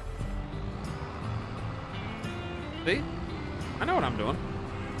 See? I know what I'm doing.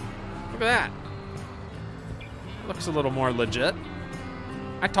 Look at that. Looks a little more legit.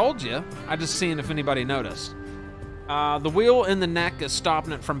 I told you. I just seeing if anybody noticed. The wheel in the neck is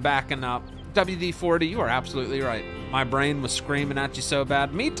stopping it from backing up. WD-40, you are absolutely right. My brain was screaming at you so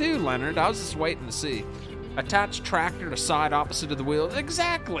bad. Me too, Leonard. I was just waiting to see. Attach tractor to side opposite of the wheel.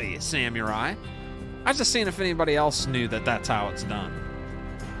 Exactly, Samurai. I was just seeing if anybody else knew that that's how it's done.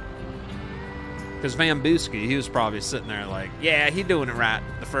 Because Van Boosky, he was probably sitting there like, yeah, he doing it right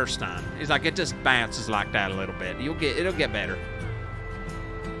the first time. He's like, it just bounces like that a little bit. It'll get better.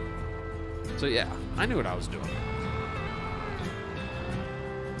 So yeah, I knew what I was doing.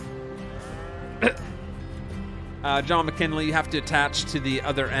 John McKinley, you have to attach to the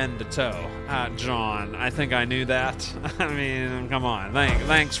other end to tow. John, I think I knew that. I mean, come on.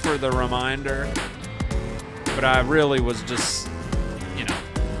 Thanks for the reminder. But I really was just, you know,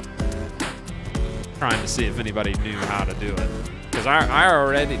 trying to see if anybody knew how to do it. Because I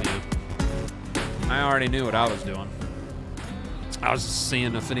already knew. I already knew what I was doing. I was just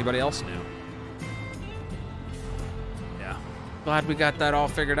seeing if anybody else knew. Yeah. Glad we got that all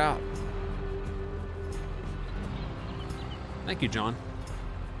figured out. Thank you, John.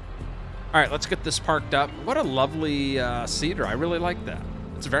 All right, let's get this parked up. What a lovely cedar. I really like that.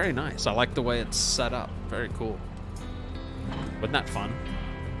 It's very nice. I like the way it's set up. Very cool. Wasn't that fun?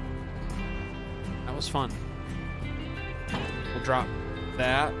 That was fun. We'll drop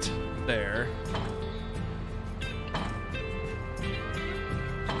that there.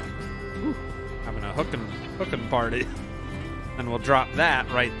 Whew. Having a hooking party. And we'll drop that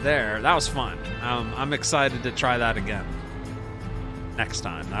right there. That was fun. I'm excited to try that again. Next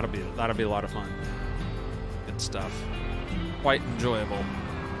time. That'll be a lot of fun. Good stuff. Quite enjoyable.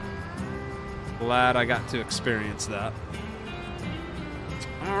 Glad I got to experience that.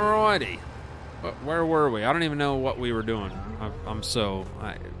 Alrighty. Where were we? I don't even know what we were doing.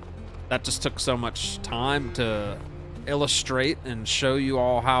 That just took so much time to illustrate and show you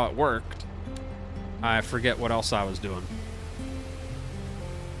all how it worked. I forget what else I was doing.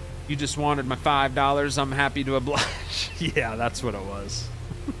 You just wanted my $5. I'm happy to oblige. Yeah, that's what it was.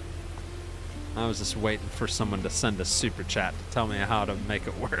 I was just waiting for someone to send a super chat to tell me how to make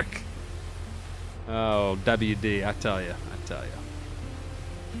it work. Oh, WD, I tell you.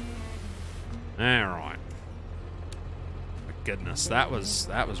 All right. My goodness, that was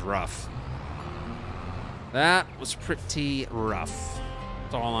rough. That was pretty rough.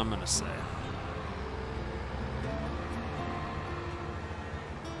 That's all I'm gonna say.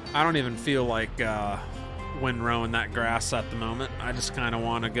 I don't even feel like windrowing that grass at the moment. I just kind of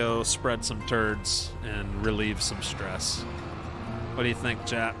want to go spread some turds and relieve some stress. What do you think,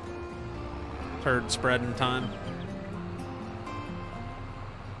 chat? Turd spreading time?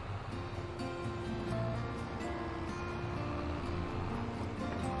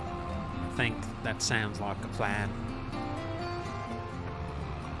 I think that sounds like a plan.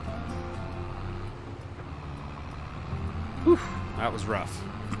 Whew, that was rough.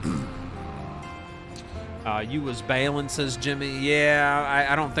 You was bailing, says Jimmy. Yeah,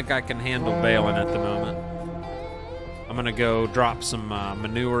 I don't think I can handle bailing at the moment. I'm gonna go drop some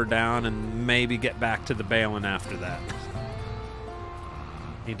manure down and maybe get back to the bailing after that.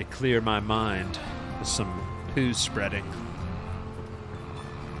 Need to clear my mind with some poo spreading.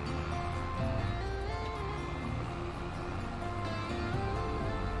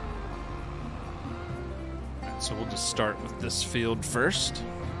 So we'll just start with this field first.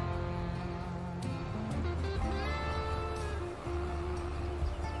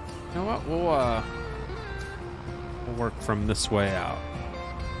 You know what? We'll work from this way out.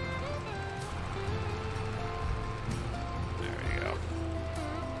 There you go.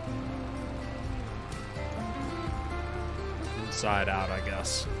 Inside out, I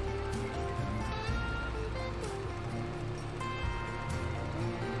guess.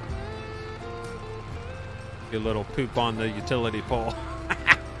 A little poop on the utility pole.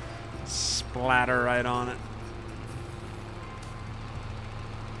 Splatter right on it.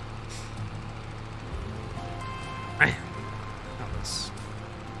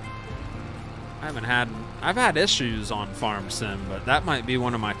 I've had issues on Farm Sim, but that might be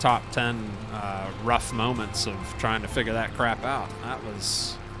one of my top 10 rough moments of trying to figure that crap out. That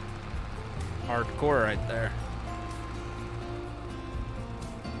was hardcore right there.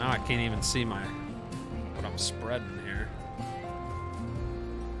 Now I can't even see what I'm spreading here.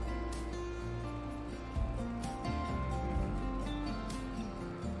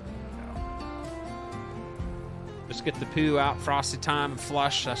 Just get the poo out, Frosty time, and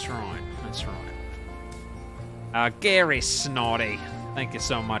flush. That's right. That's right. Gary Snotty. Thank you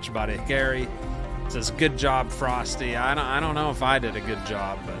so much, buddy. Gary says, good job, Frosty. I don't know if I did a good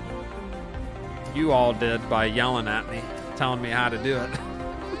job, but you all did by yelling at me, telling me how to do it.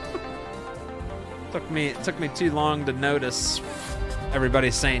 It took me too long to notice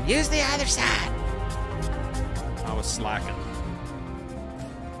everybody saying, use the other side. I was slacking.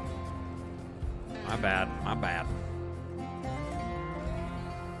 My bad. My bad.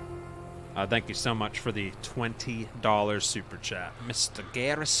 Thank you so much for the $20 super chat, Mr.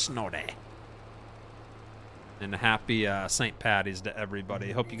 Gary Snoddy. And happy St. Patty's to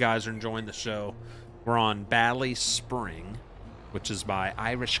everybody. Hope you guys are enjoying the show. We're on Ballyspring, which is by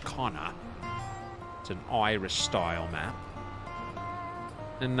Irish Connor. It's an Irish style map.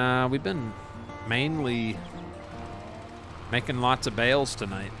 And we've been mainly making lots of bales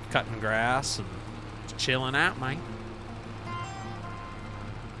tonight, cutting grass and just chilling out, man.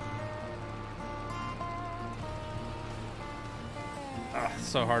 It's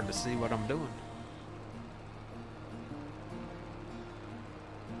so hard to see what I'm doing.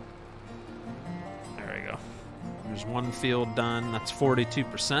 There we go. There's one field done. That's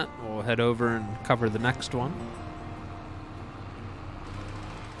 42%. We'll head over and cover the next one.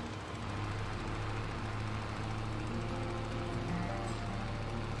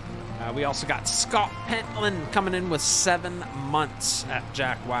 We also got Scott Pentland coming in with 7 months at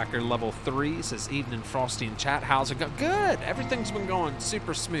Jack Whacker level 3. Says, evening Frosty in chat. How's it go? Good. Everything's been going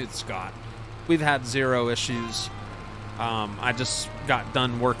super smooth, Scott. We've had 0 issues. I just got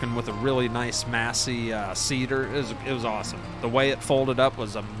done working with a really nice Massey cedar. It was awesome. The way it folded up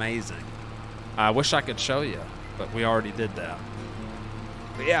was amazing. I wish I could show you, but we already did that.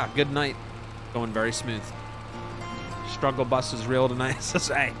 But yeah, good night. Going very smooth. Struggle bus is real tonight. Says,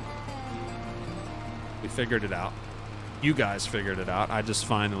 hey. We figured it out. You guys figured it out. I just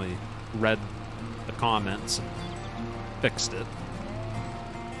finally read the comments and fixed it.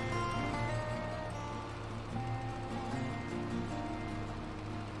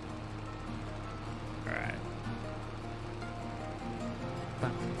 All right.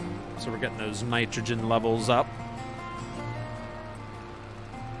 So we're getting those nitrogen levels up.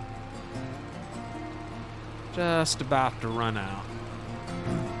 Just about to run out.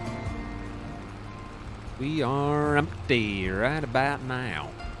 We are empty right about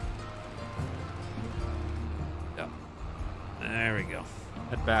now. Yep. There we go.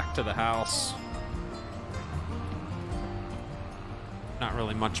 Head back to the house. Not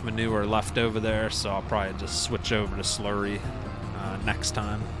really much manure left over there, so I'll probably just switch over to slurry next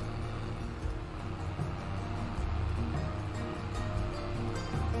time.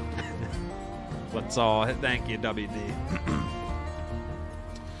 Let's all hit. Thank you, WD.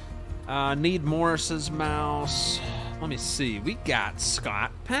 Need Morris's mouse. Let me see. We got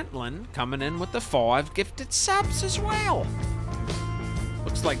Scott Pentland coming in with the 5 gifted subs as well.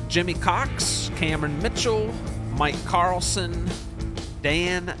 Looks like Jimmy Cox, Cameron Mitchell, Mike Carlson,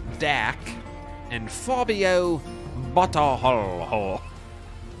 Dan Dack, and Fabio Botahol.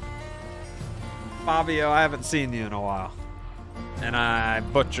 Fabio, I haven't seen you in a while. And I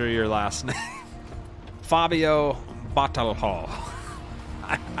butcher your last name. Fabio Botahol.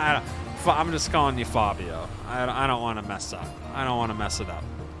 I'm just calling you Fabio. I don't want to mess up. I don't want to mess it up.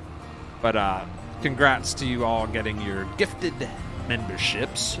 But congrats to you all getting your gifted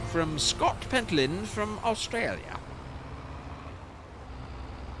memberships from Scott Pentland from Australia.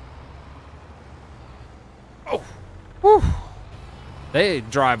 Oh, whew. They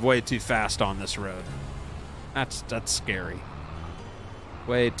drive way too fast on this road. That's scary.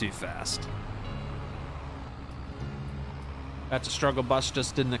 Way too fast. That's a struggle bus,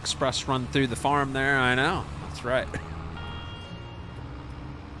 just did an express run through the farm there. I know, that's right.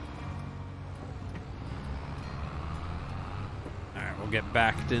 All right, we'll get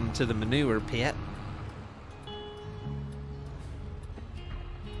backed into the manure pit.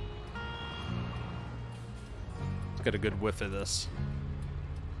 Let's get a good whiff of this.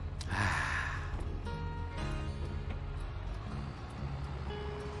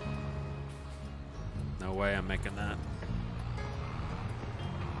 No way I'm making that.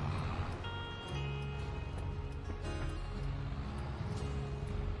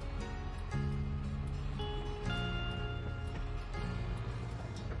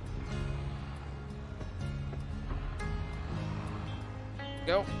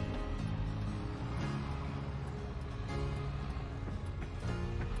 go.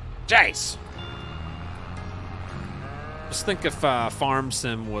 Jace! Just think if Farm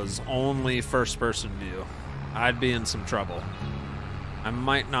Sim was only first-person view, I'd be in some trouble. I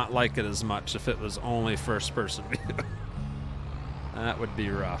might not like it as much if it was only first-person view. That would be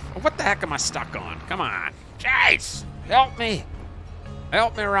rough. What the heck am I stuck on? Come on. Jace! Help me!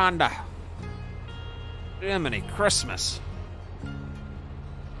 Help me, Rhonda. Jiminy Christmas.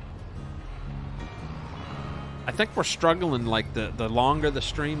 I think we're struggling, like, the longer the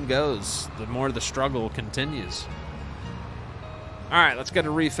stream goes, the more the struggle continues. Alright, let's get a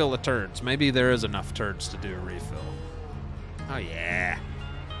refill of turds. Maybe there is enough turds to do a refill. Oh, yeah.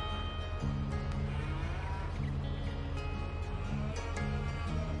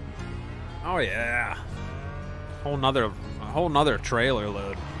 Oh, yeah. A whole nother trailer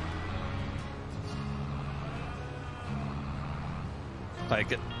load.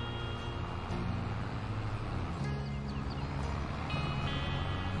 Take it.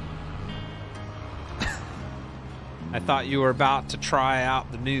 I thought you were about to try out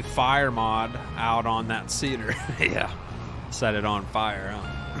the new fire mod out on that cedar. Yeah. Set it on fire,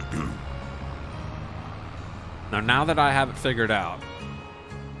 huh? Now that I have it figured out,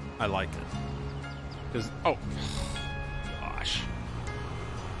 I like it. Because, oh, gosh.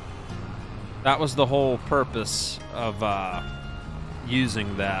 That was the whole purpose of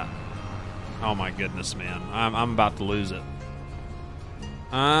using that. Oh my goodness, man. I'm about to lose it.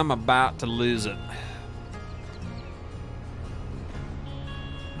 I'm about to lose it.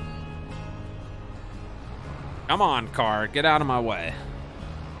 Come on, car. Get out of my way.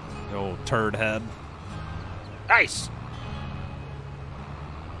 You old turd head. Nice.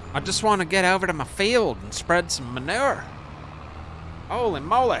 I just want to get over to my field and spread some manure. Holy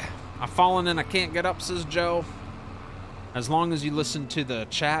moly. I've fallen and I can't get up, says Joe. As long as you listen to the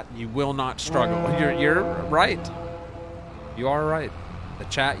chat, you will not struggle. You're right. You are right. The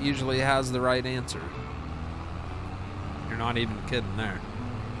chat usually has the right answer. You're not even kidding there.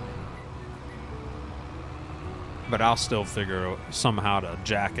 But I'll still figure somehow to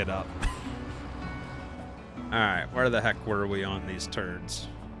jack it up. Alright, where the heck were we on these turds?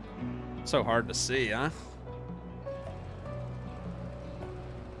 So hard to see, huh?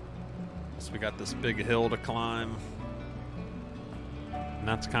 So we got this big hill to climb. And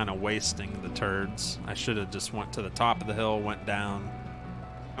that's kind of wasting the turds. I should have just went to the top of the hill, went down.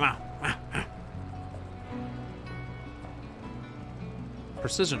 Come on.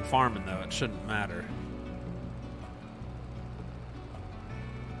 Precision farming, though, it shouldn't matter.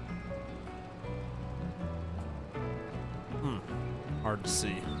 Hard to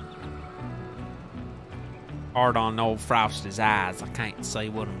see. Hard on old Frosty's eyes. I can't see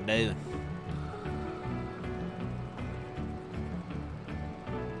what I'm doing.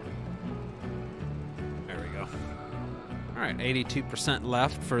 There we go. All right, 82%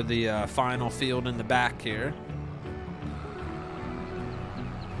 left for the final field in the back here.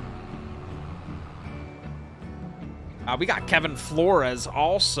 We got Kevin Flores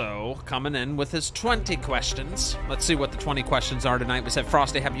also coming in with his 20 questions. Let's see what the 20 questions are tonight. We said,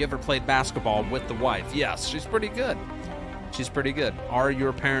 Frosty, have you ever played basketball with the wife? Yes, she's pretty good. She's pretty good. Are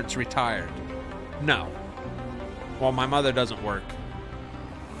your parents retired? No. Well, my mother doesn't work,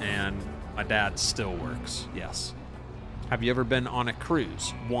 and my dad still works. Yes. Have you ever been on a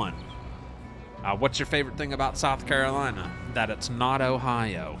cruise? One. What's your favorite thing about South Carolina? That it's not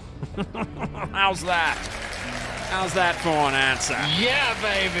Ohio. How's that? How's that for an answer? Yeah,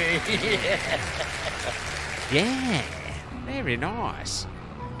 baby. Yeah, very nice.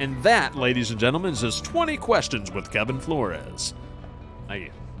 And that, ladies and gentlemen, is 20 questions with Kevin Flores. Thank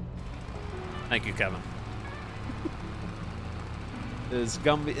you. Thank you, Kevin. Is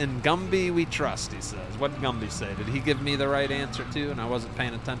Gumby in Gumby we trust, he says. What did Gumby say? Did he give me the right answer too and I wasn't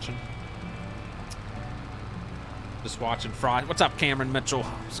paying attention? Just watching Fry. What's up, Cameron Mitchell?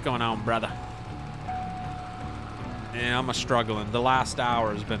 What's going on, brother? Yeah, I'm struggling. The last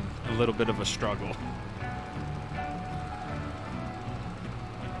hour has been a little bit of a struggle.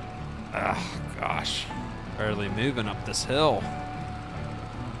 Oh, gosh. Barely moving up this hill.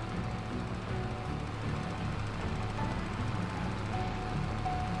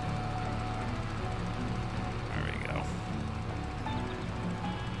 There we go.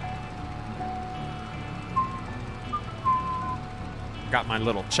 Got my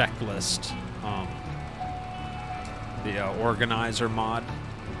little checklist. The organizer mod.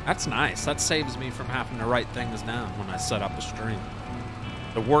 That's nice. That saves me from having to write things down when I set up a stream.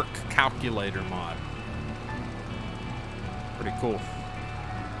 The work calculator mod. Pretty cool.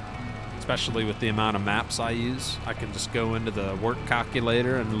 especially with the amount of maps I use. I can just go into the work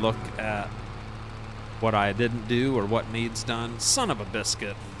calculator and look at what I didn't do or what needs done. Son of a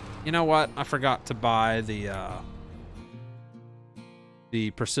biscuit. You know what? I forgot to buy the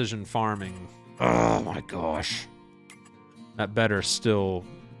precision farming. Oh my gosh. That better still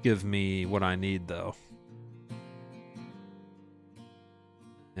give me what I need, though.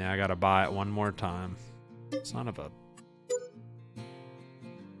 Yeah, I gotta buy it one more time. Son of a...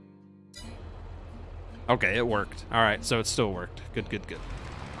 Okay, it worked. Alright, so it still worked. Good, good, good.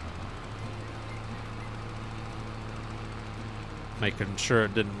 Making sure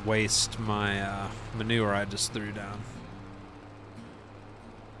it didn't waste my manure I just threw down.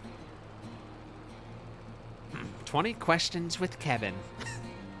 20 questions with Kevin.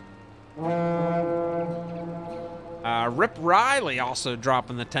 Rip Riley also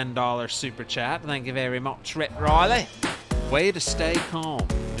dropping the $10 super chat. Thank you very much, Rip Riley. Way to stay calm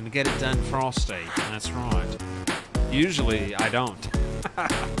and get it done, Frosty. That's right. Usually I don't.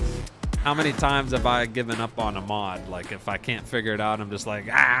 How many times have I given up on a mod? Like, if I can't figure it out, I'm just like,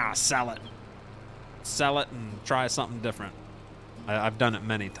 sell it. Sell it and try something different. I've done it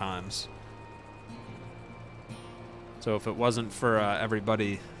many times. So if it wasn't for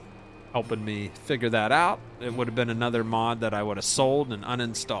everybody helping me figure that out, it would have been another mod that I would have sold and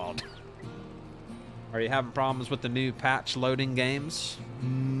uninstalled. Are you having problems with the new patch loading games?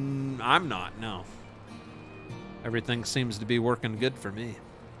 I'm not, no. Everything seems to be working good for me.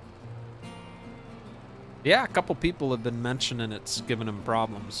 Yeah, a couple people have been mentioning it's giving them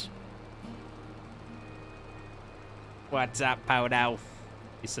problems. What's up, Powdow?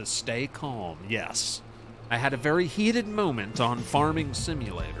 He says, stay calm. Yes. I had a very heated moment on Farming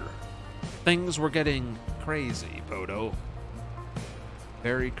Simulator. Things were getting crazy, Podo.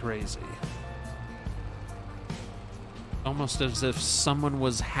 Very crazy. Almost as if someone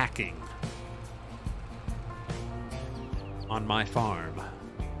was hacking on my farm.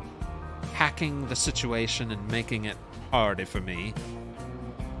 Hacking the situation and making it harder for me.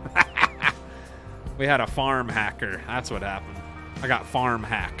 We had a farm hacker. That's what happened. I got farm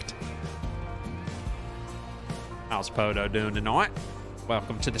hacked. How's Podo doing tonight?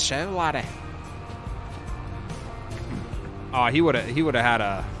 Welcome to the show, laddie. Oh, he would have had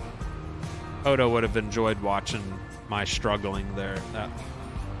a... Podo would have enjoyed watching my struggling there.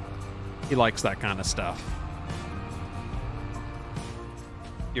 He likes that kind of stuff.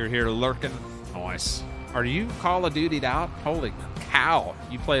 You're here lurking. Nice. Are you Call of Duty'd out? Holy cow.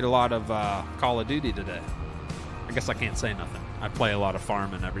 You played a lot of Call of Duty today. I guess I can't say nothing. I play a lot of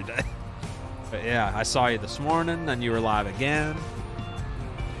farming every day. But yeah, I saw you this morning, then you were live again.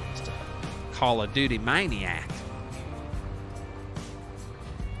 Just a Call of Duty maniac.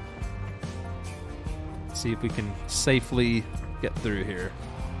 Let's see if we can safely get through here.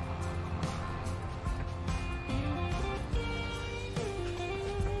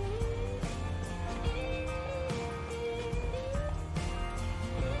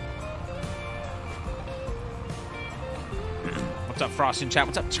 What's up, Frosty in chat?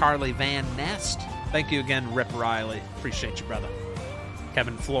 What's up, Charlie Van Nest? Thank you again, Rip Riley. Appreciate you, brother.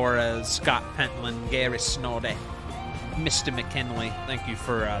 Kevin Flores, Scott Pentland, Gary Snoddy, Mr. McKinley. Thank you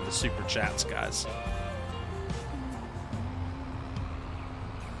for the super chats, guys.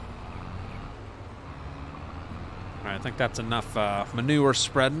 All right, I think that's enough manure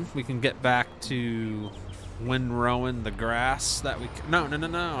spreading. We can get back to windrowing the grass that we... No.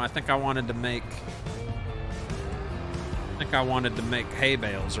 I think I wanted to make... hay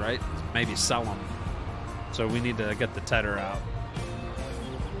bales, right? Maybe sell them. So we need to get the tedder out.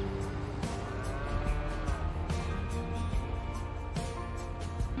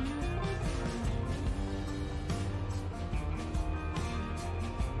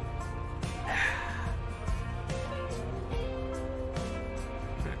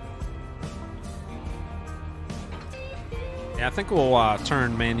 Yeah, I think we'll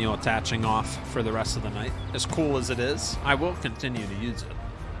turn manual attaching off for the rest of the night. As cool as it is, I will continue to use it.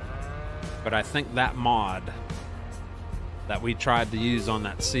 But I think that mod that we tried to use on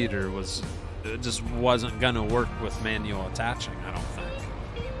that cedar it just wasn't gonna work with manual attaching, I don't think.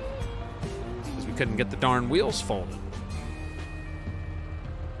 Because we couldn't get the darn wheels folded.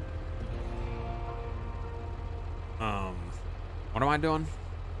 What am I doing?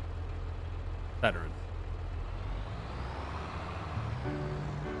 Veteran.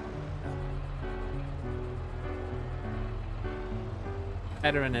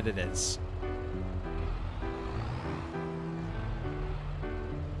 Veteran it is.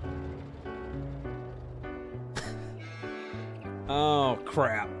 Oh,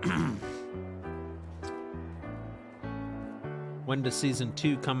 crap. When does Season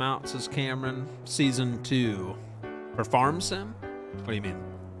 2 come out, says Cameron? Season 2. For Farm Sim? What do you mean?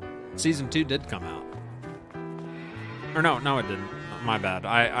 Season 2 did come out. Or no, it didn't. My bad.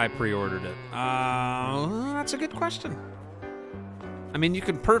 I pre-ordered it. That's a good question. I mean, you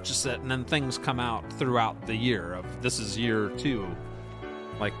can purchase it, and then things come out throughout the year. This is year 2.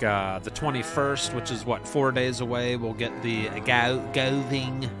 Like the 21st, which is what, 4 days away, we'll get the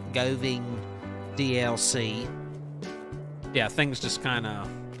Goving DLC. Yeah, things just kind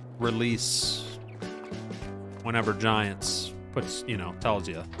of release whenever Giants puts, tells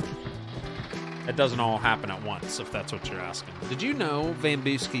you. It doesn't all happen at once, if that's what you're asking. Did you know Van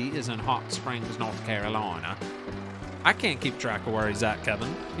Buski is in Hot Springs, North Carolina? I can't keep track of where he's at,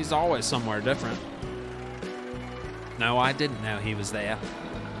 Kevin. He's always somewhere different. No, I didn't know he was there.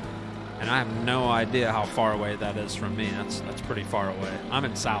 And I have no idea how far away that is from me. That's pretty far away. I'm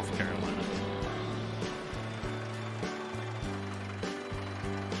in South Carolina.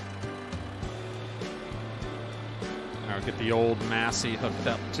 I'll get the old Massey hooked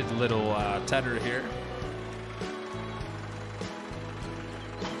up to the little tedder here.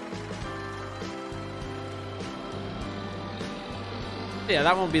 Yeah,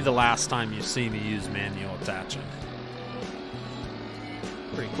 that won't be the last time you see me use manual attaching.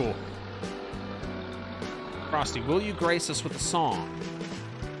 Pretty cool. Frosty, will you grace us with a song?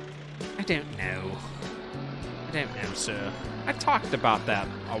 I don't know. I don't know, sir. I talked about that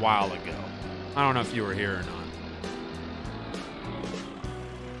a while ago. I don't know if you were here or not.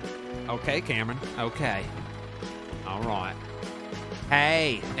 Okay, Cameron. Okay. All right.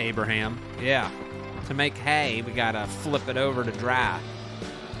 Hay, Abraham. Yeah. To make hay, we gotta flip it over to dry.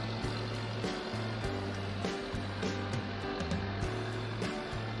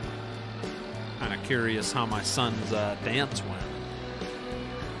 Kind of curious how my son's dance went.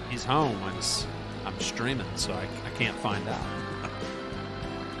 He's home. I'm streaming, so I can't find out.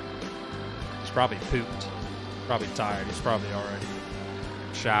 He's probably pooped. Probably tired. He's probably already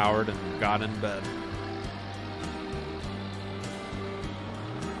showered and got in bed.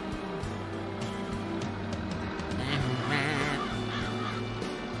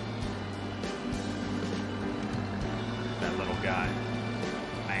 That little guy.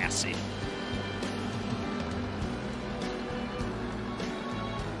 Massey.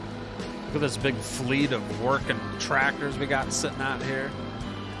 Look at this big fleet of working tractors we got sitting out here.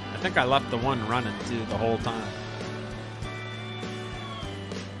 I think I left the one running too the whole time.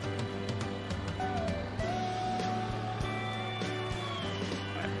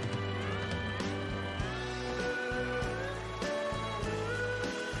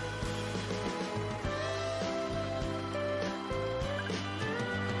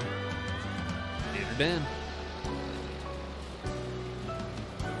 In.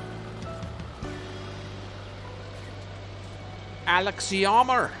 Alex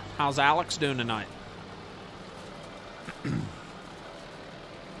Yammer. How's Alex doing tonight?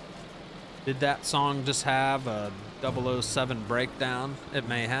 Did that song just have a 007 breakdown? It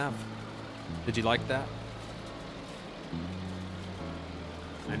may have. Did you like that?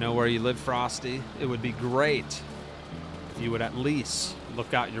 I know where you live, Frosty. It would be great if you would at least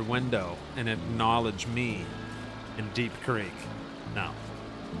look out your window and acknowledge me in Deep Creek. No.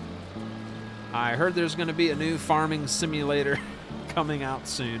 I heard there's going to be a new farming simulator coming out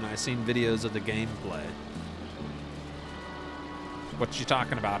soon. I seen videos of the gameplay. What you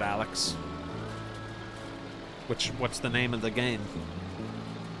talking about, Alex? What's the name of the game?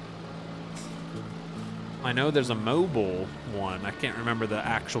 I know there's a mobile one. I can't remember the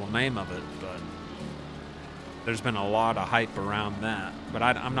actual name of it, but there's been a lot of hype around that, but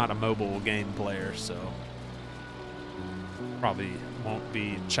I'm not a mobile game player, so probably won't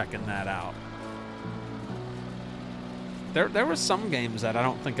be checking that out. There were some games that I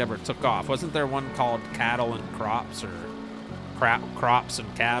don't think ever took off. Wasn't there one called Cattle and Crops, or Crops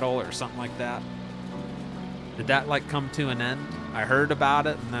and Cattle, or something like that? Did that like come to an end? I heard about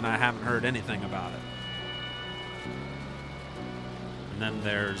it, and then I haven't heard anything about it. And then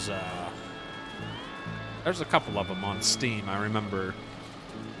there's a couple of them on Steam. I remember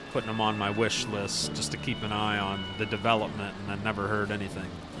putting them on my wish list just to keep an eye on the development, and I never heard anything.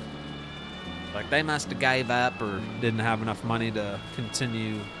 Like they must have gave up or didn't have enough money to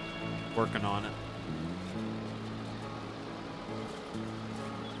continue working on it.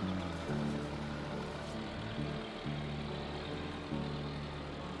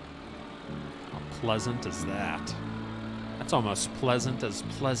 How pleasant is that? That's almost pleasant as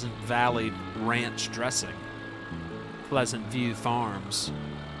Pleasant Valley Ranch dressing. Pleasant View Farms.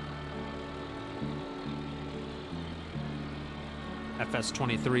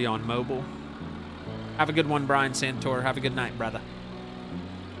 FS23 on mobile. Have a good one, Brian Santor. Have a good night, brother.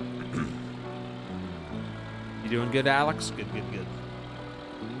 doing good, Alex? Good, good, good.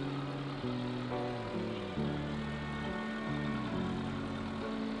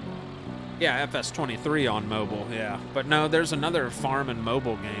 Yeah, FS23 on mobile, yeah. But no, there's another farm and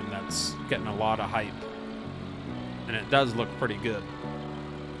mobile game that's getting a lot of hype. And it does look pretty good.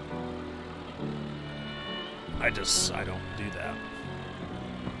 I don't do that.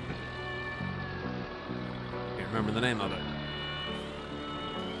 Can't remember the name of it.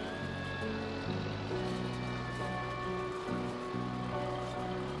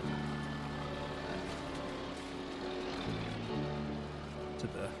 To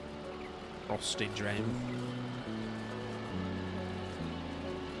the Frosty Dream.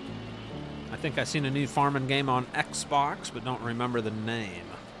 I think I seen a new farming game on Xbox, but don't remember the name.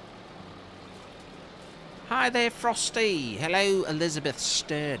 Hi there, Frosty. Hello, Elizabeth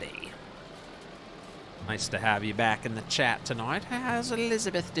Sturdy. Nice to have you back in the chat tonight. How's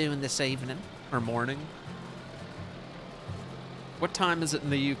Elizabeth doing this evening? Or morning? What time is it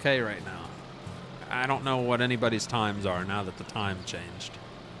in the UK right now? I don't know what anybody's times are now that the time changed.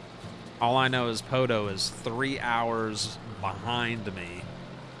 All I know is Poto is 3 hours behind me,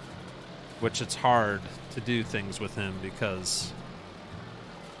 which it's hard to do things with him because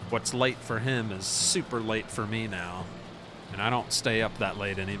what's late for him is super late for me now, and I don't stay up that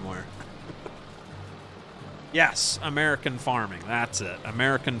late anymore. Yes, American Farming, that's it,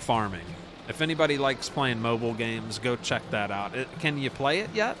 American Farming. If anybody likes playing mobile games, go check that out. Can you play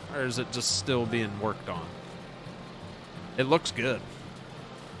it yet, or is it just still being worked on? It looks good.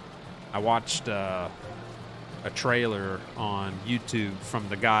 I watched a trailer on YouTube from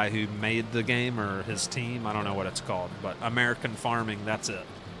the guy who made the game, or his team, I don't know what it's called, but American Farming, that's it.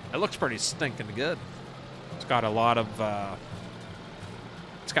 It looks pretty stinking good. It's got a lot of,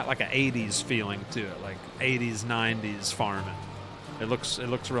 it's got like an 80s feeling to it, like 80s, 90s farming. It looks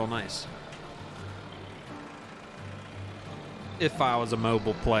real nice. If I was a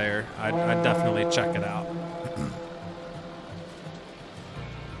mobile player, I'd definitely check it out.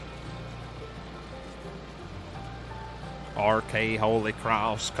 RK Holy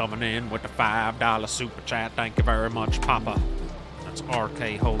Cross coming in with the $5 super chat. Thank you very much, Papa. That's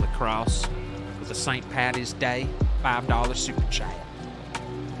RK Holy Cross with the St. Patty's Day $5 super chat.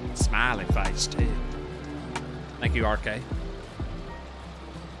 Smiley face, too. Thank you, RK.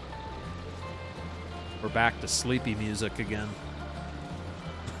 We're back to sleepy music again.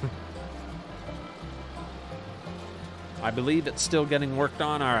 I believe it's still getting worked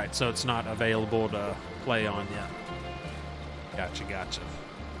on. All right, so it's not available to play on yet. Gotcha, gotcha.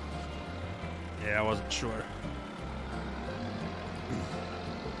 Yeah, I wasn't sure.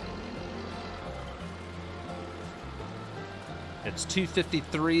 It's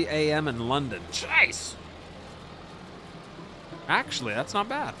 2:53 a.m. in London. Jeez! Actually, that's not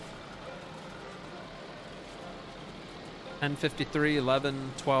bad. 10:53,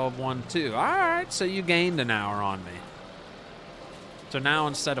 11, 12, 1, 2. All right, so you gained an hour on me. So now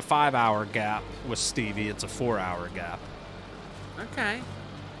instead of 5-hour gap with Stevie, it's a 4-hour gap. Okay.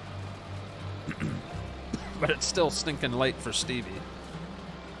 But it's still stinking late for Stevie.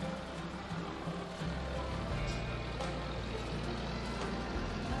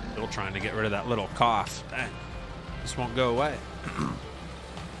 Still trying to get rid of that little cough. Dang. This won't go away.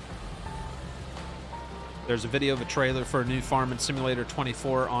 There's a video of a trailer for a new Farming Simulator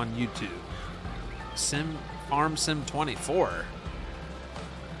 24 on YouTube. Farm Sim 24.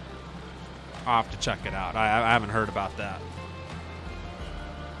 I'll have to check it out. I haven't heard about that.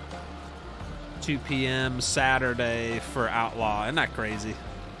 2 p.m. Saturday for Outlaw. Isn't that crazy?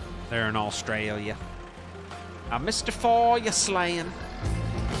 They're in Australia. Mr. Four, you're slaying.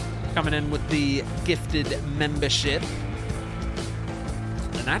 Coming in with the gifted membership.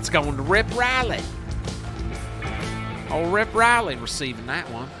 And that's going to Rip Riley. Oh, Rip Riley receiving that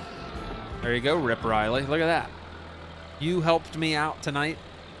one. There you go, Rip Riley. Look at that. You helped me out tonight.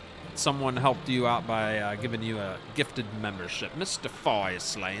 Someone helped you out by giving you a gifted membership. Mr. Four is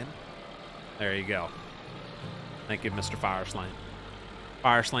slaying. There you go. Thank you, Mr. Fireslaying.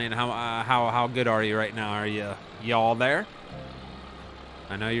 Fireslaying, how good are you right now? Are you all there?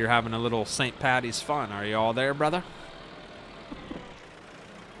 I know you're having a little St. Patty's fun. Are you all there, brother?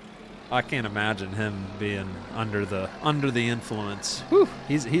 I can't imagine him being under the influence. Whew.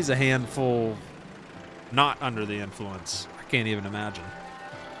 He's a handful not under the influence. I can't even imagine.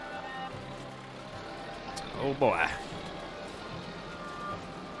 Oh boy.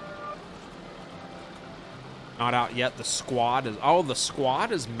 Not out yet. The squad is... Oh, the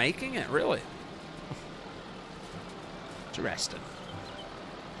squad is making it? Really? Interesting.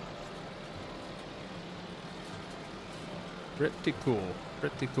 Pretty cool.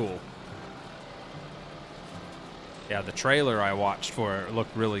 Pretty cool. Yeah, the trailer I watched for it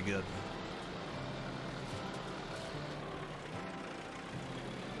looked really good.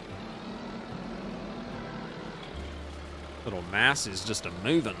 Little Massey's just a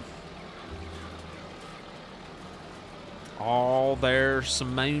moving. All there's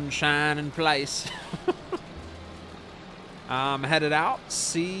some moonshine in place. I'm headed out.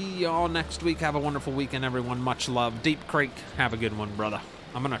 See y'all next week. Have a wonderful weekend, everyone. Much love. Deep Creek, have a good one, brother.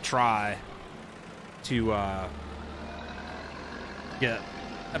 I'm going to try to get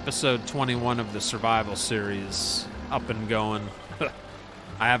episode 21 of the survival series up and going.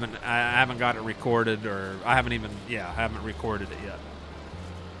 I haven't got it recorded, or I haven't recorded it yet.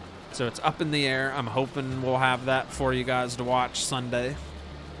 So it's up in the air. I'm hoping we'll have that for you guys to watch Sunday.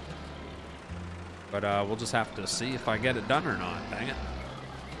 But we'll just have to see if I get it done or not. Dang it.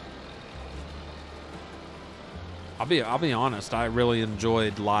 I'll be honest. I really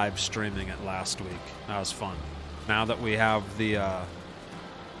enjoyed live streaming it last week. That was fun. Now that we have the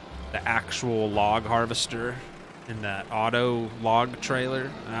actual log harvester in that auto log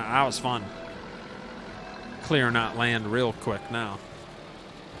trailer, that was fun. Clearing that land real quick now.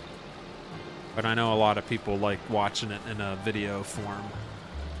 But I know a lot of people like watching it in a video form.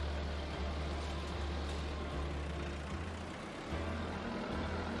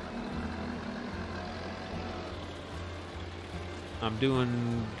 I'm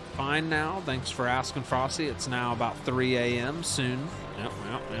doing fine now. Thanks for asking, Frosty. It's now about 3 a.m. soon. Yep.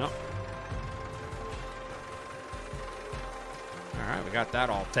 All right, we got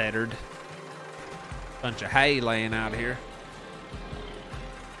that all tattered. Bunch of hay laying out here.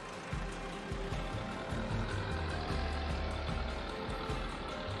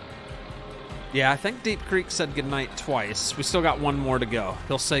 Yeah, I think Deep Creek said goodnight twice. We still got one more to go.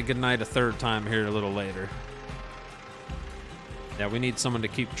 He'll say goodnight a third time here a little later. Yeah, we need someone to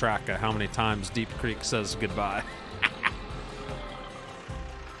keep track of how many times Deep Creek says goodbye.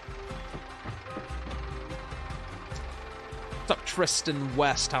 What's up, Tristan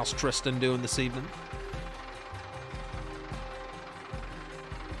West? How's Tristan doing this evening?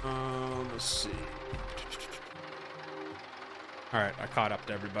 Let's see. All right, I caught up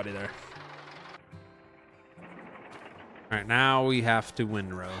to everybody there. All right, now we have to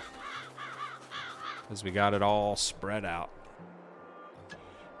windrow because we got it all spread out.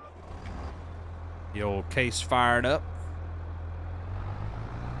 The old case fired up.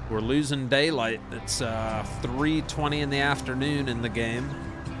 We're losing daylight. It's 3:20 in the afternoon in the game.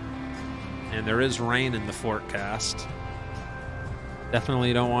 And there is rain in the forecast.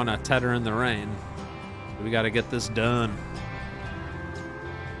 Definitely don't want to tether in the rain. We got to get this done.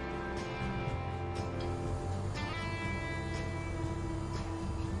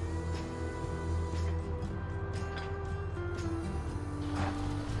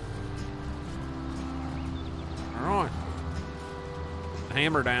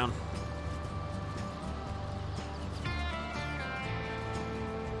 Hammer down.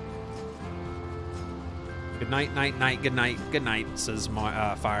 Good night, night, night, good night, says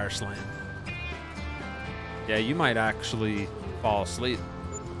my Fire Slam. Yeah, you might actually fall asleep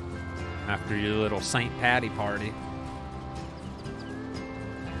after your little St. Patty party.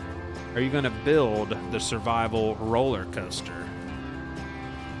 Are you going to build the survival roller coaster?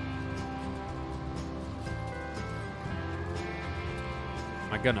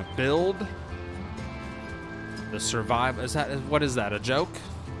 Am I gonna build the survival? What is that? A joke?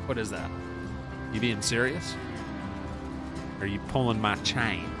 What is that? You being serious? Are you pulling my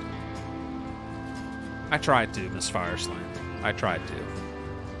chain? I tried to, Miss Fireslam. I tried to.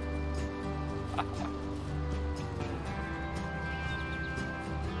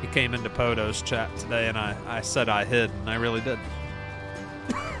 He came into Podo's chat today, and I said I hid, and I really did.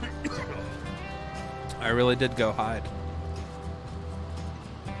 I really did go hide.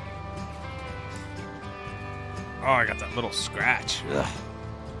 Oh, I got that little scratch. Ugh.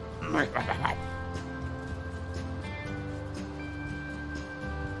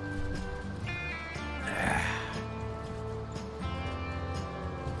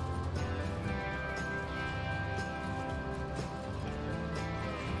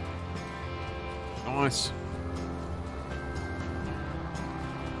 Nice.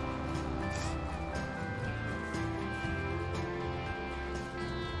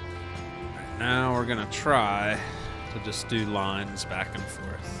 Now we're gonna try to just do lines back and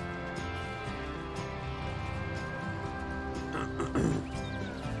forth.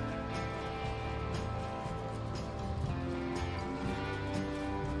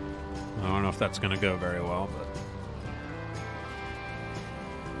 I don't know if that's gonna go very well, but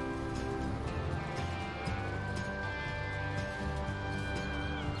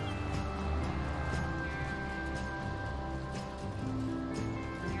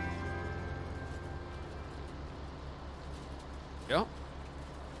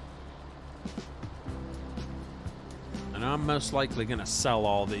most likely going to sell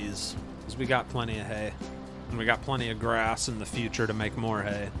all these because we got plenty of hay. And we got plenty of grass in the future to make more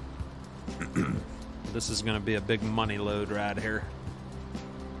hay. This is going to be a big money load right here.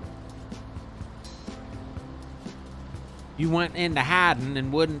 You went into hiding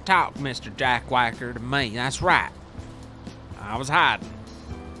and wouldn't talk, Mr. Jackwhacker, to me. That's right. I was hiding.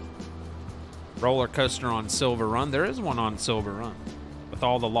 Roller coaster on Silver Run. There is one on Silver Run. With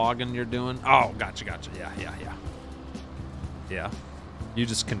all the logging you're doing. Oh, gotcha. Yeah. You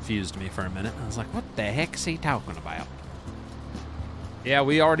just confused me for a minute. I was like, what the heck is he talking about? Yeah,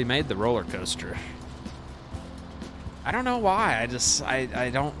 we already made the roller coaster. I don't know why. I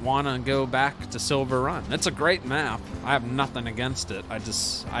don't want to go back to Silver Run. It's a great map. I have nothing against it.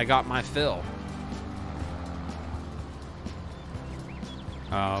 I got my fill.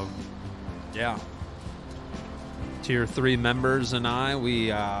 Yeah. Tier 3 members and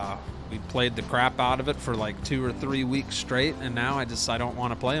we played the crap out of it for like 2 or 3 weeks straight, and now I don't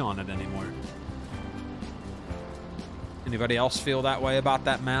want to play on it anymore. Anybody else feel that way about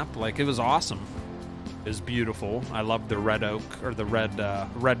that map? Like, it was awesome. It was beautiful. I loved the red oak, or the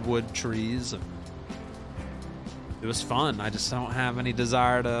redwood trees. It was fun. I just don't have any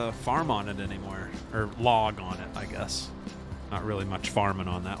desire to farm on it anymore. Or log on it, I guess. Not really much farming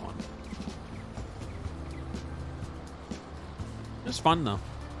on that one. It was fun, though.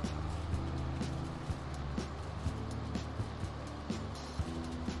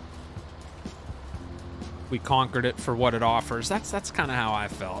 We conquered it for what it offers. That's kind of how I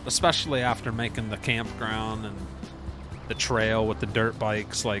felt, especially after making the campground and the trail with the dirt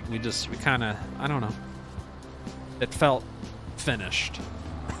bikes. Like, we kind of, I don't know. It felt finished.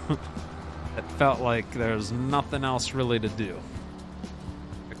 It felt like there's nothing else really to do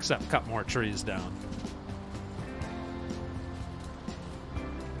except cut more trees down.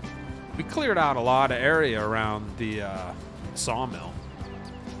 We cleared out a lot of area around the sawmill.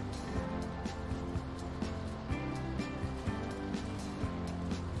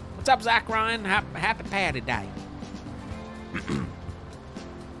 What's up, Zach Ryan? Happy Patty Day.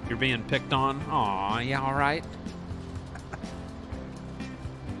 You're being picked on? Aw, you all right?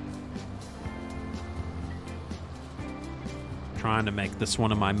 Trying to make this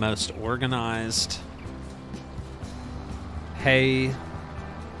one of my most organized hay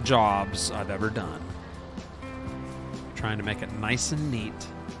jobs I've ever done. Trying to make it nice and neat.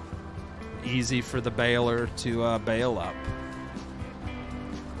 Easy for the baler to bale up.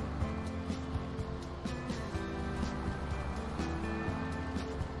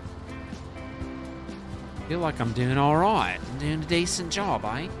 I feel like I'm doing all right. I'm doing a decent job,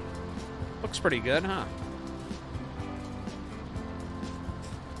 eh? Looks pretty good, huh?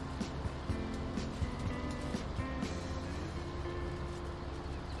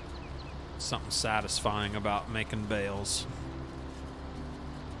 Something satisfying about making bales.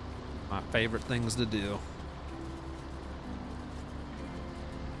 My favorite things to do.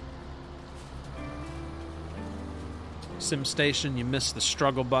 SimStation, you missed the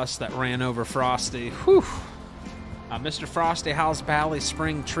struggle bus that ran over Frosty. Whew. Mr. Frosty, how's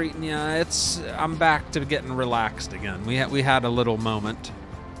Ballyspring treating you? I'm back to getting relaxed again. We had a little moment,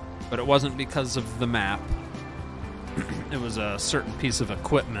 but it wasn't because of the map. It was a certain piece of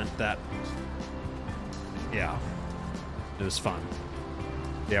equipment that, yeah, it was fun.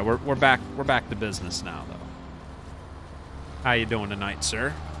 Yeah, we're back to business now, though. How you doing tonight,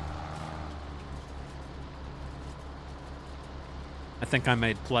 sir? I think I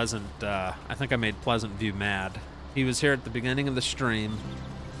made Pleasant View mad. He was here at the beginning of the stream,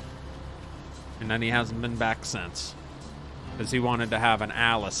 and then he hasn't been back since, because he wanted to have an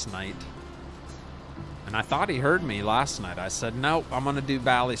Alice night. And I thought he heard me last night. I said, nope, I'm gonna do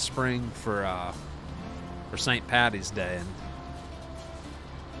Ballyspring for St. Patty's Day, and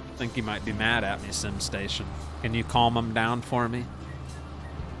I think he might be mad at me, SimStation. Can you calm him down for me?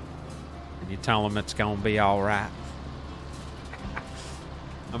 Can you tell him it's gonna be all right?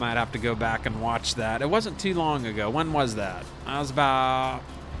 I might have to go back and watch that. It wasn't too long ago. When was that? That was about,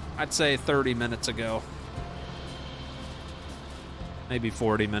 I'd say 30 minutes ago. Maybe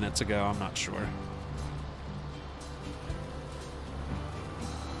 40 minutes ago, I'm not sure.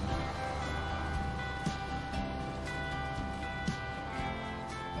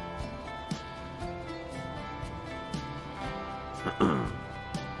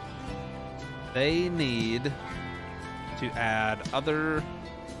 They need to add other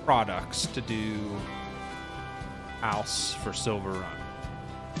products to do house for Silver Run.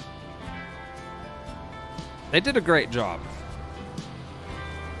 They did a great job.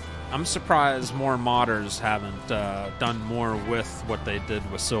 I'm surprised more modders haven't done more with what they did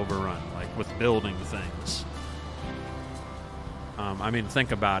with Silver Run, like with building things. I mean,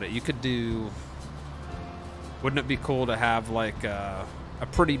 think about it. You could do... Wouldn't it be cool to have like a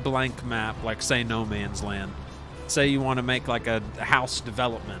pretty blank map, like say No Man's Land? Say you want to make like a house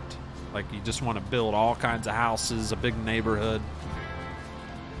development. Like you just want to build all kinds of houses, a big neighborhood.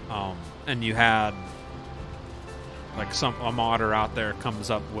 And you had like a modder out there comes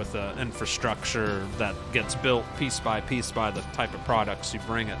up with an infrastructure that gets built piece by piece by the type of products you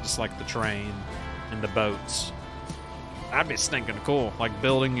bring it, just like the train and the boats. That'd be stinking cool, like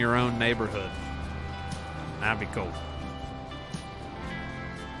building your own neighborhood. That'd be cool.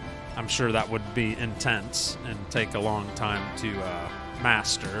 I'm sure that would be intense and take a long time to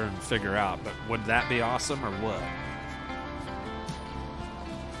master and figure out, but would that be awesome or what?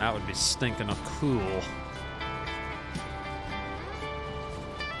 That would be stinking cool.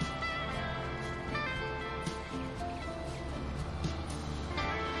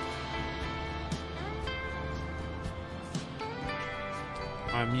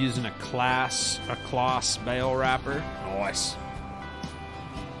 I'm using a Kloss bale wrapper. Nice.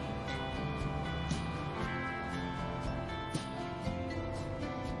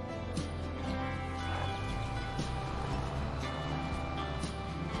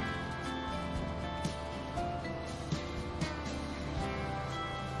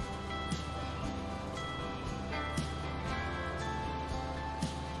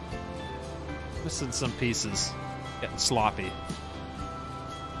 Missing some pieces. Getting sloppy.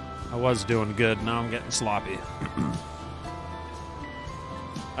 I was doing good, now I'm getting sloppy.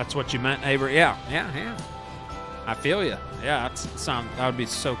 That's what you meant, Avery? Yeah. I feel you. Yeah, that would be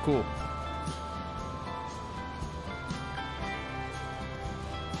so cool.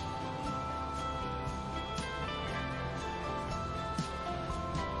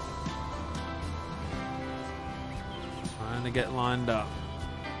 Trying to get lined up.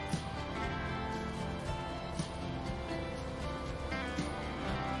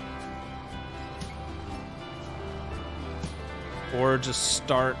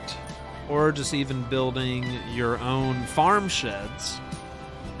 Or just even building your own farm sheds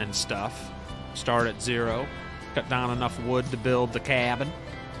and stuff. Start at 0, cut down enough wood to build the cabin,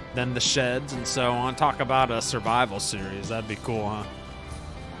 then the sheds and so on. Talk about a survival series. That'd be cool, huh?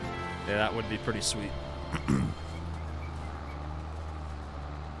 Yeah, that would be pretty sweet.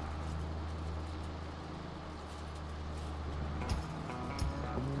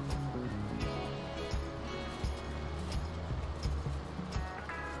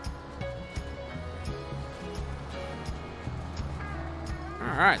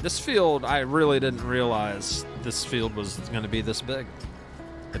 Alright, this field, I really didn't realize this field was going to be this big.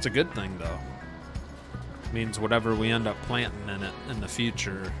 It's a good thing, though. It means whatever we end up planting in it in the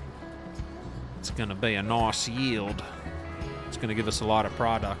future, it's going to be a nice yield. It's going to give us a lot of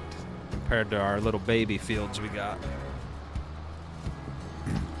product compared to our little baby fields we got.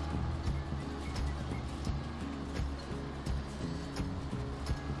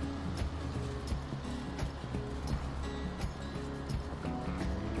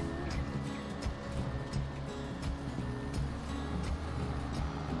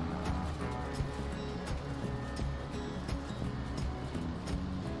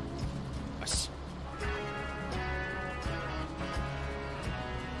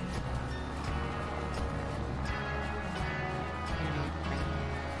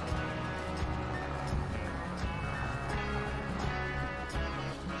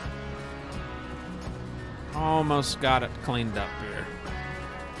 Almost got it cleaned up here.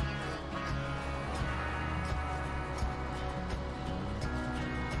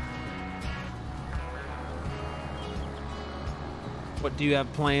 What do you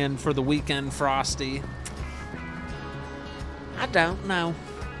have planned for the weekend, Frosty? I don't know.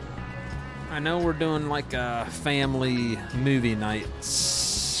 I know we're doing like a family movie night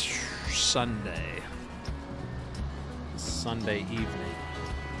Sunday evening.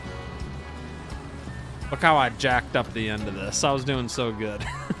 Look how I jacked up the end of this. I was doing so good.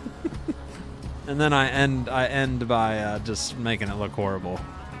 And then I end by just making it look horrible.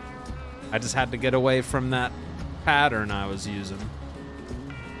 I just had to get away from that pattern I was using.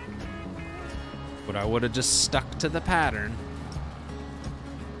 But I would have just stuck to the pattern.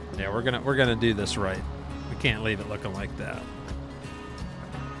 Yeah, we're gonna do this right. We can't leave it looking like that.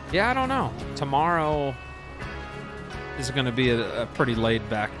 Yeah, I don't know. Tomorrow is gonna be a pretty laid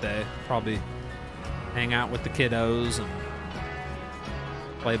back day. Probably hang out with the kiddos and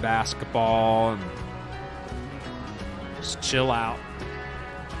play basketball and just chill out.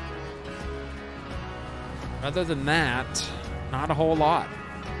 Other than that, not a whole lot.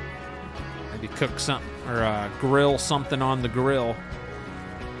 Maybe cook something or grill something on the grill.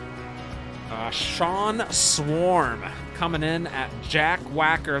 Sean Swarm coming in at Jack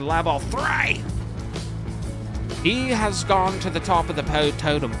Whacker level 3. He has gone to the top of the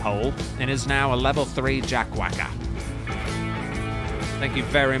totem pole and is now a level 3 Jack Whacker. Thank you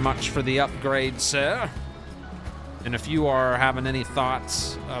very much for the upgrade, sir. And if you are having any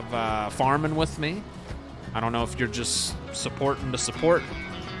thoughts of farming with me, I don't know if you're just supporting to support,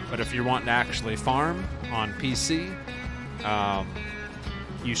 but if you're wanting to actually farm on PC,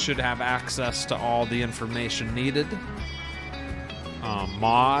 you should have access to all the information needed.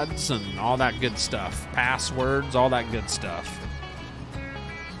 Mods and all that good stuff. Passwords, all that good stuff.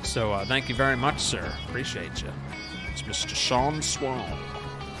 So thank you very much, sir. Appreciate you. It's Mr. Sean Swan.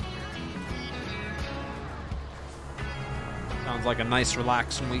 Sounds like a nice,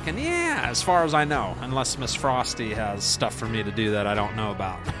 relaxing weekend. Yeah, as far as I know. Unless Miss Frosty has stuff for me to do that I don't know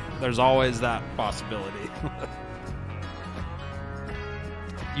about. There's always that possibility.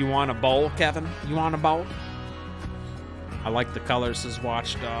 You want a bowl, Kevin? You want a bowl? I like the color, says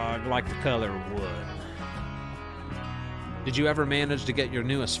Watchdog. I like the color wood. Did you ever manage to get your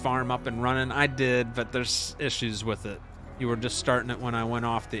newest farm up and running? I did, but there's issues with it. You were just starting it when I went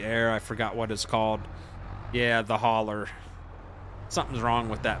off the air. I forgot what it's called. Yeah, the holler. Something's wrong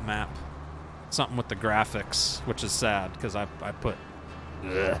with that map. Something with the graphics, which is sad because I put. Ugh.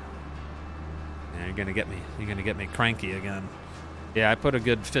 Yeah, you're gonna get me cranky again. Yeah, I put a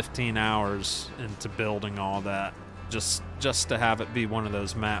good 15 hours into building all that. Just to have it be one of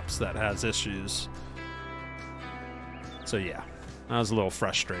those maps that has issues. So yeah, that was a little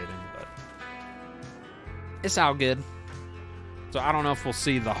frustrating, but it's all good. So I don't know if we'll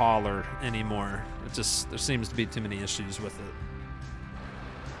see the holler anymore. There seems to be too many issues with it.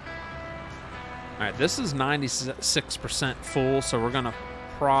 All right, this is 96% full, so we're gonna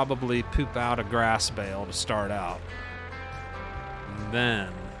probably poop out a grass bale to start out. And then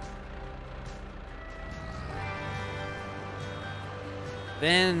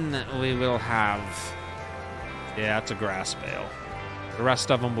we will have, yeah, it's a grass bale. The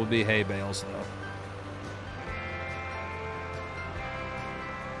rest of them will be hay bales, though.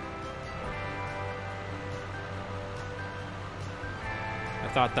 I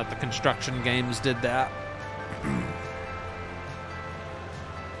thought that the construction games did that.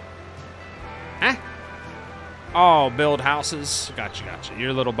 Huh? Oh, build houses. Gotcha.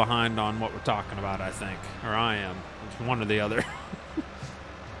 You're a little behind on what we're talking about, I think. Or I am. It's one or the other.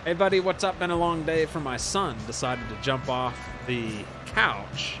 Hey, buddy, what's up? Been a long day for my son. Decided to jump off the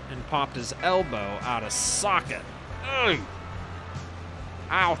couch and popped his elbow out of socket. Ugh.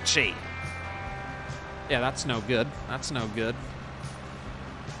 Ouchie. Yeah, that's no good.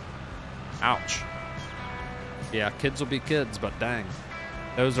 Ouch. Yeah, kids will be kids, but dang.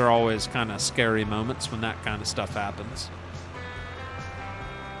 Those are always kind of scary moments when that kind of stuff happens.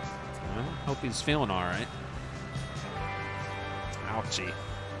 Well, hope he's feeling all right. Ouchie.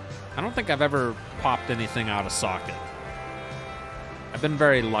 I don't think I've ever popped anything out of socket. I've been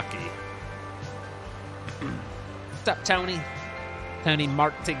very lucky. What's up, Tony? Tony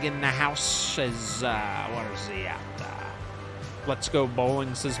Martig in the house says, what is he at? Let's go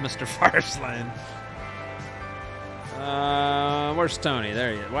bowling, says Mr. Fireslane. Where's Tony?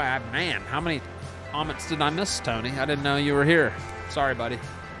 There you go. Wow, man, how many comments did I miss, Tony? I didn't know you were here. Sorry, buddy.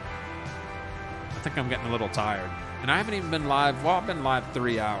 I think I'm getting a little tired. And I haven't even been live. Well, I've been live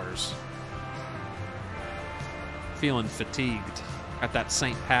 3 hours. Feeling fatigued. Got that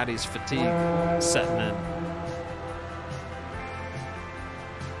St. Patty's fatigue setting in.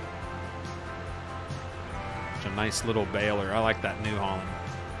 It's a nice little baler. I like that New Holland.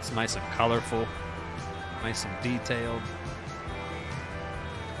 It's nice and colorful. Nice and detailed.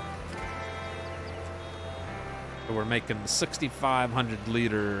 So we're making 6,500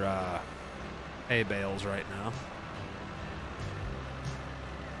 liter hay bales right now.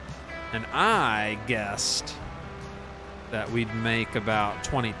 And I guessed that we'd make about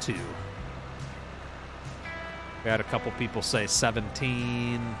 22. We had a couple people say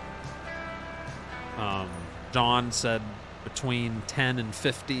 17. John said between 10 and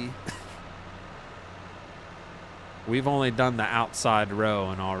 50. We've only done the outside row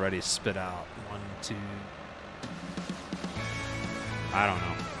and already spit out 1, 2, I don't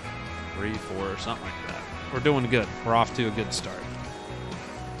know, 3, 4, something like that. We're doing good. We're off to a good start.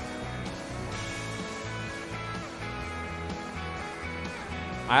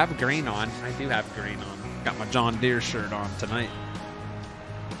 I have green on. I do have green on. Got my John Deere shirt on tonight.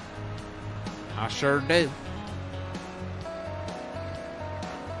 I sure do.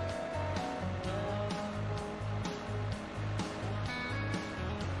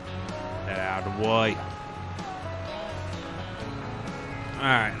 Get out of the way.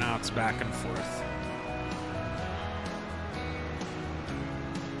 Alright, now it's back and forth.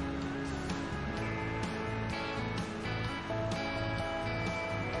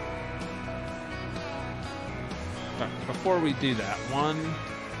 before we do that, 1,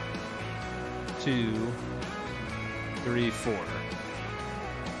 2, 3, 4. 4.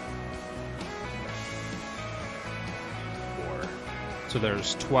 So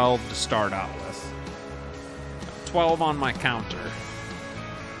there's 12 to start out with. 12 on my counter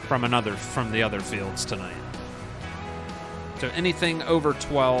from the other fields tonight. So anything over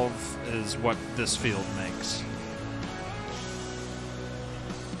 12 is what this field makes.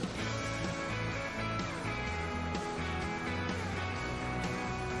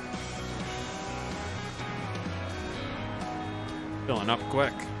 Filling up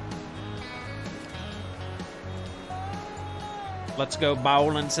quick. Let's go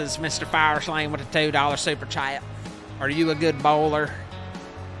bowling, says Mr. Fireslane with a $2 super chat. Are you a good bowler?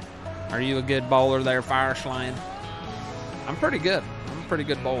 Are you a good bowler there, Fireslane? I'm pretty good. I'm a pretty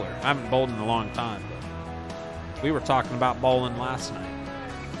good bowler. I haven't bowled in a long time, but we were talking about bowling last night.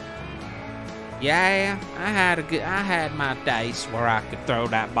 Yeah, I had my days where I could throw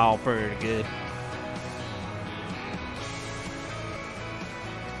that ball pretty good.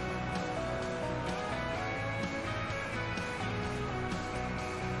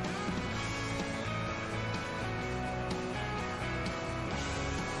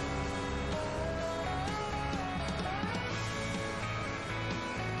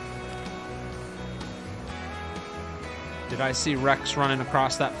 Did I see Rex running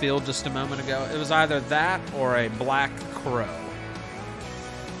across that field just a moment ago? It was either that or a black crow.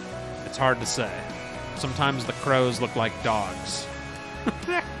 It's hard to say. Sometimes the crows look like dogs.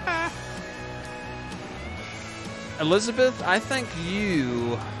 Elizabeth, I think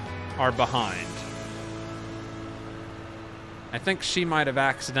you are behind. I think she might have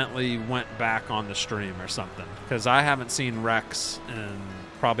accidentally went back on the stream or something, because I haven't seen Rex in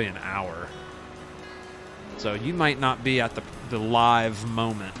probably an hour. So you might not be at the live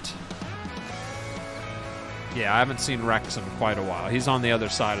moment. Yeah, I haven't seen Rex in quite a while. He's on the other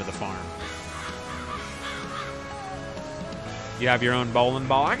side of the farm. You have your own bowling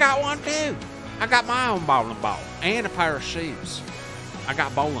ball? I got one too. I got my own bowling ball and a pair of shoes. I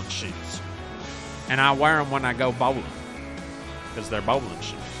got bowling shoes. And I wear them when I go bowling because they're bowling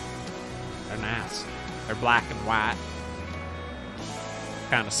shoes. They're nice. They're black and white.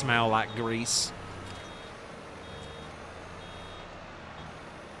 Kind of smell like grease.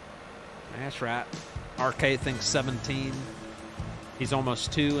 That's right. RK thinks 17. He's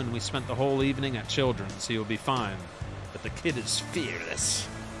almost 2, and we spent the whole evening at Children's, so he'll be fine. But the kid is fearless.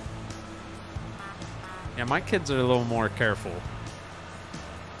 Yeah, my kids are a little more careful.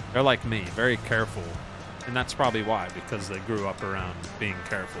 They're like me, very careful. And that's probably why, because they grew up around being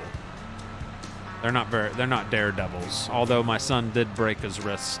careful. They're not daredevils. Although my son did break his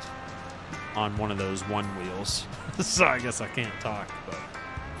wrist on one of those one wheels. So I guess I can't talk, but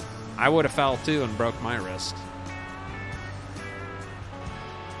I would have fell too and broke my wrist.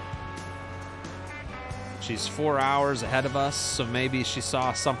 She's 4 hours ahead of us, so maybe she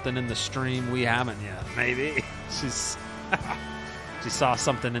saw something in the stream we haven't yet. Maybe. She saw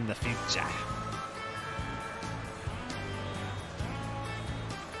something in the future.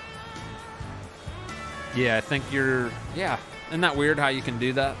 Yeah, I think yeah. Isn't that weird how you can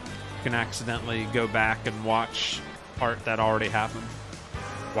do that? You can accidentally go back and watch part that already happened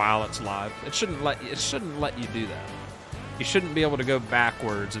while it's live. It shouldn't let you do that. You shouldn't be able to go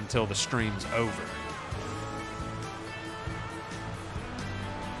backwards until the stream's over.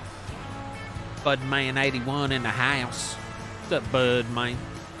 Budman81 in the house. What's up, Bud, man?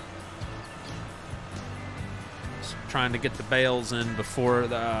 Just trying to get the bales in before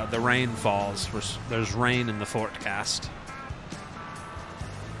the rain falls. There's rain in the forecast.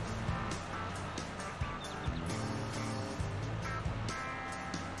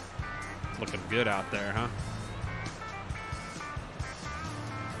 Looking good out there, huh?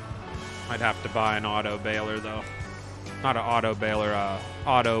 Might have to buy an auto baler, though. Not an auto baler,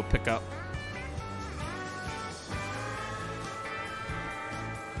 auto pickup.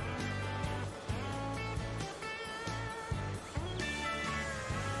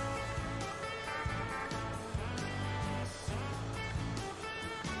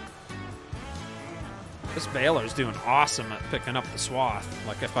 This baler's doing awesome at picking up the swath.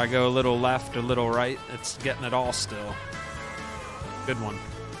 Like if I go a little left or a little right, it's getting it all still. Good one.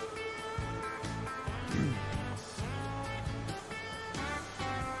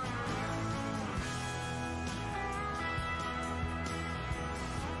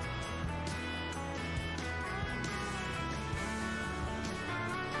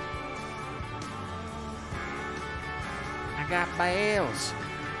 I got bales.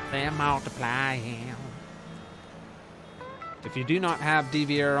 They're multiplying. If you do not have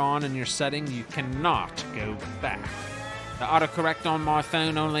DVR on in your setting, you cannot go back. The autocorrect on my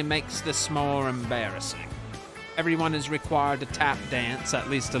phone only makes this more embarrassing. Everyone is required to tap dance at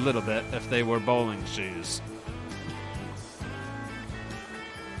least a little bit if they wear bowling shoes.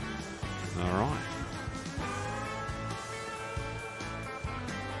 Alright.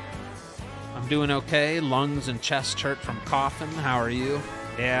 I'm doing okay. Lungs and chest hurt from coughing. How are you?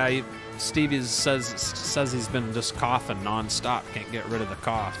 Yeah, Stevie says he's been just coughing nonstop. Can't get rid of the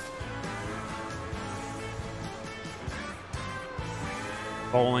cough.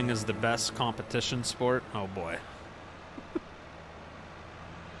 Bowling is the best competition sport. Oh boy.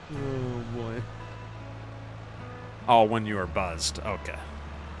 Oh boy. Oh, when you were buzzed. Okay.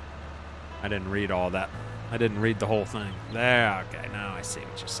 I didn't read all that. I didn't read the whole thing. There, okay. Now I see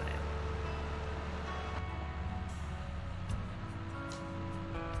what you're saying.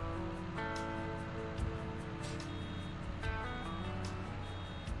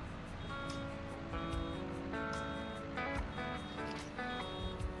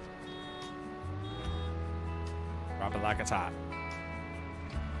 Drop it like it's hot.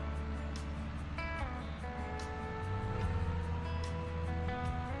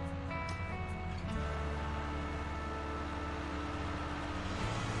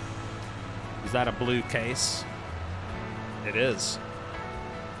 Is that a blue case? It is.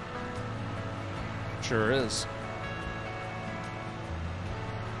 Sure is.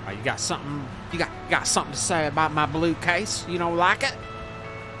 Oh, you got something? You got something to say about my blue case? You don't like it?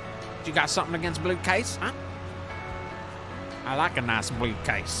 You got something against blue case, huh? I like a nice blue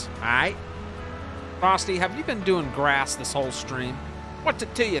case. All right. Frosty, have you been doing grass this whole stream? What's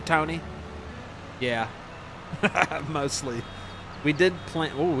it to you, Tony? Yeah. Mostly. We did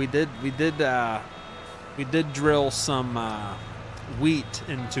plant. Oh, we did drill some wheat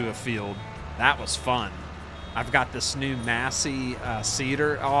into a field. That was fun. I've got this new Massey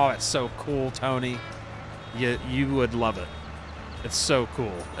seeder. Oh, it's so cool, Tony. You would love it. It's so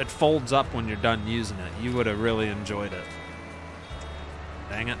cool. It folds up when you're done using it. You would have really enjoyed it.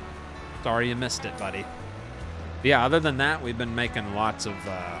 Dang it. Sorry you missed it, buddy. But yeah, other than that, we've been making lots of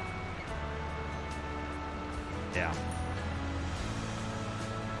yeah.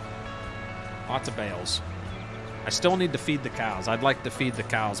 Lots of bales. I still need to feed the cows. I'd like to feed the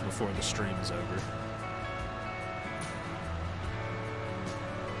cows before the stream is over.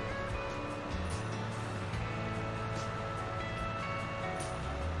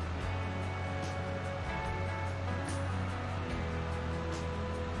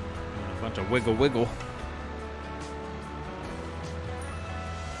 A bunch of wiggle wiggle.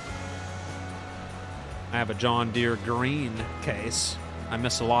 I have a John Deere green case. I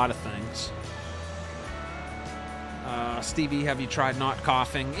miss a lot of things. Stevie, have you tried not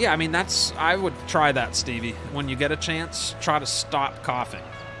coughing? Yeah, I mean, I would try that, Stevie. When you get a chance, try to stop coughing.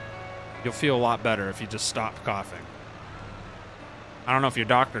 You'll feel a lot better if you just stop coughing. I don't know if your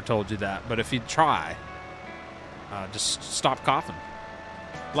doctor told you that, but if you try, just stop coughing.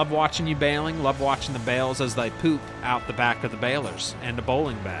 Love watching you bailing. Love watching the bales as they poop out the back of the balers and a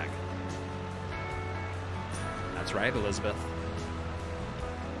bowling bag. That's right, Elizabeth.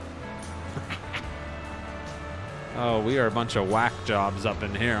 Oh, we are a bunch of whack jobs up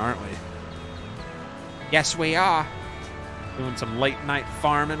in here, aren't we? Yes, we are. Doing some late night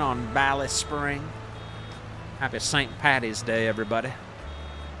farming on Ballyspring. Happy St. Patty's Day, everybody.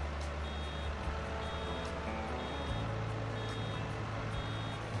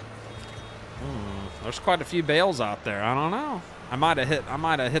 There's quite a few bales out there. I don't know. I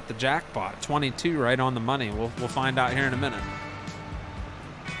might have hit the jackpot. 22 right on the money. We'll find out here in a minute.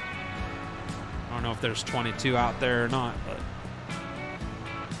 I don't know if there's 22 out there or not, but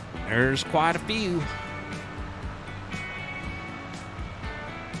there's quite a few.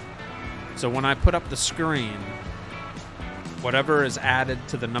 So when I put up the screen, whatever is added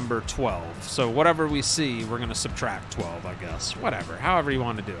to the number 12. So whatever we see, we're going to subtract 12, I guess. Whatever, however you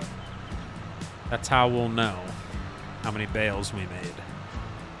want to do it. That's how we'll know how many bales we made.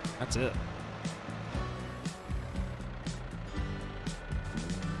 That's it.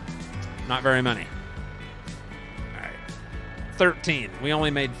 Not very many. All right. 13. We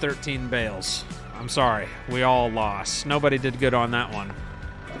only made 13 bales. I'm sorry. We all lost. Nobody did good on that one.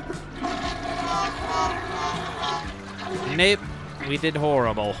 Nope. We did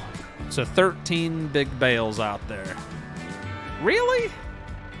horrible. So 13 big bales out there. Really?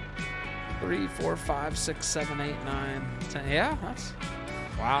 3, 4, 5, 6, 7, 8, 9, 10. Yeah, that's...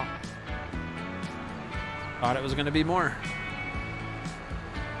 Wow. Thought it was going to be more.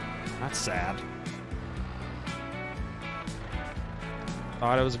 That's sad.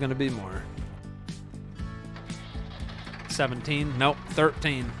 Thought it was going to be more. 17. Nope,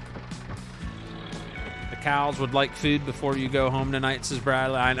 13. The cows would like food before you go home tonight, says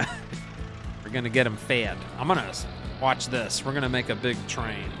Bradley. I know. We're going to get them fed. I'm going to watch this. We're going to make a big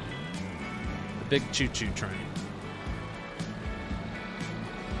train. The big choo-choo train.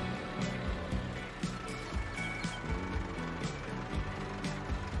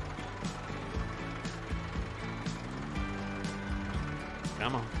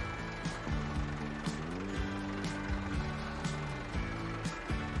 Come on.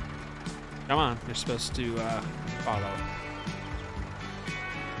 Come on, you're supposed to follow.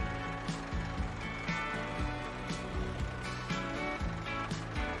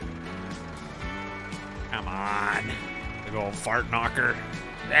 Come on. Big old fart knocker.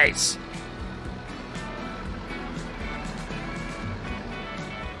 Nice.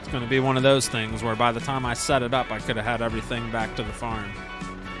 It's going to be one of those things where by the time I set it up, I could have had everything back to the farm.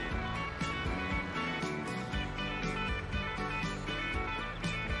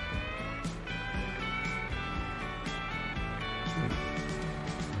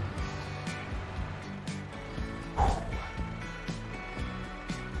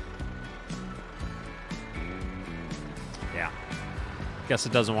 Guess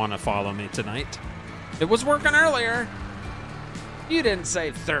it doesn't want to follow me tonight. It was working earlier. You didn't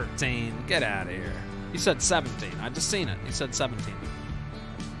say 13. Get out of here. You said 17. I just seen it. You said 17.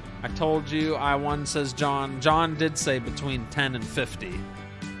 I told you I won, says John. John did say between 10 and 50.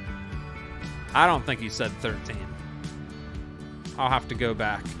 I don't think he said 13. I'll have to go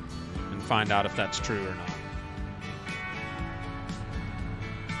back and find out if that's true or not.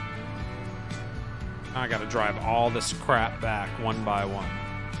 I gotta drive all this crap back one by one.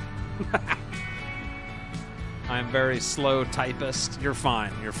 I'm very slow typist. You're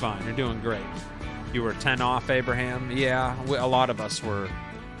fine. You're fine. You're doing great. You were 10 off, Abraham? Yeah, a lot of us were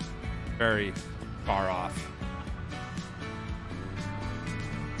very far off.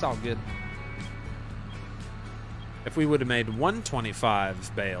 It's all good. If we would have made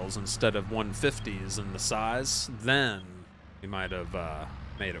 125 bales instead of 150s in the size, then we might have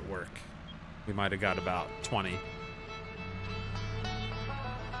made it work. We might have got about 20.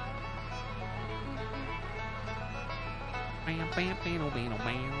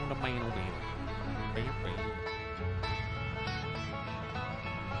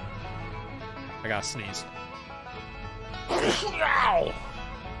 I gotta sneeze. Ow!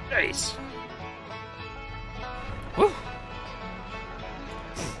 Nice. Woo!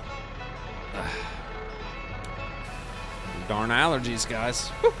 Darn allergies,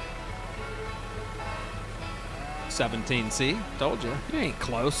 guys. Woo! 17, see? Told you. You ain't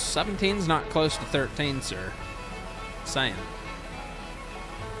close. 17's not close to 13, sir. Saying.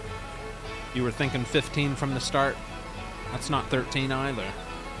 You were thinking 15 from the start? That's not 13 either.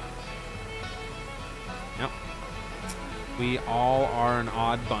 Yep. We all are an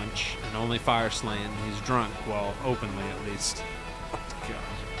odd bunch, and only Fire Slaying. He's drunk, well, openly at least. God.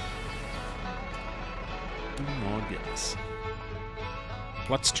 Oh, goodness.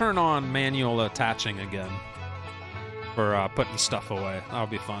 Let's turn on manual attaching again. For putting stuff away. That'll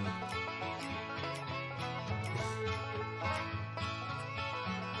be fun.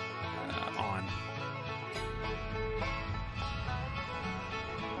 On.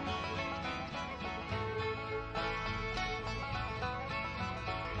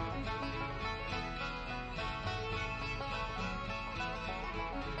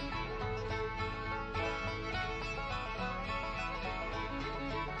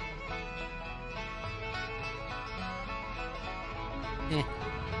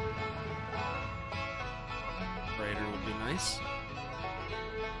 Raider would be nice.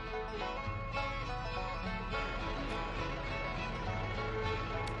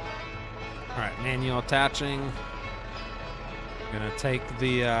 Alright, manual attaching. Gonna take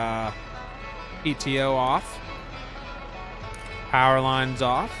the PTO off. Power lines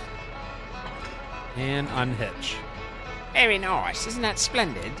off. And unhitch. Very nice, isn't that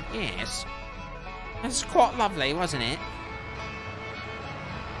splendid? Yes. That's quite lovely, wasn't it?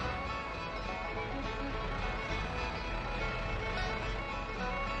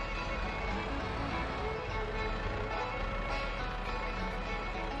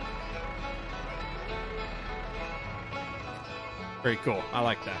 Very cool. I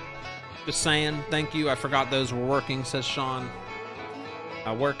like that. Just saying, thank you. I forgot those were working, says Sean.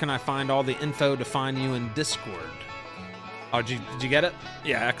 Where can I find all the info to find you in Discord? Oh, did you get it?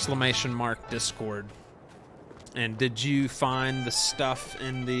 Yeah, exclamation mark Discord. And did you find the stuff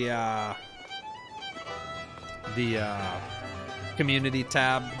in the community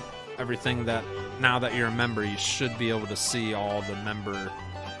tab? Everything that, now that you're a member, you should be able to see all the member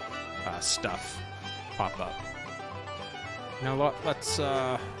stuff pop up. Now let's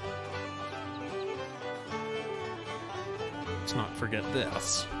not forget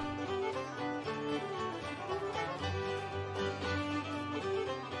this.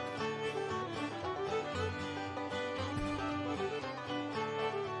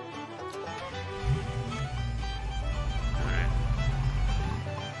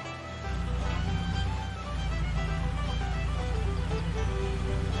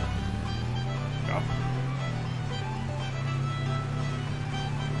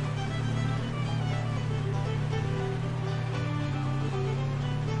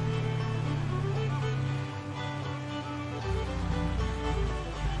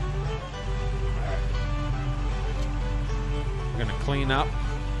 Clean up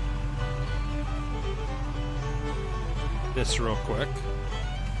this real quick.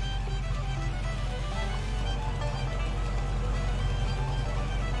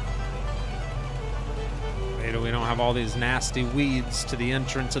 Wait till we don't have all these nasty weeds to the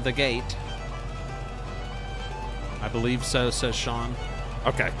entrance of the gate. I believe so, says Sean.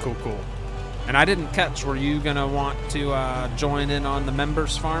 Okay, cool. And I didn't catch, were you gonna want to join in on the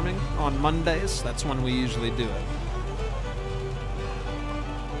members farming on Mondays? That's when we usually do it.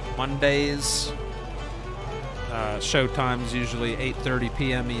 Mondays, showtime's usually 8:30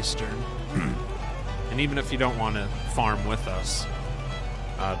 p.m. Eastern. And even if you don't want to farm with us,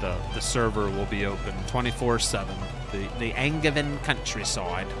 the server will be open 24/7. The Angevin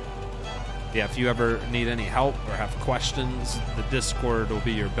countryside. Yeah, if you ever need any help or have questions, the Discord will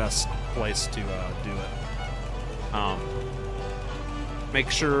be your best place to do it. Make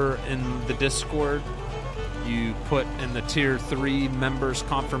sure in the Discord you put in the tier 3 members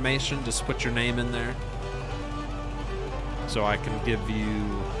confirmation, just put your name in there so I can give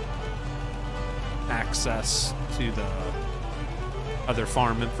you access to the other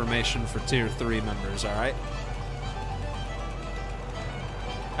farm information for tier 3 members, all right?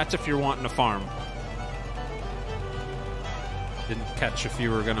 That's if you're wanting to farm. Didn't catch if you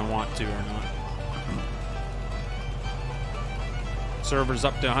were going to want to or not. Server's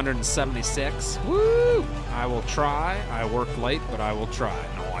up to 176. Woo! I will try. I work late, but I will try.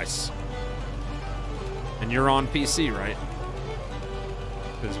 Nice. And you're on PC, right?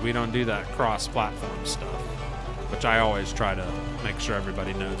 Because we don't do that cross-platform stuff, which I always try to make sure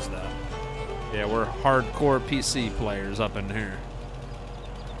everybody knows that. Yeah, we're hardcore PC players up in here.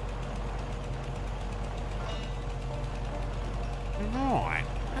 Right.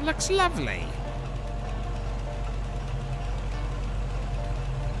 That looks lovely.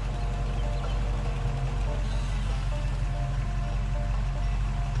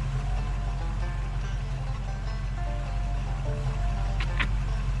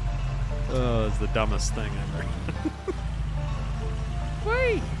 Oh, it's the dumbest thing ever.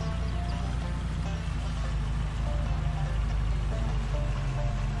 Whee!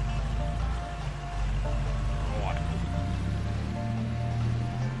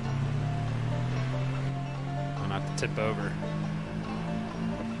 Not to tip over.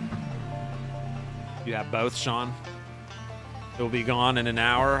 You have both, Sean? It'll be gone in an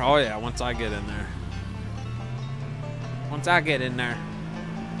hour? Oh yeah, once I get in there. Once I get in there.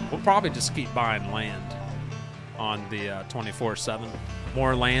 We'll probably just keep buying land on the 24/7.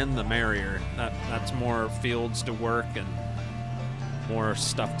 More land, the merrier. That's more fields to work and more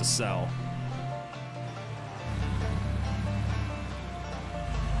stuff to sell.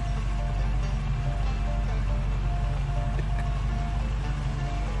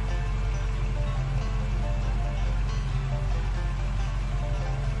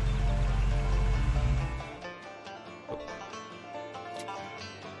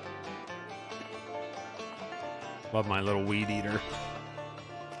 Love my little weed eater.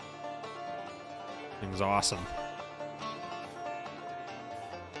 Thing's awesome.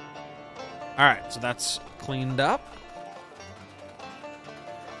 All right, so that's cleaned up.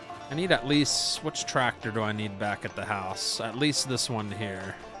 I need at least, which tractor do I need back at the house? At least this one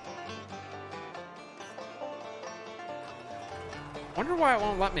here. Wonder why it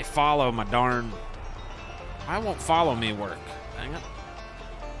won't let me follow my darn... Why won't follow me work? Dang it.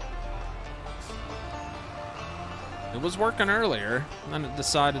 It was working earlier, and then it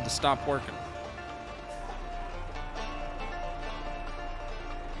decided to stop working.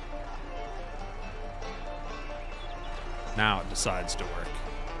 Now it decides to work.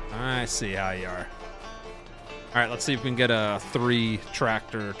 I see how you are. All right, let's see if we can get a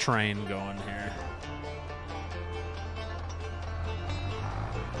 3-tractor train going here.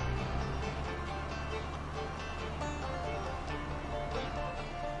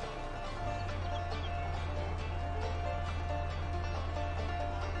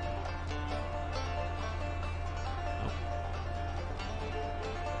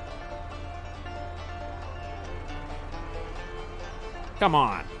 Come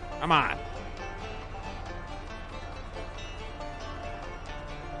on. Come on.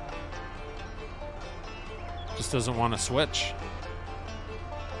 Just doesn't want to switch.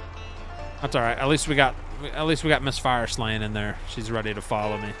 That's all right. At least we got Miss Fire Slaying in there. She's ready to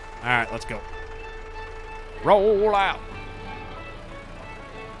follow me. All right, let's go. Roll out.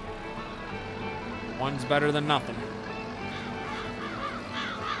 One's better than nothing.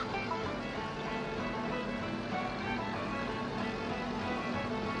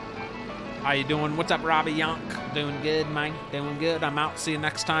 How you doing? What's up, Robbie Yonk? Doing good, man. Doing good. I'm out. See you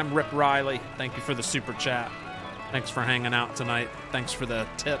next time. Rip Riley. Thank you for the super chat. Thanks for hanging out tonight. Thanks for the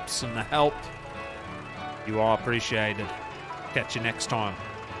tips and the help. You all appreciate it. Catch you next time.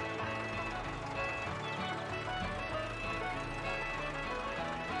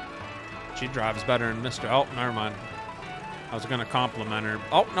 She drives better than Mr. Oh, never mind. I was going to compliment her.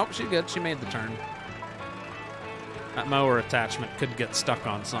 Oh, nope, she's good. She made the turn. That mower attachment could get stuck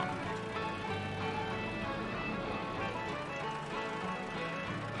on something.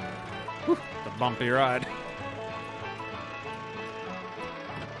 Whew, it's a bumpy ride.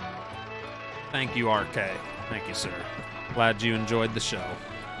 Thank you, RK. Thank you, sir. Glad you enjoyed the show.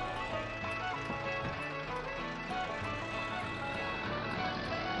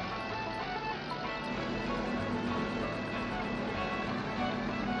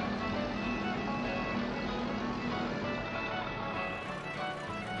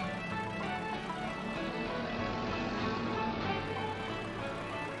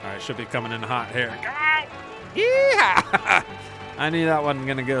 Should be coming in hot here. Come on! Yeah! I knew that wasn't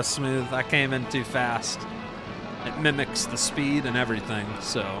going to go smooth. I came in too fast. It mimics the speed and everything,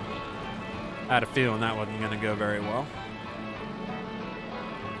 so I had a feeling that wasn't going to go very well.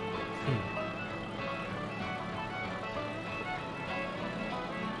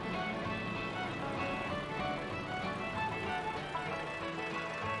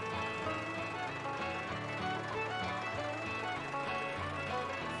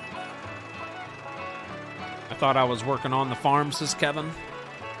 Thought I was working on the farm, says Kevin.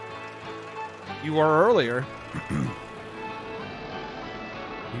 You were earlier. You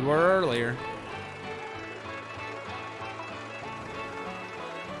were earlier.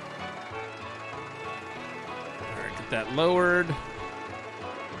 All right, get that lowered.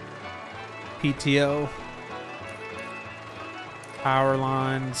 PTO. Power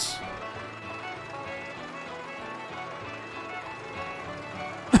lines.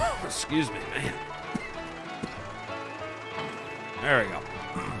 Excuse me, man. There we go.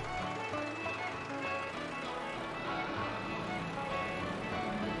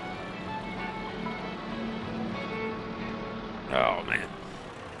 Oh man.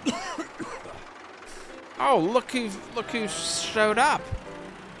 Oh, look who showed up.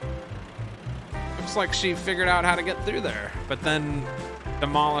 Looks like she figured out how to get through there, but then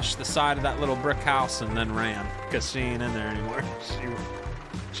demolished the side of that little brick house and then ran because she ain't in there anymore.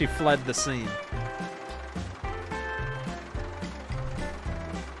 She fled the scene.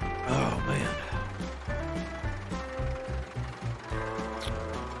 Oh, man.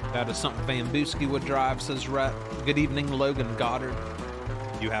 That is something Van Booski would drive, says Rhett. Good evening, Logan Goddard.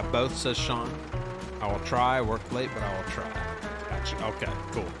 You have both, says Sean. I will try. Work late, but I will try. Gotcha. Okay,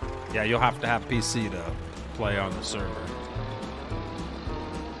 cool. Yeah, you'll have to have PC to play on the server.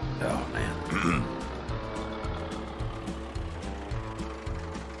 Oh, man.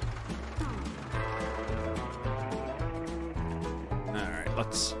 All right,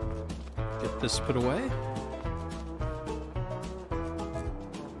 let's get this put away.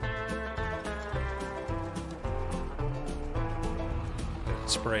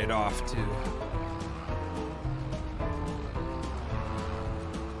 Spray it off too.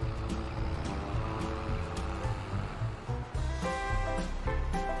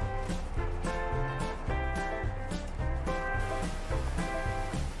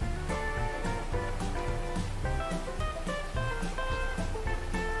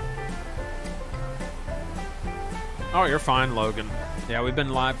 Oh, you're fine, Logan. Yeah, we've been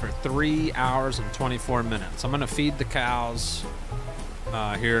live for 3 hours and 24 minutes. I'm gonna feed the cows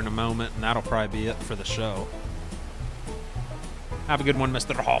here in a moment, and that'll probably be it for the show. Have a good one,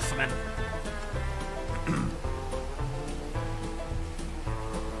 Mr. Hoffman.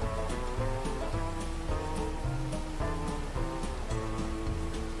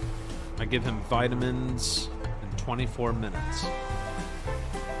 I give him vitamins in 24 minutes.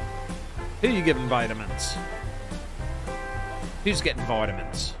 Who you giving vitamins? Who's getting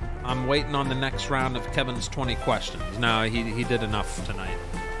vitamins? I'm waiting on the next round of Kevin's 20 questions. No, he did enough tonight.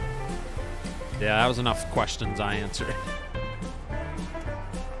 Yeah, that was enough questions I answered.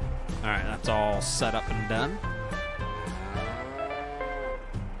 All right, that's all set up and done.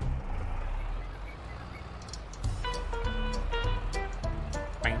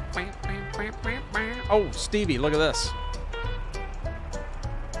 Oh, Stevie, look at this.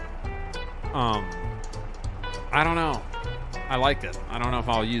 I don't know. I like it. I don't know if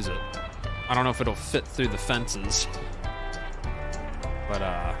I'll use it. I don't know if it'll fit through the fences. But,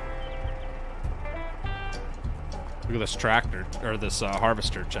 look at this tractor, or this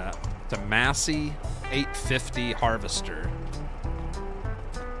harvester, chat. It's a Massey 850 harvester.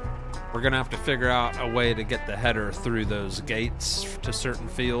 We're gonna have to figure out a way to get the header through those gates to certain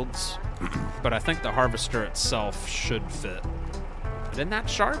fields. But I think the harvester itself should fit. But isn't that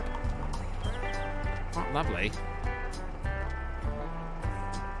sharp? Oh, lovely.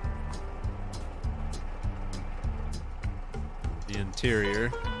 The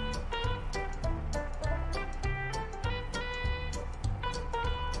interior.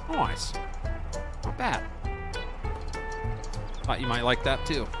 Nice. Not bad. Thought you might like that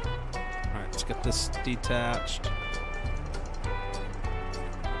too. Alright, let's get this detached.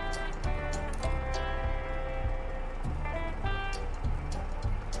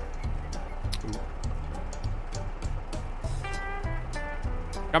 Ooh.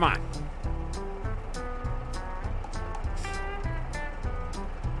 Come on.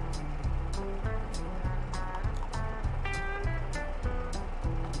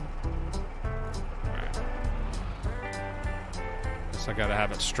 I gotta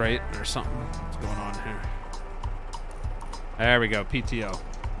have it straight or something. What's going on here? There we go, PTO.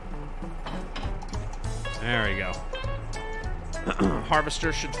 There we go.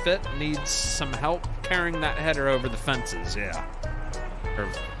 Harvester should fit. Needs some help carrying that header over the fences, yeah. Or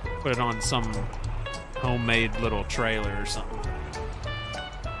put it on some homemade little trailer or something.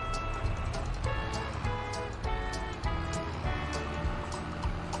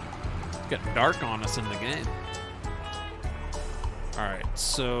 It's getting dark on us in the game. Alright,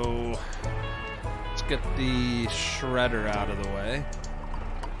 so let's get the shredder out of the way.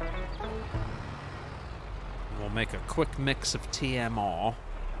 We'll make a quick mix of TMO.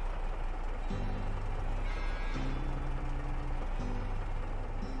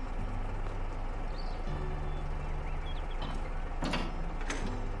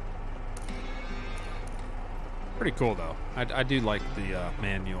 Pretty cool though. I do like the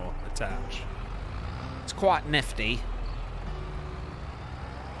manual attach. It's quite nifty.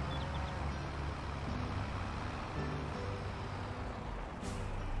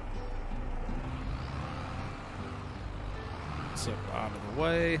 Up out of the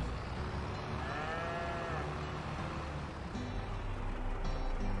way.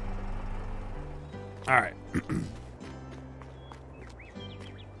 All right.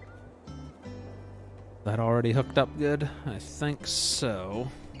 That already hooked up good? I think so.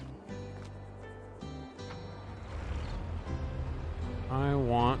 I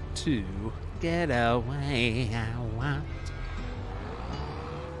want to get away. I want.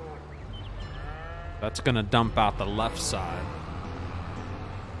 That's gonna dump out the left side.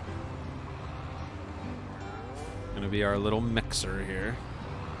 Gonna be our little mixer here.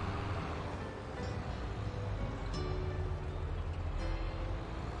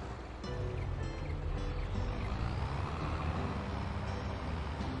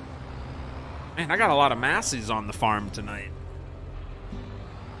 Man, I got a lot of Masseys on the farm tonight.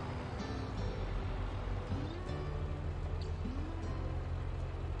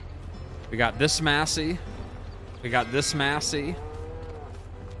 We got this Massey. We got this Massey.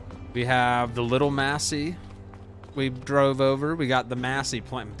 We have the little Massey we drove over. We got the Massey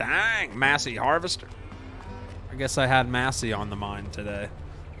plant. Dang, Massey harvester. I guess I had Massey on the mind today.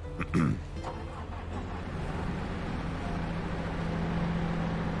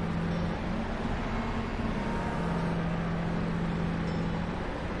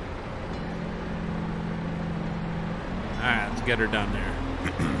 Alright, let's get her done there.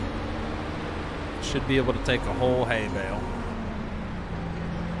 Should be able to take a whole hay bale.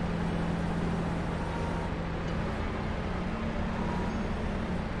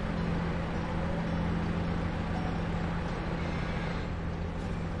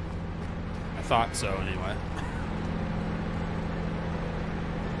 I thought so anyway.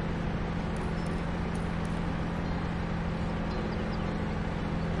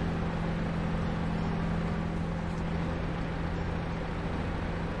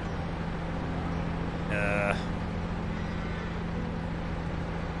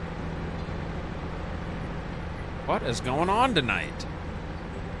 What is going on tonight?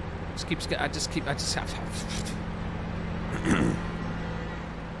 I just have.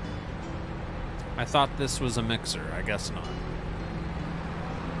 I thought this was a mixer. I guess not.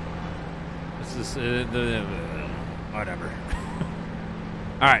 This is whatever.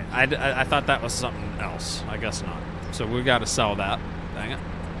 All right, I thought that was something else. I guess not. So we got to sell that. Dang it.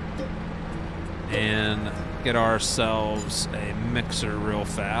 and get ourselves a mixer real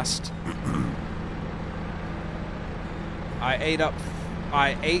fast. I ate up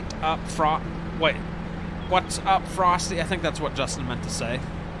wait, what's up, Frosty? I think that's what Justin meant to say.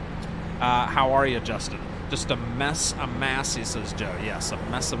 How are you, Justin? Just a mess, a massy, says Joe. Yes, a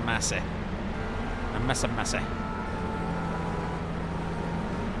mess, a messy. A mess, a messy.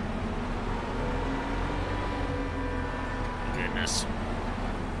 Goodness.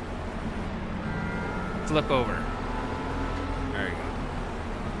 Flip over. There you go.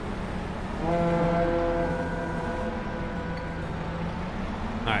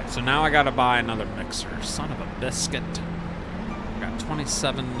 Alright, so now I gotta buy another mixer. Son of a biscuit. Got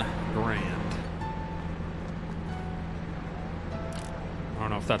 27 grand. I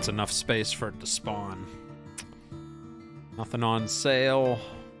don't know if that's enough space for it to spawn. Nothing on sale.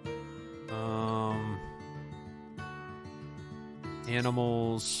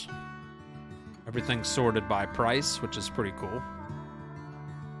 Animals. Everything's sorted by price, which is pretty cool.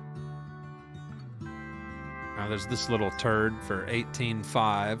 Now there's this little turd for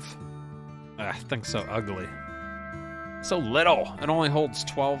 18.5. I think so ugly. So little. It only holds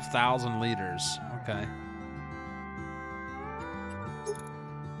 12,000 liters. Okay.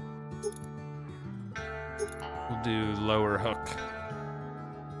 We'll do lower hook.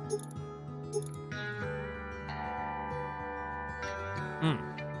 Hmm.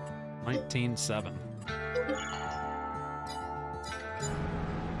 19.7.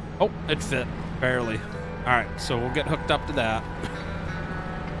 Oh, it fit. Barely. Alright, so we'll get hooked up to that.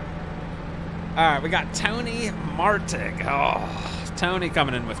 Alright, we got Tony Martig. Oh, Tony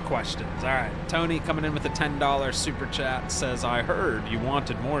coming in with questions. Alright, Tony coming in with a $10 super chat says, I heard you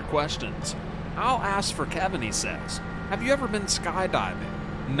wanted more questions. I'll ask for Kevin, he says. Have you ever been skydiving?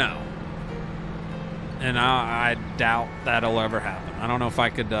 No. And I doubt that'll ever happen. I don't know if I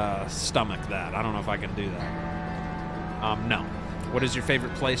could stomach that. I don't know if I can do that. No. What is your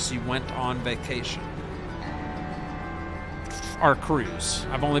favorite place you went on vacation? Our cruise.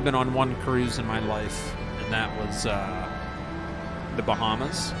 I've only been on one cruise in my life, and that was the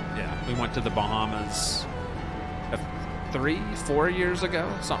Bahamas. Yeah, we went to the Bahamas 3-4 years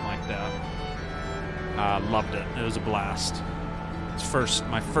ago, something like that. Loved it. It was a blast. It's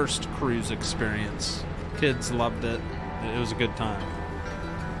my first cruise experience. Kids loved it. It was a good time.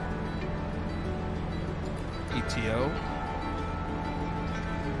 ETO.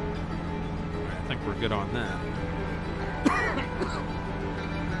 I think we're good on that.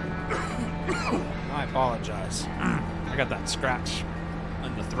 I apologize. I got that scratch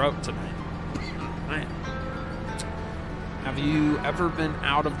in the throat tonight. Man. Have you ever been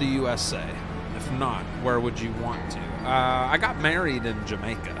out of the USA? If not, where would you want to? I got married in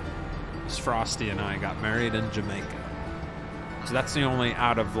Jamaica. Frosty and I got married in Jamaica. So that's the only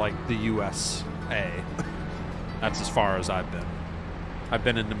out of, like, the USA. That's as far as I've been. I've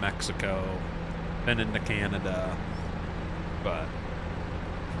been into Mexico, been into Canada, but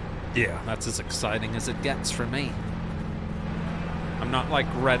yeah, that's as exciting as it gets for me. I'm not like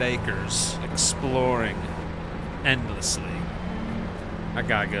Red Acres, exploring endlessly. That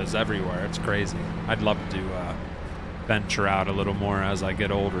guy goes everywhere. It's crazy. I'd love to venture out a little more as I get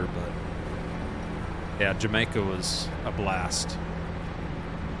older, but yeah, Jamaica was a blast.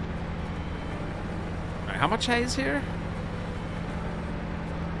 All right, how much hay is here?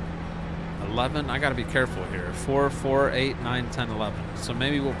 11. I gotta be careful here. 4, 4, 8, 9, 10, 11. So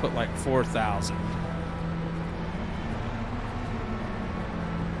maybe we'll put like 4,000.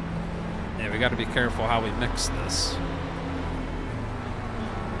 Yeah, we gotta be careful how we mix this.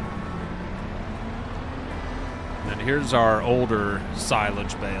 And then here's our older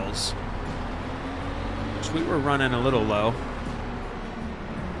silage bales, which we were running a little low.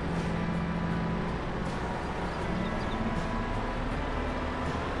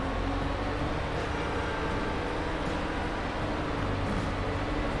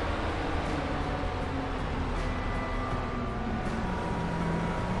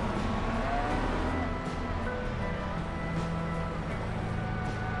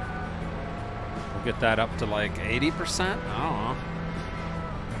 Get that up to like 80%? I don't know.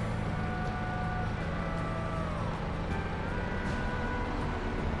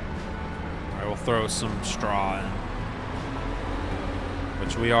 Alright, we'll throw some straw in,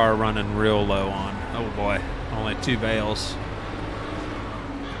 which we are running real low on. Oh boy, only 2 bales.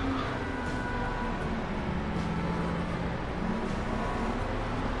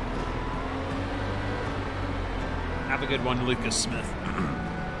 Have a good one, Lucas Smith.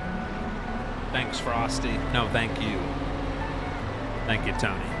 Thanks, Frosty. No, thank you. Thank you,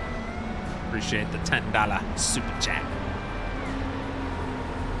 Tony. Appreciate the $10 super chat.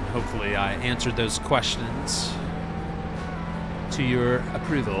 hopefully I answered those questions to your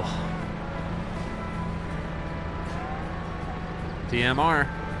approval. TMR.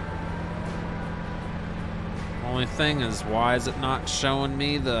 Only thing is, why is it not showing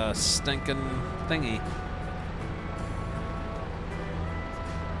me the stinking thingy?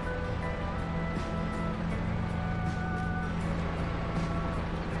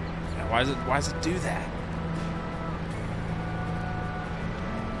 Yeah, why does it do that?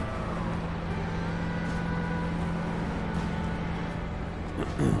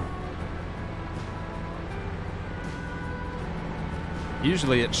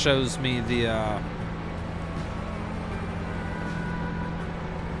 Usually it shows me the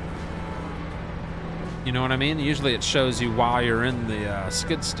you know what I mean? Usually it shows you while you're in the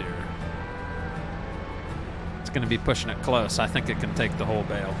skid steer. It's going to be pushing it close. I think it can take the whole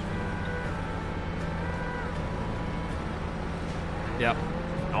bale. Yep.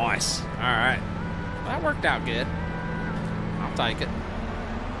 Nice. All right. That worked out good. I'll take it.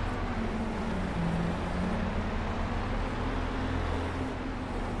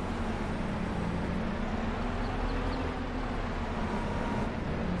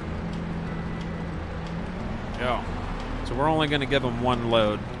 Go. So we're only going to give them one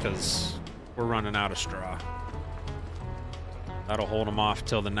load because we're running out of straw. That'll hold them off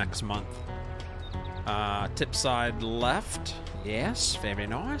till the next month. Tip side left. Yes, very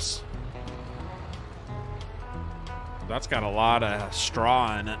nice. That's got a lot of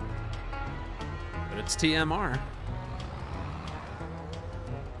straw in it, but it's TMR.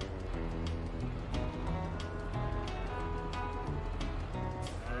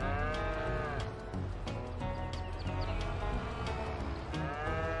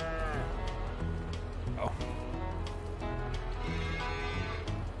 Oh.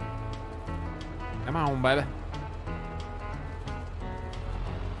 Come on, baby.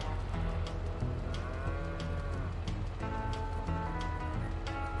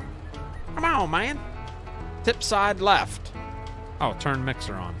 Come on, man. Tip side left. Oh, turn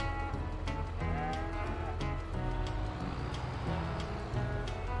mixer on.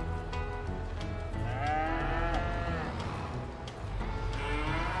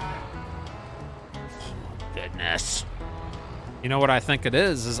 Goodness. You know what I think it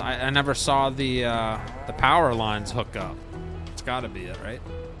is I never saw the power lines hook up. It's got to be it, right?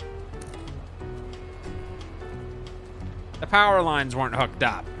 The power lines weren't hooked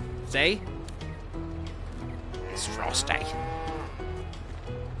up. See? It's frosty.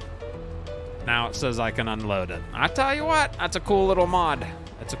 Now it says I can unload it. I tell you what, that's a cool little mod.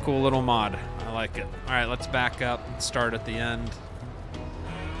 That's a cool little mod. I like it. All right, let's back up and start at the end.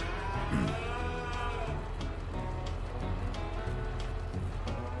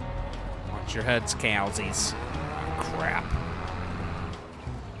 Watch your heads, cowsies. Oh, crap.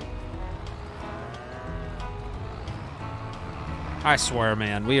 I swear,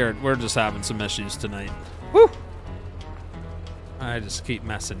 man, we're just having some issues tonight. Woo! I just keep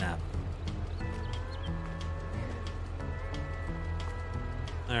messing up.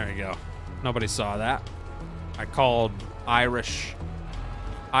 There you go. Nobody saw that. I called Irish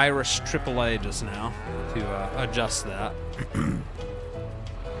AAA just now to adjust that.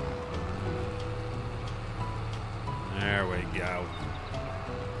 There we go.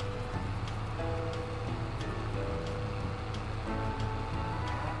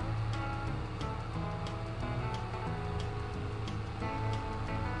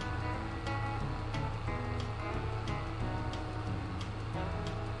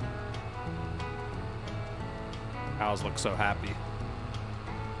 Cows look so happy.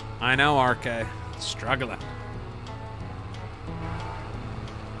 I know, RK. Struggling.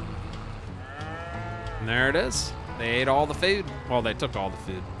 And there it is. They ate all the food. Well, they took all the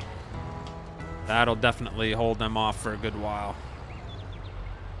food. That'll definitely hold them off for a good while.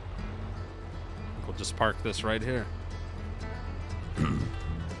 We'll just park this right here.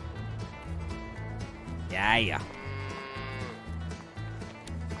 Yeah.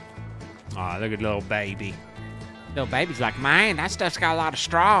 Aw, look at little baby. Little baby's like, man, that stuff's got a lot of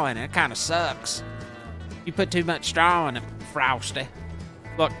straw in it. It kind of sucks. You put too much straw in it, Frosty.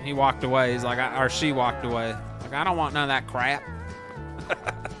 Look, he walked away. He's like, or she walked away. Like, I don't want none of that crap.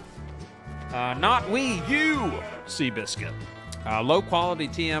 Not we, you, Seabiscuit. Low quality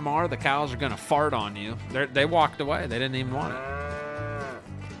TMR. The cows are gonna fart on you. They walked away. They didn't even want it.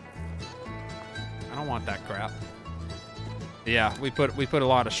 I don't want that crap. Yeah, we put a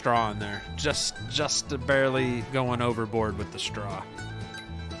lot of straw in there, just barely going overboard with the straw.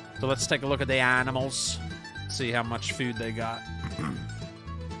 So let's take a look at the animals, see how much food they got.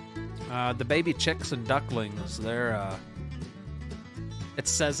 The baby chicks and ducklings, It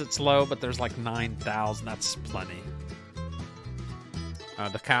says it's low, but there's like 9,000. That's plenty.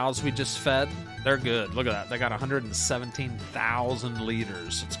 The cows we just fed, they're good. Look at that. They got 117,000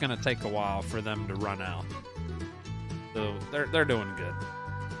 liters. It's going to take a while for them to run out. So they're doing good.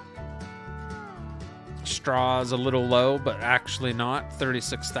 Straw's a little low, but actually not.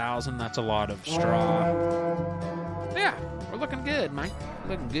 36,000. That's a lot of straw. Yeah, we're looking good, Mike.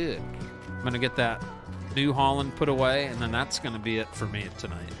 Looking good. I'm going to get that New Holland put away, and then that's going to be it for me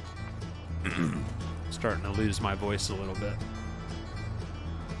tonight. Starting to lose my voice a little bit.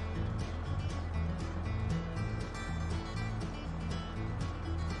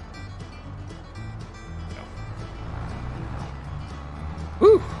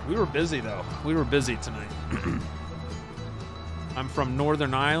 Whew, we were busy though. We were busy tonight. I'm from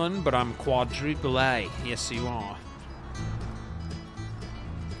Northern Ireland, but I'm quadruple A. Yes, you are.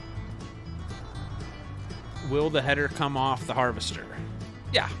 Will the header come off the harvester?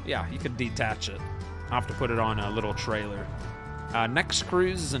 Yeah, you can detach it. I'll have to put it on a little trailer. Next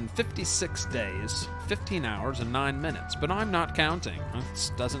cruise is in 56 days, 15 hours, and 9 minutes, but I'm not counting.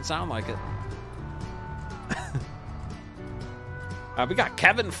 It doesn't sound like it. We got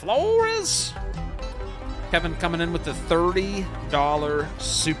Kevin Flores. Kevin coming in with the $30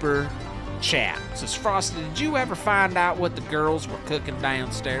 super chat. Says, Frosty, did you ever find out what the girls were cooking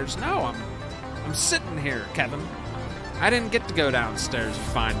downstairs? No, I'm sitting here, Kevin. I didn't get to go downstairs and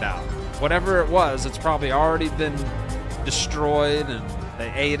find out. Whatever it was, it's probably already been destroyed and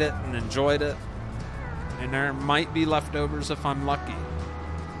they ate it and enjoyed it. And there might be leftovers if I'm lucky.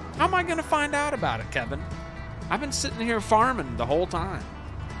 How am I going to find out about it, Kevin? I've been sitting here farming the whole time.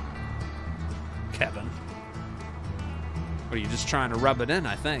 Kevin. What, are you just trying to rub it in,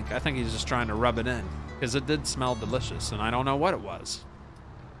 I think? I think he's just trying to rub it in. Because it did smell delicious, and I don't know what it was.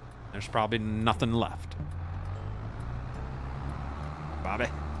 There's probably nothing left. Bobby.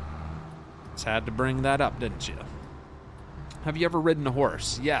 Just had to bring that up, didn't you? Have you ever ridden a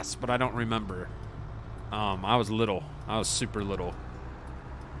horse? Yes, but I don't remember. I was little. I was super little.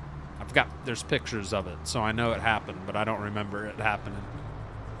 There's pictures of it, so I know it happened, but I don't remember it happening.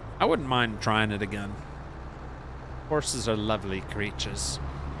 I wouldn't mind trying it again. Horses are lovely creatures.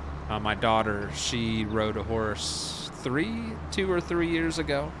 My daughter, she rode a horse 2 or 3 years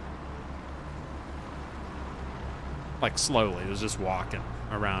ago. Like slowly, it was just walking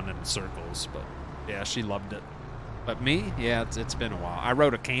around in circles, but yeah, she loved it. But me, yeah, it's been a while. I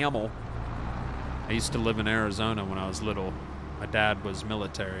rode a camel. I used to live in Arizona when I was little. My dad was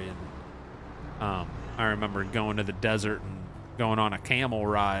military, and I remember going to the desert and going on a camel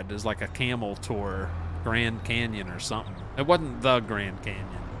ride. It was like a camel tour, Grand Canyon or something. It wasn't the Grand Canyon,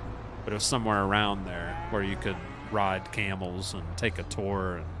 but it was somewhere around there where you could ride camels and take a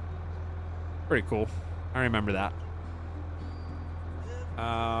tour. And pretty cool. I remember that.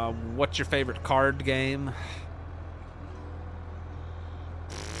 What's your favorite card game?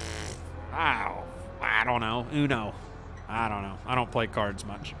 Wow. I don't know. Uno. I don't know. I don't play cards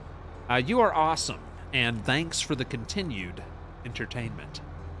much. You are awesome, and thanks for the continued entertainment.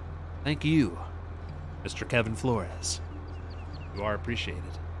 Thank you, Mr. Kevin Flores. You are appreciated.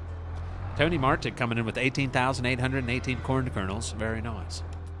 Tony Martin coming in with 18,818 corn kernels. Very nice.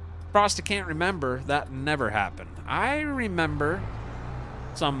 Frosty can't remember. That never happened. I remember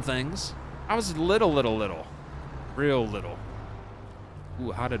some things. I was little. Real little.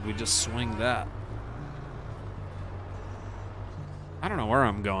 Ooh, how did we just swing that? I don't know where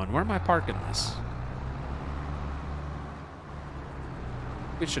I'm going. Where am I parking this?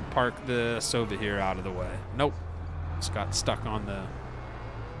 We should park this over here out of the way. Nope. It's got stuck on the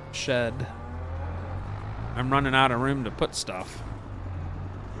shed. I'm running out of room to put stuff.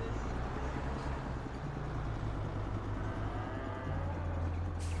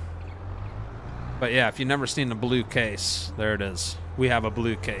 But yeah, if you've never seen the blue case, there it is. We have a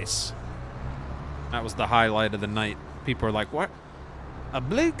blue case. That was the highlight of the night. People are like, what? A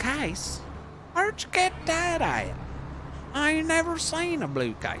blue case? Where'd you get that at? I ain't never seen a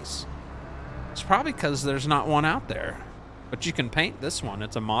blue case. It's probably because there's not one out there. But you can paint this one.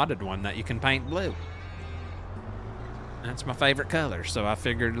 It's a modded one that you can paint blue. That's my favorite color, so I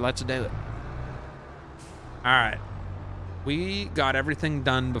figured let's do it. Alright. We got everything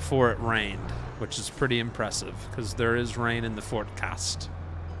done before it rained, which is pretty impressive, because there is rain in the forecast.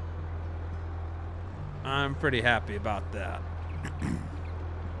 I'm pretty happy about that.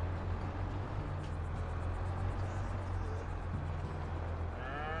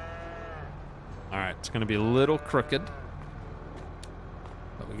 Alright, it's going to be a little crooked,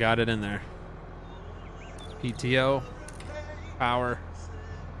 but we got it in there. PTO, power,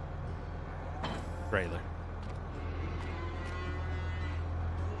 trailer.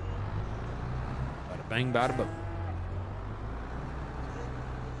 Bang, bada, boom.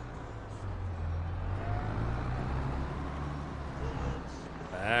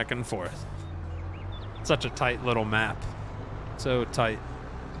 Back and forth. Such a tight little map. So tight.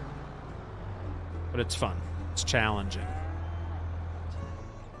 But it's fun. It's challenging.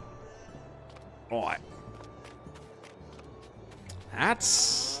 Alright.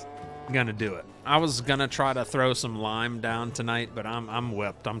 That's gonna do it. I was gonna try to throw some lime down tonight, but I'm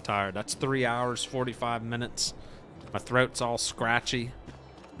whipped. I'm tired. That's 3 hours, 45 minutes. My throat's all scratchy.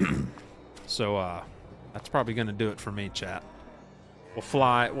 So that's probably gonna do it for me, chat. We'll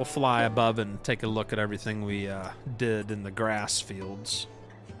fly above and take a look at everything we did in the grass fields.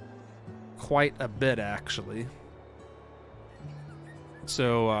 Quite a bit, actually.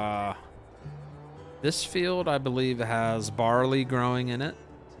 So this field, I believe, has barley growing in it.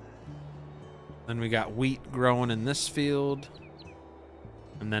 Then we got wheat growing in this field.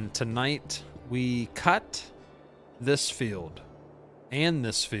 And then tonight we cut this field and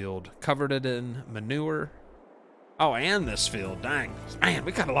this field, covered it in manure. Oh, and this field, dang. Man,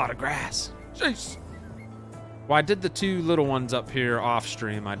 we got a lot of grass. Jeez. Well, I did the 2 little ones up here off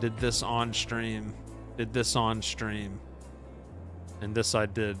stream. I did this on stream, did this on stream, and this I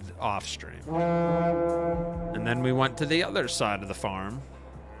did off stream. And then we went to the other side of the farm,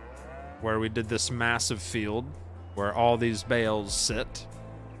 where we did this massive field where all these bales sit.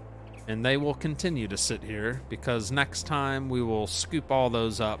 And they will continue to sit here because next time we will scoop all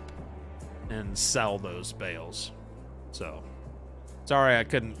those up and sell those bales. So, sorry I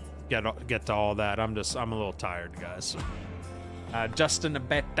couldn't get to all that. I'm a little tired, guys. Justin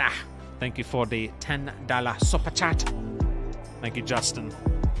Abeta, thank you for the $10 super chat. Thank you, Justin.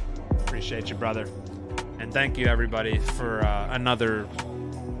 Appreciate you, brother. And thank you, everybody, for another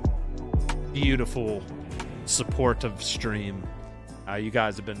beautiful, supportive stream. You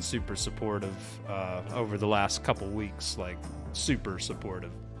guys have been super supportive over the last couple weeks, like super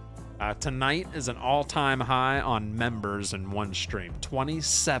supportive. Tonight is an all-time high on members in one stream.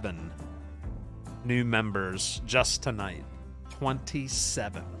 27 new members just tonight.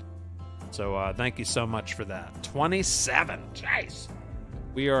 27. So thank you so much for that. 27. Jeez.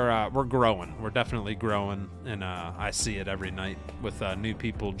 We're growing. We're definitely growing, and I see it every night with new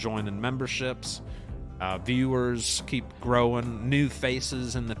people joining memberships. Viewers keep growing. New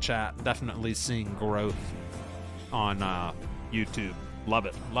faces in the chat. Definitely seeing growth on YouTube. Love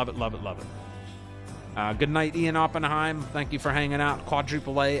it. Love it, love it, love it. Good night, Ian Oppenheim. Thank you for hanging out.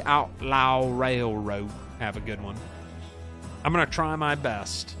 Quadruple A Outlaw Railroad. Have a good one. I'm going to try my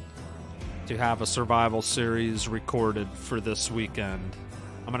best to have a survival series recorded for this weekend.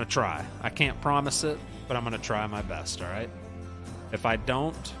 I'm going to try. I can't promise it, but I'm going to try my best, all right? If I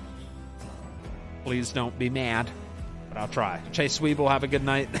don't, please don't be mad, but I'll try. Chase Weeble, have a good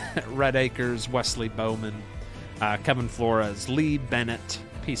night. Red Acres, Wesley Bowman, Kevin Flores, Lee Bennett.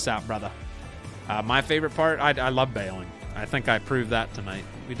 Peace out, brother. My favorite part, I love baling. I think I proved that tonight.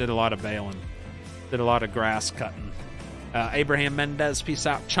 We did a lot of baling. Did a lot of grass cutting. Abraham Mendez, peace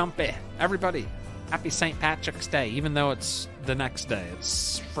out. Chumpy, everybody, happy St. Patrick's Day, even though it's the next day.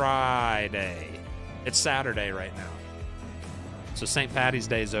 It's Friday. It's Saturday right now. So St. Patty's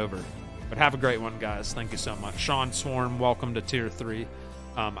Day is over. But have a great one, guys. Thank you so much. Sean Swarm, welcome to Tier 3.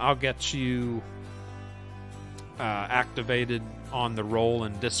 I'll get you activated on the roll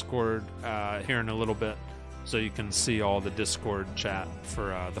in Discord here in a little bit so you can see all the Discord chat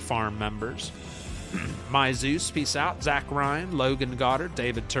for the farm members. My Zeus, peace out. Zach Ryan, Logan Goddard,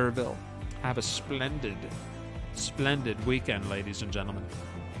 David Turville. Have a splendid, splendid weekend, ladies and gentlemen.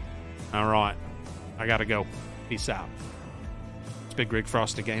 All right. I got to go. Peace out. It's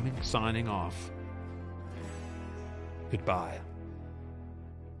Bigrigfrosty Gaming signing off. Goodbye.